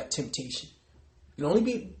for that temptation. You can only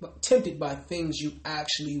be tempted by things you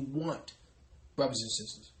actually want, brothers and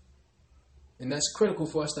sisters. And that's critical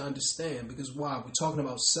for us to understand, because why? We're talking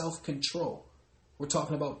about self-control. We're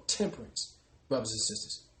talking about temperance, brothers and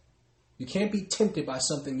sisters. You can't be tempted by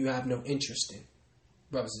something you have no interest in,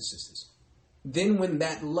 brothers and sisters. Then when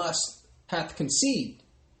that lust hath conceived,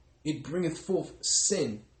 it bringeth forth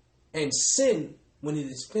sin. And sin, when it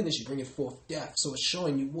is finished, bringeth forth death. So it's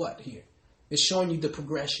showing you what here? It's showing you the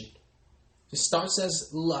progression. It starts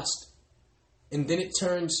as lust. And then it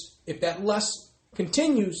turns, if that lust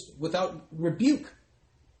continues without rebuke,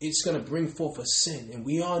 it's going to bring forth a sin. And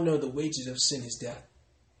we all know the wages of sin is death,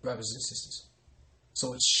 brothers and sisters.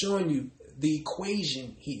 So it's showing you the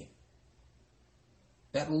equation here.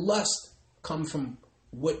 That lust comes from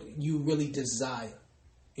what you really desire.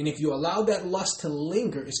 And if you allow that lust to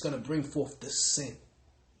linger, it's going to bring forth the sin.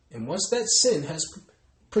 And once that sin has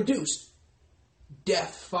produced,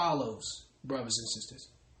 death follows, brothers and sisters.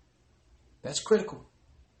 That's critical.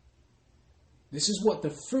 This is what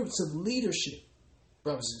the fruits of leadership,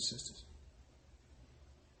 brothers and sisters.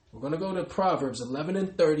 We're going to go to Proverbs 11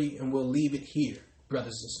 and 30, and we'll leave it here,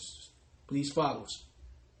 brothers and sisters. Please follow us.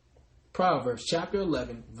 Proverbs chapter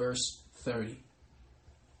 11, verse 30.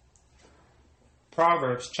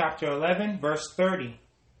 Proverbs chapter 11, verse 30.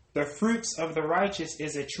 The fruits of the righteous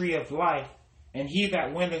is a tree of life, and he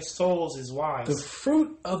that winneth souls is wise. The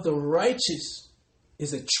fruit of the righteous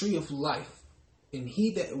is a tree of life, and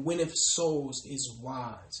he that winneth souls is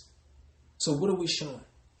wise. So what are we showing?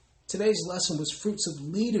 Today's lesson was fruits of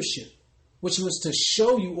leadership, which was to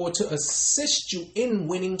show you or to assist you in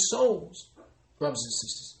winning souls, brothers and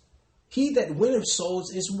sisters. He that winneth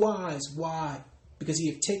souls is wise. Why? Because he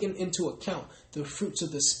hath taken into account the fruits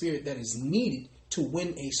of the Spirit that is needed to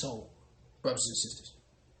win a soul, brothers and sisters.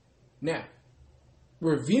 Now,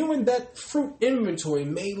 reviewing that fruit inventory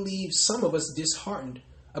may leave some of us disheartened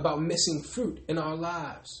about missing fruit in our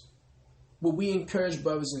lives. What we encourage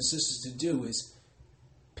brothers and sisters to do is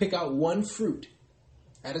pick out one fruit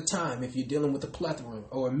at a time if you're dealing with a plethora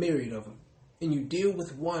or a myriad of them. And you deal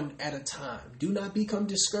with one at a time. Do not become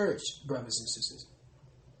discouraged, brothers and sisters.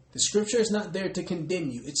 The scripture is not there to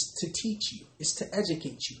condemn you. It's to teach you. It's to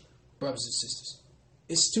educate you, brothers and sisters.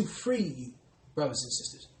 It's to free you, brothers and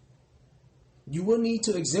sisters. You will need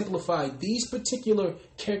to exemplify these particular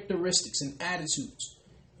characteristics and attitudes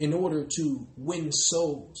in order to win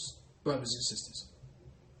souls, brothers and sisters.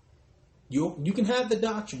 You can have the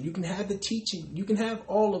doctrine, you can have the teaching, you can have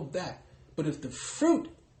all of that. But if the fruit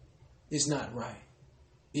is not right,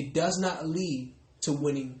 it does not lead to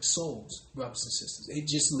winning souls, brothers and sisters. It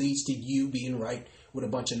just leads to you being right with a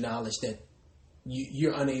bunch of knowledge that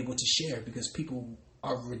you're unable to share because people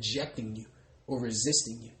are rejecting you or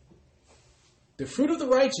resisting you. The fruit of the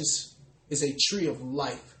righteous is a tree of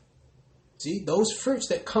life. See, those fruits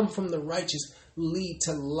that come from the righteous lead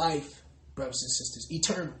to life, brothers and sisters,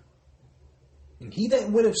 eternal. And he that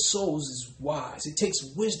winneth souls is wise. It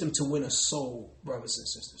takes wisdom to win a soul, brothers and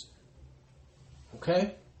sisters.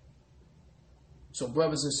 Okay? So,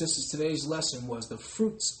 brothers and sisters, today's lesson was the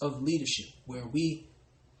fruits of leadership, where we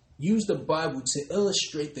use the Bible to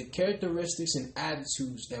illustrate the characteristics and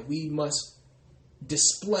attitudes that we must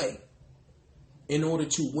display in order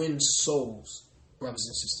to win souls, brothers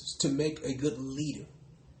and sisters, to make a good leader,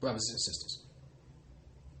 brothers and sisters.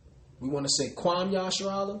 We want to say, Kwam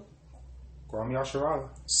Yasharala. Kwam Yasharala.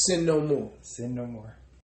 Sin no more. Sin no more.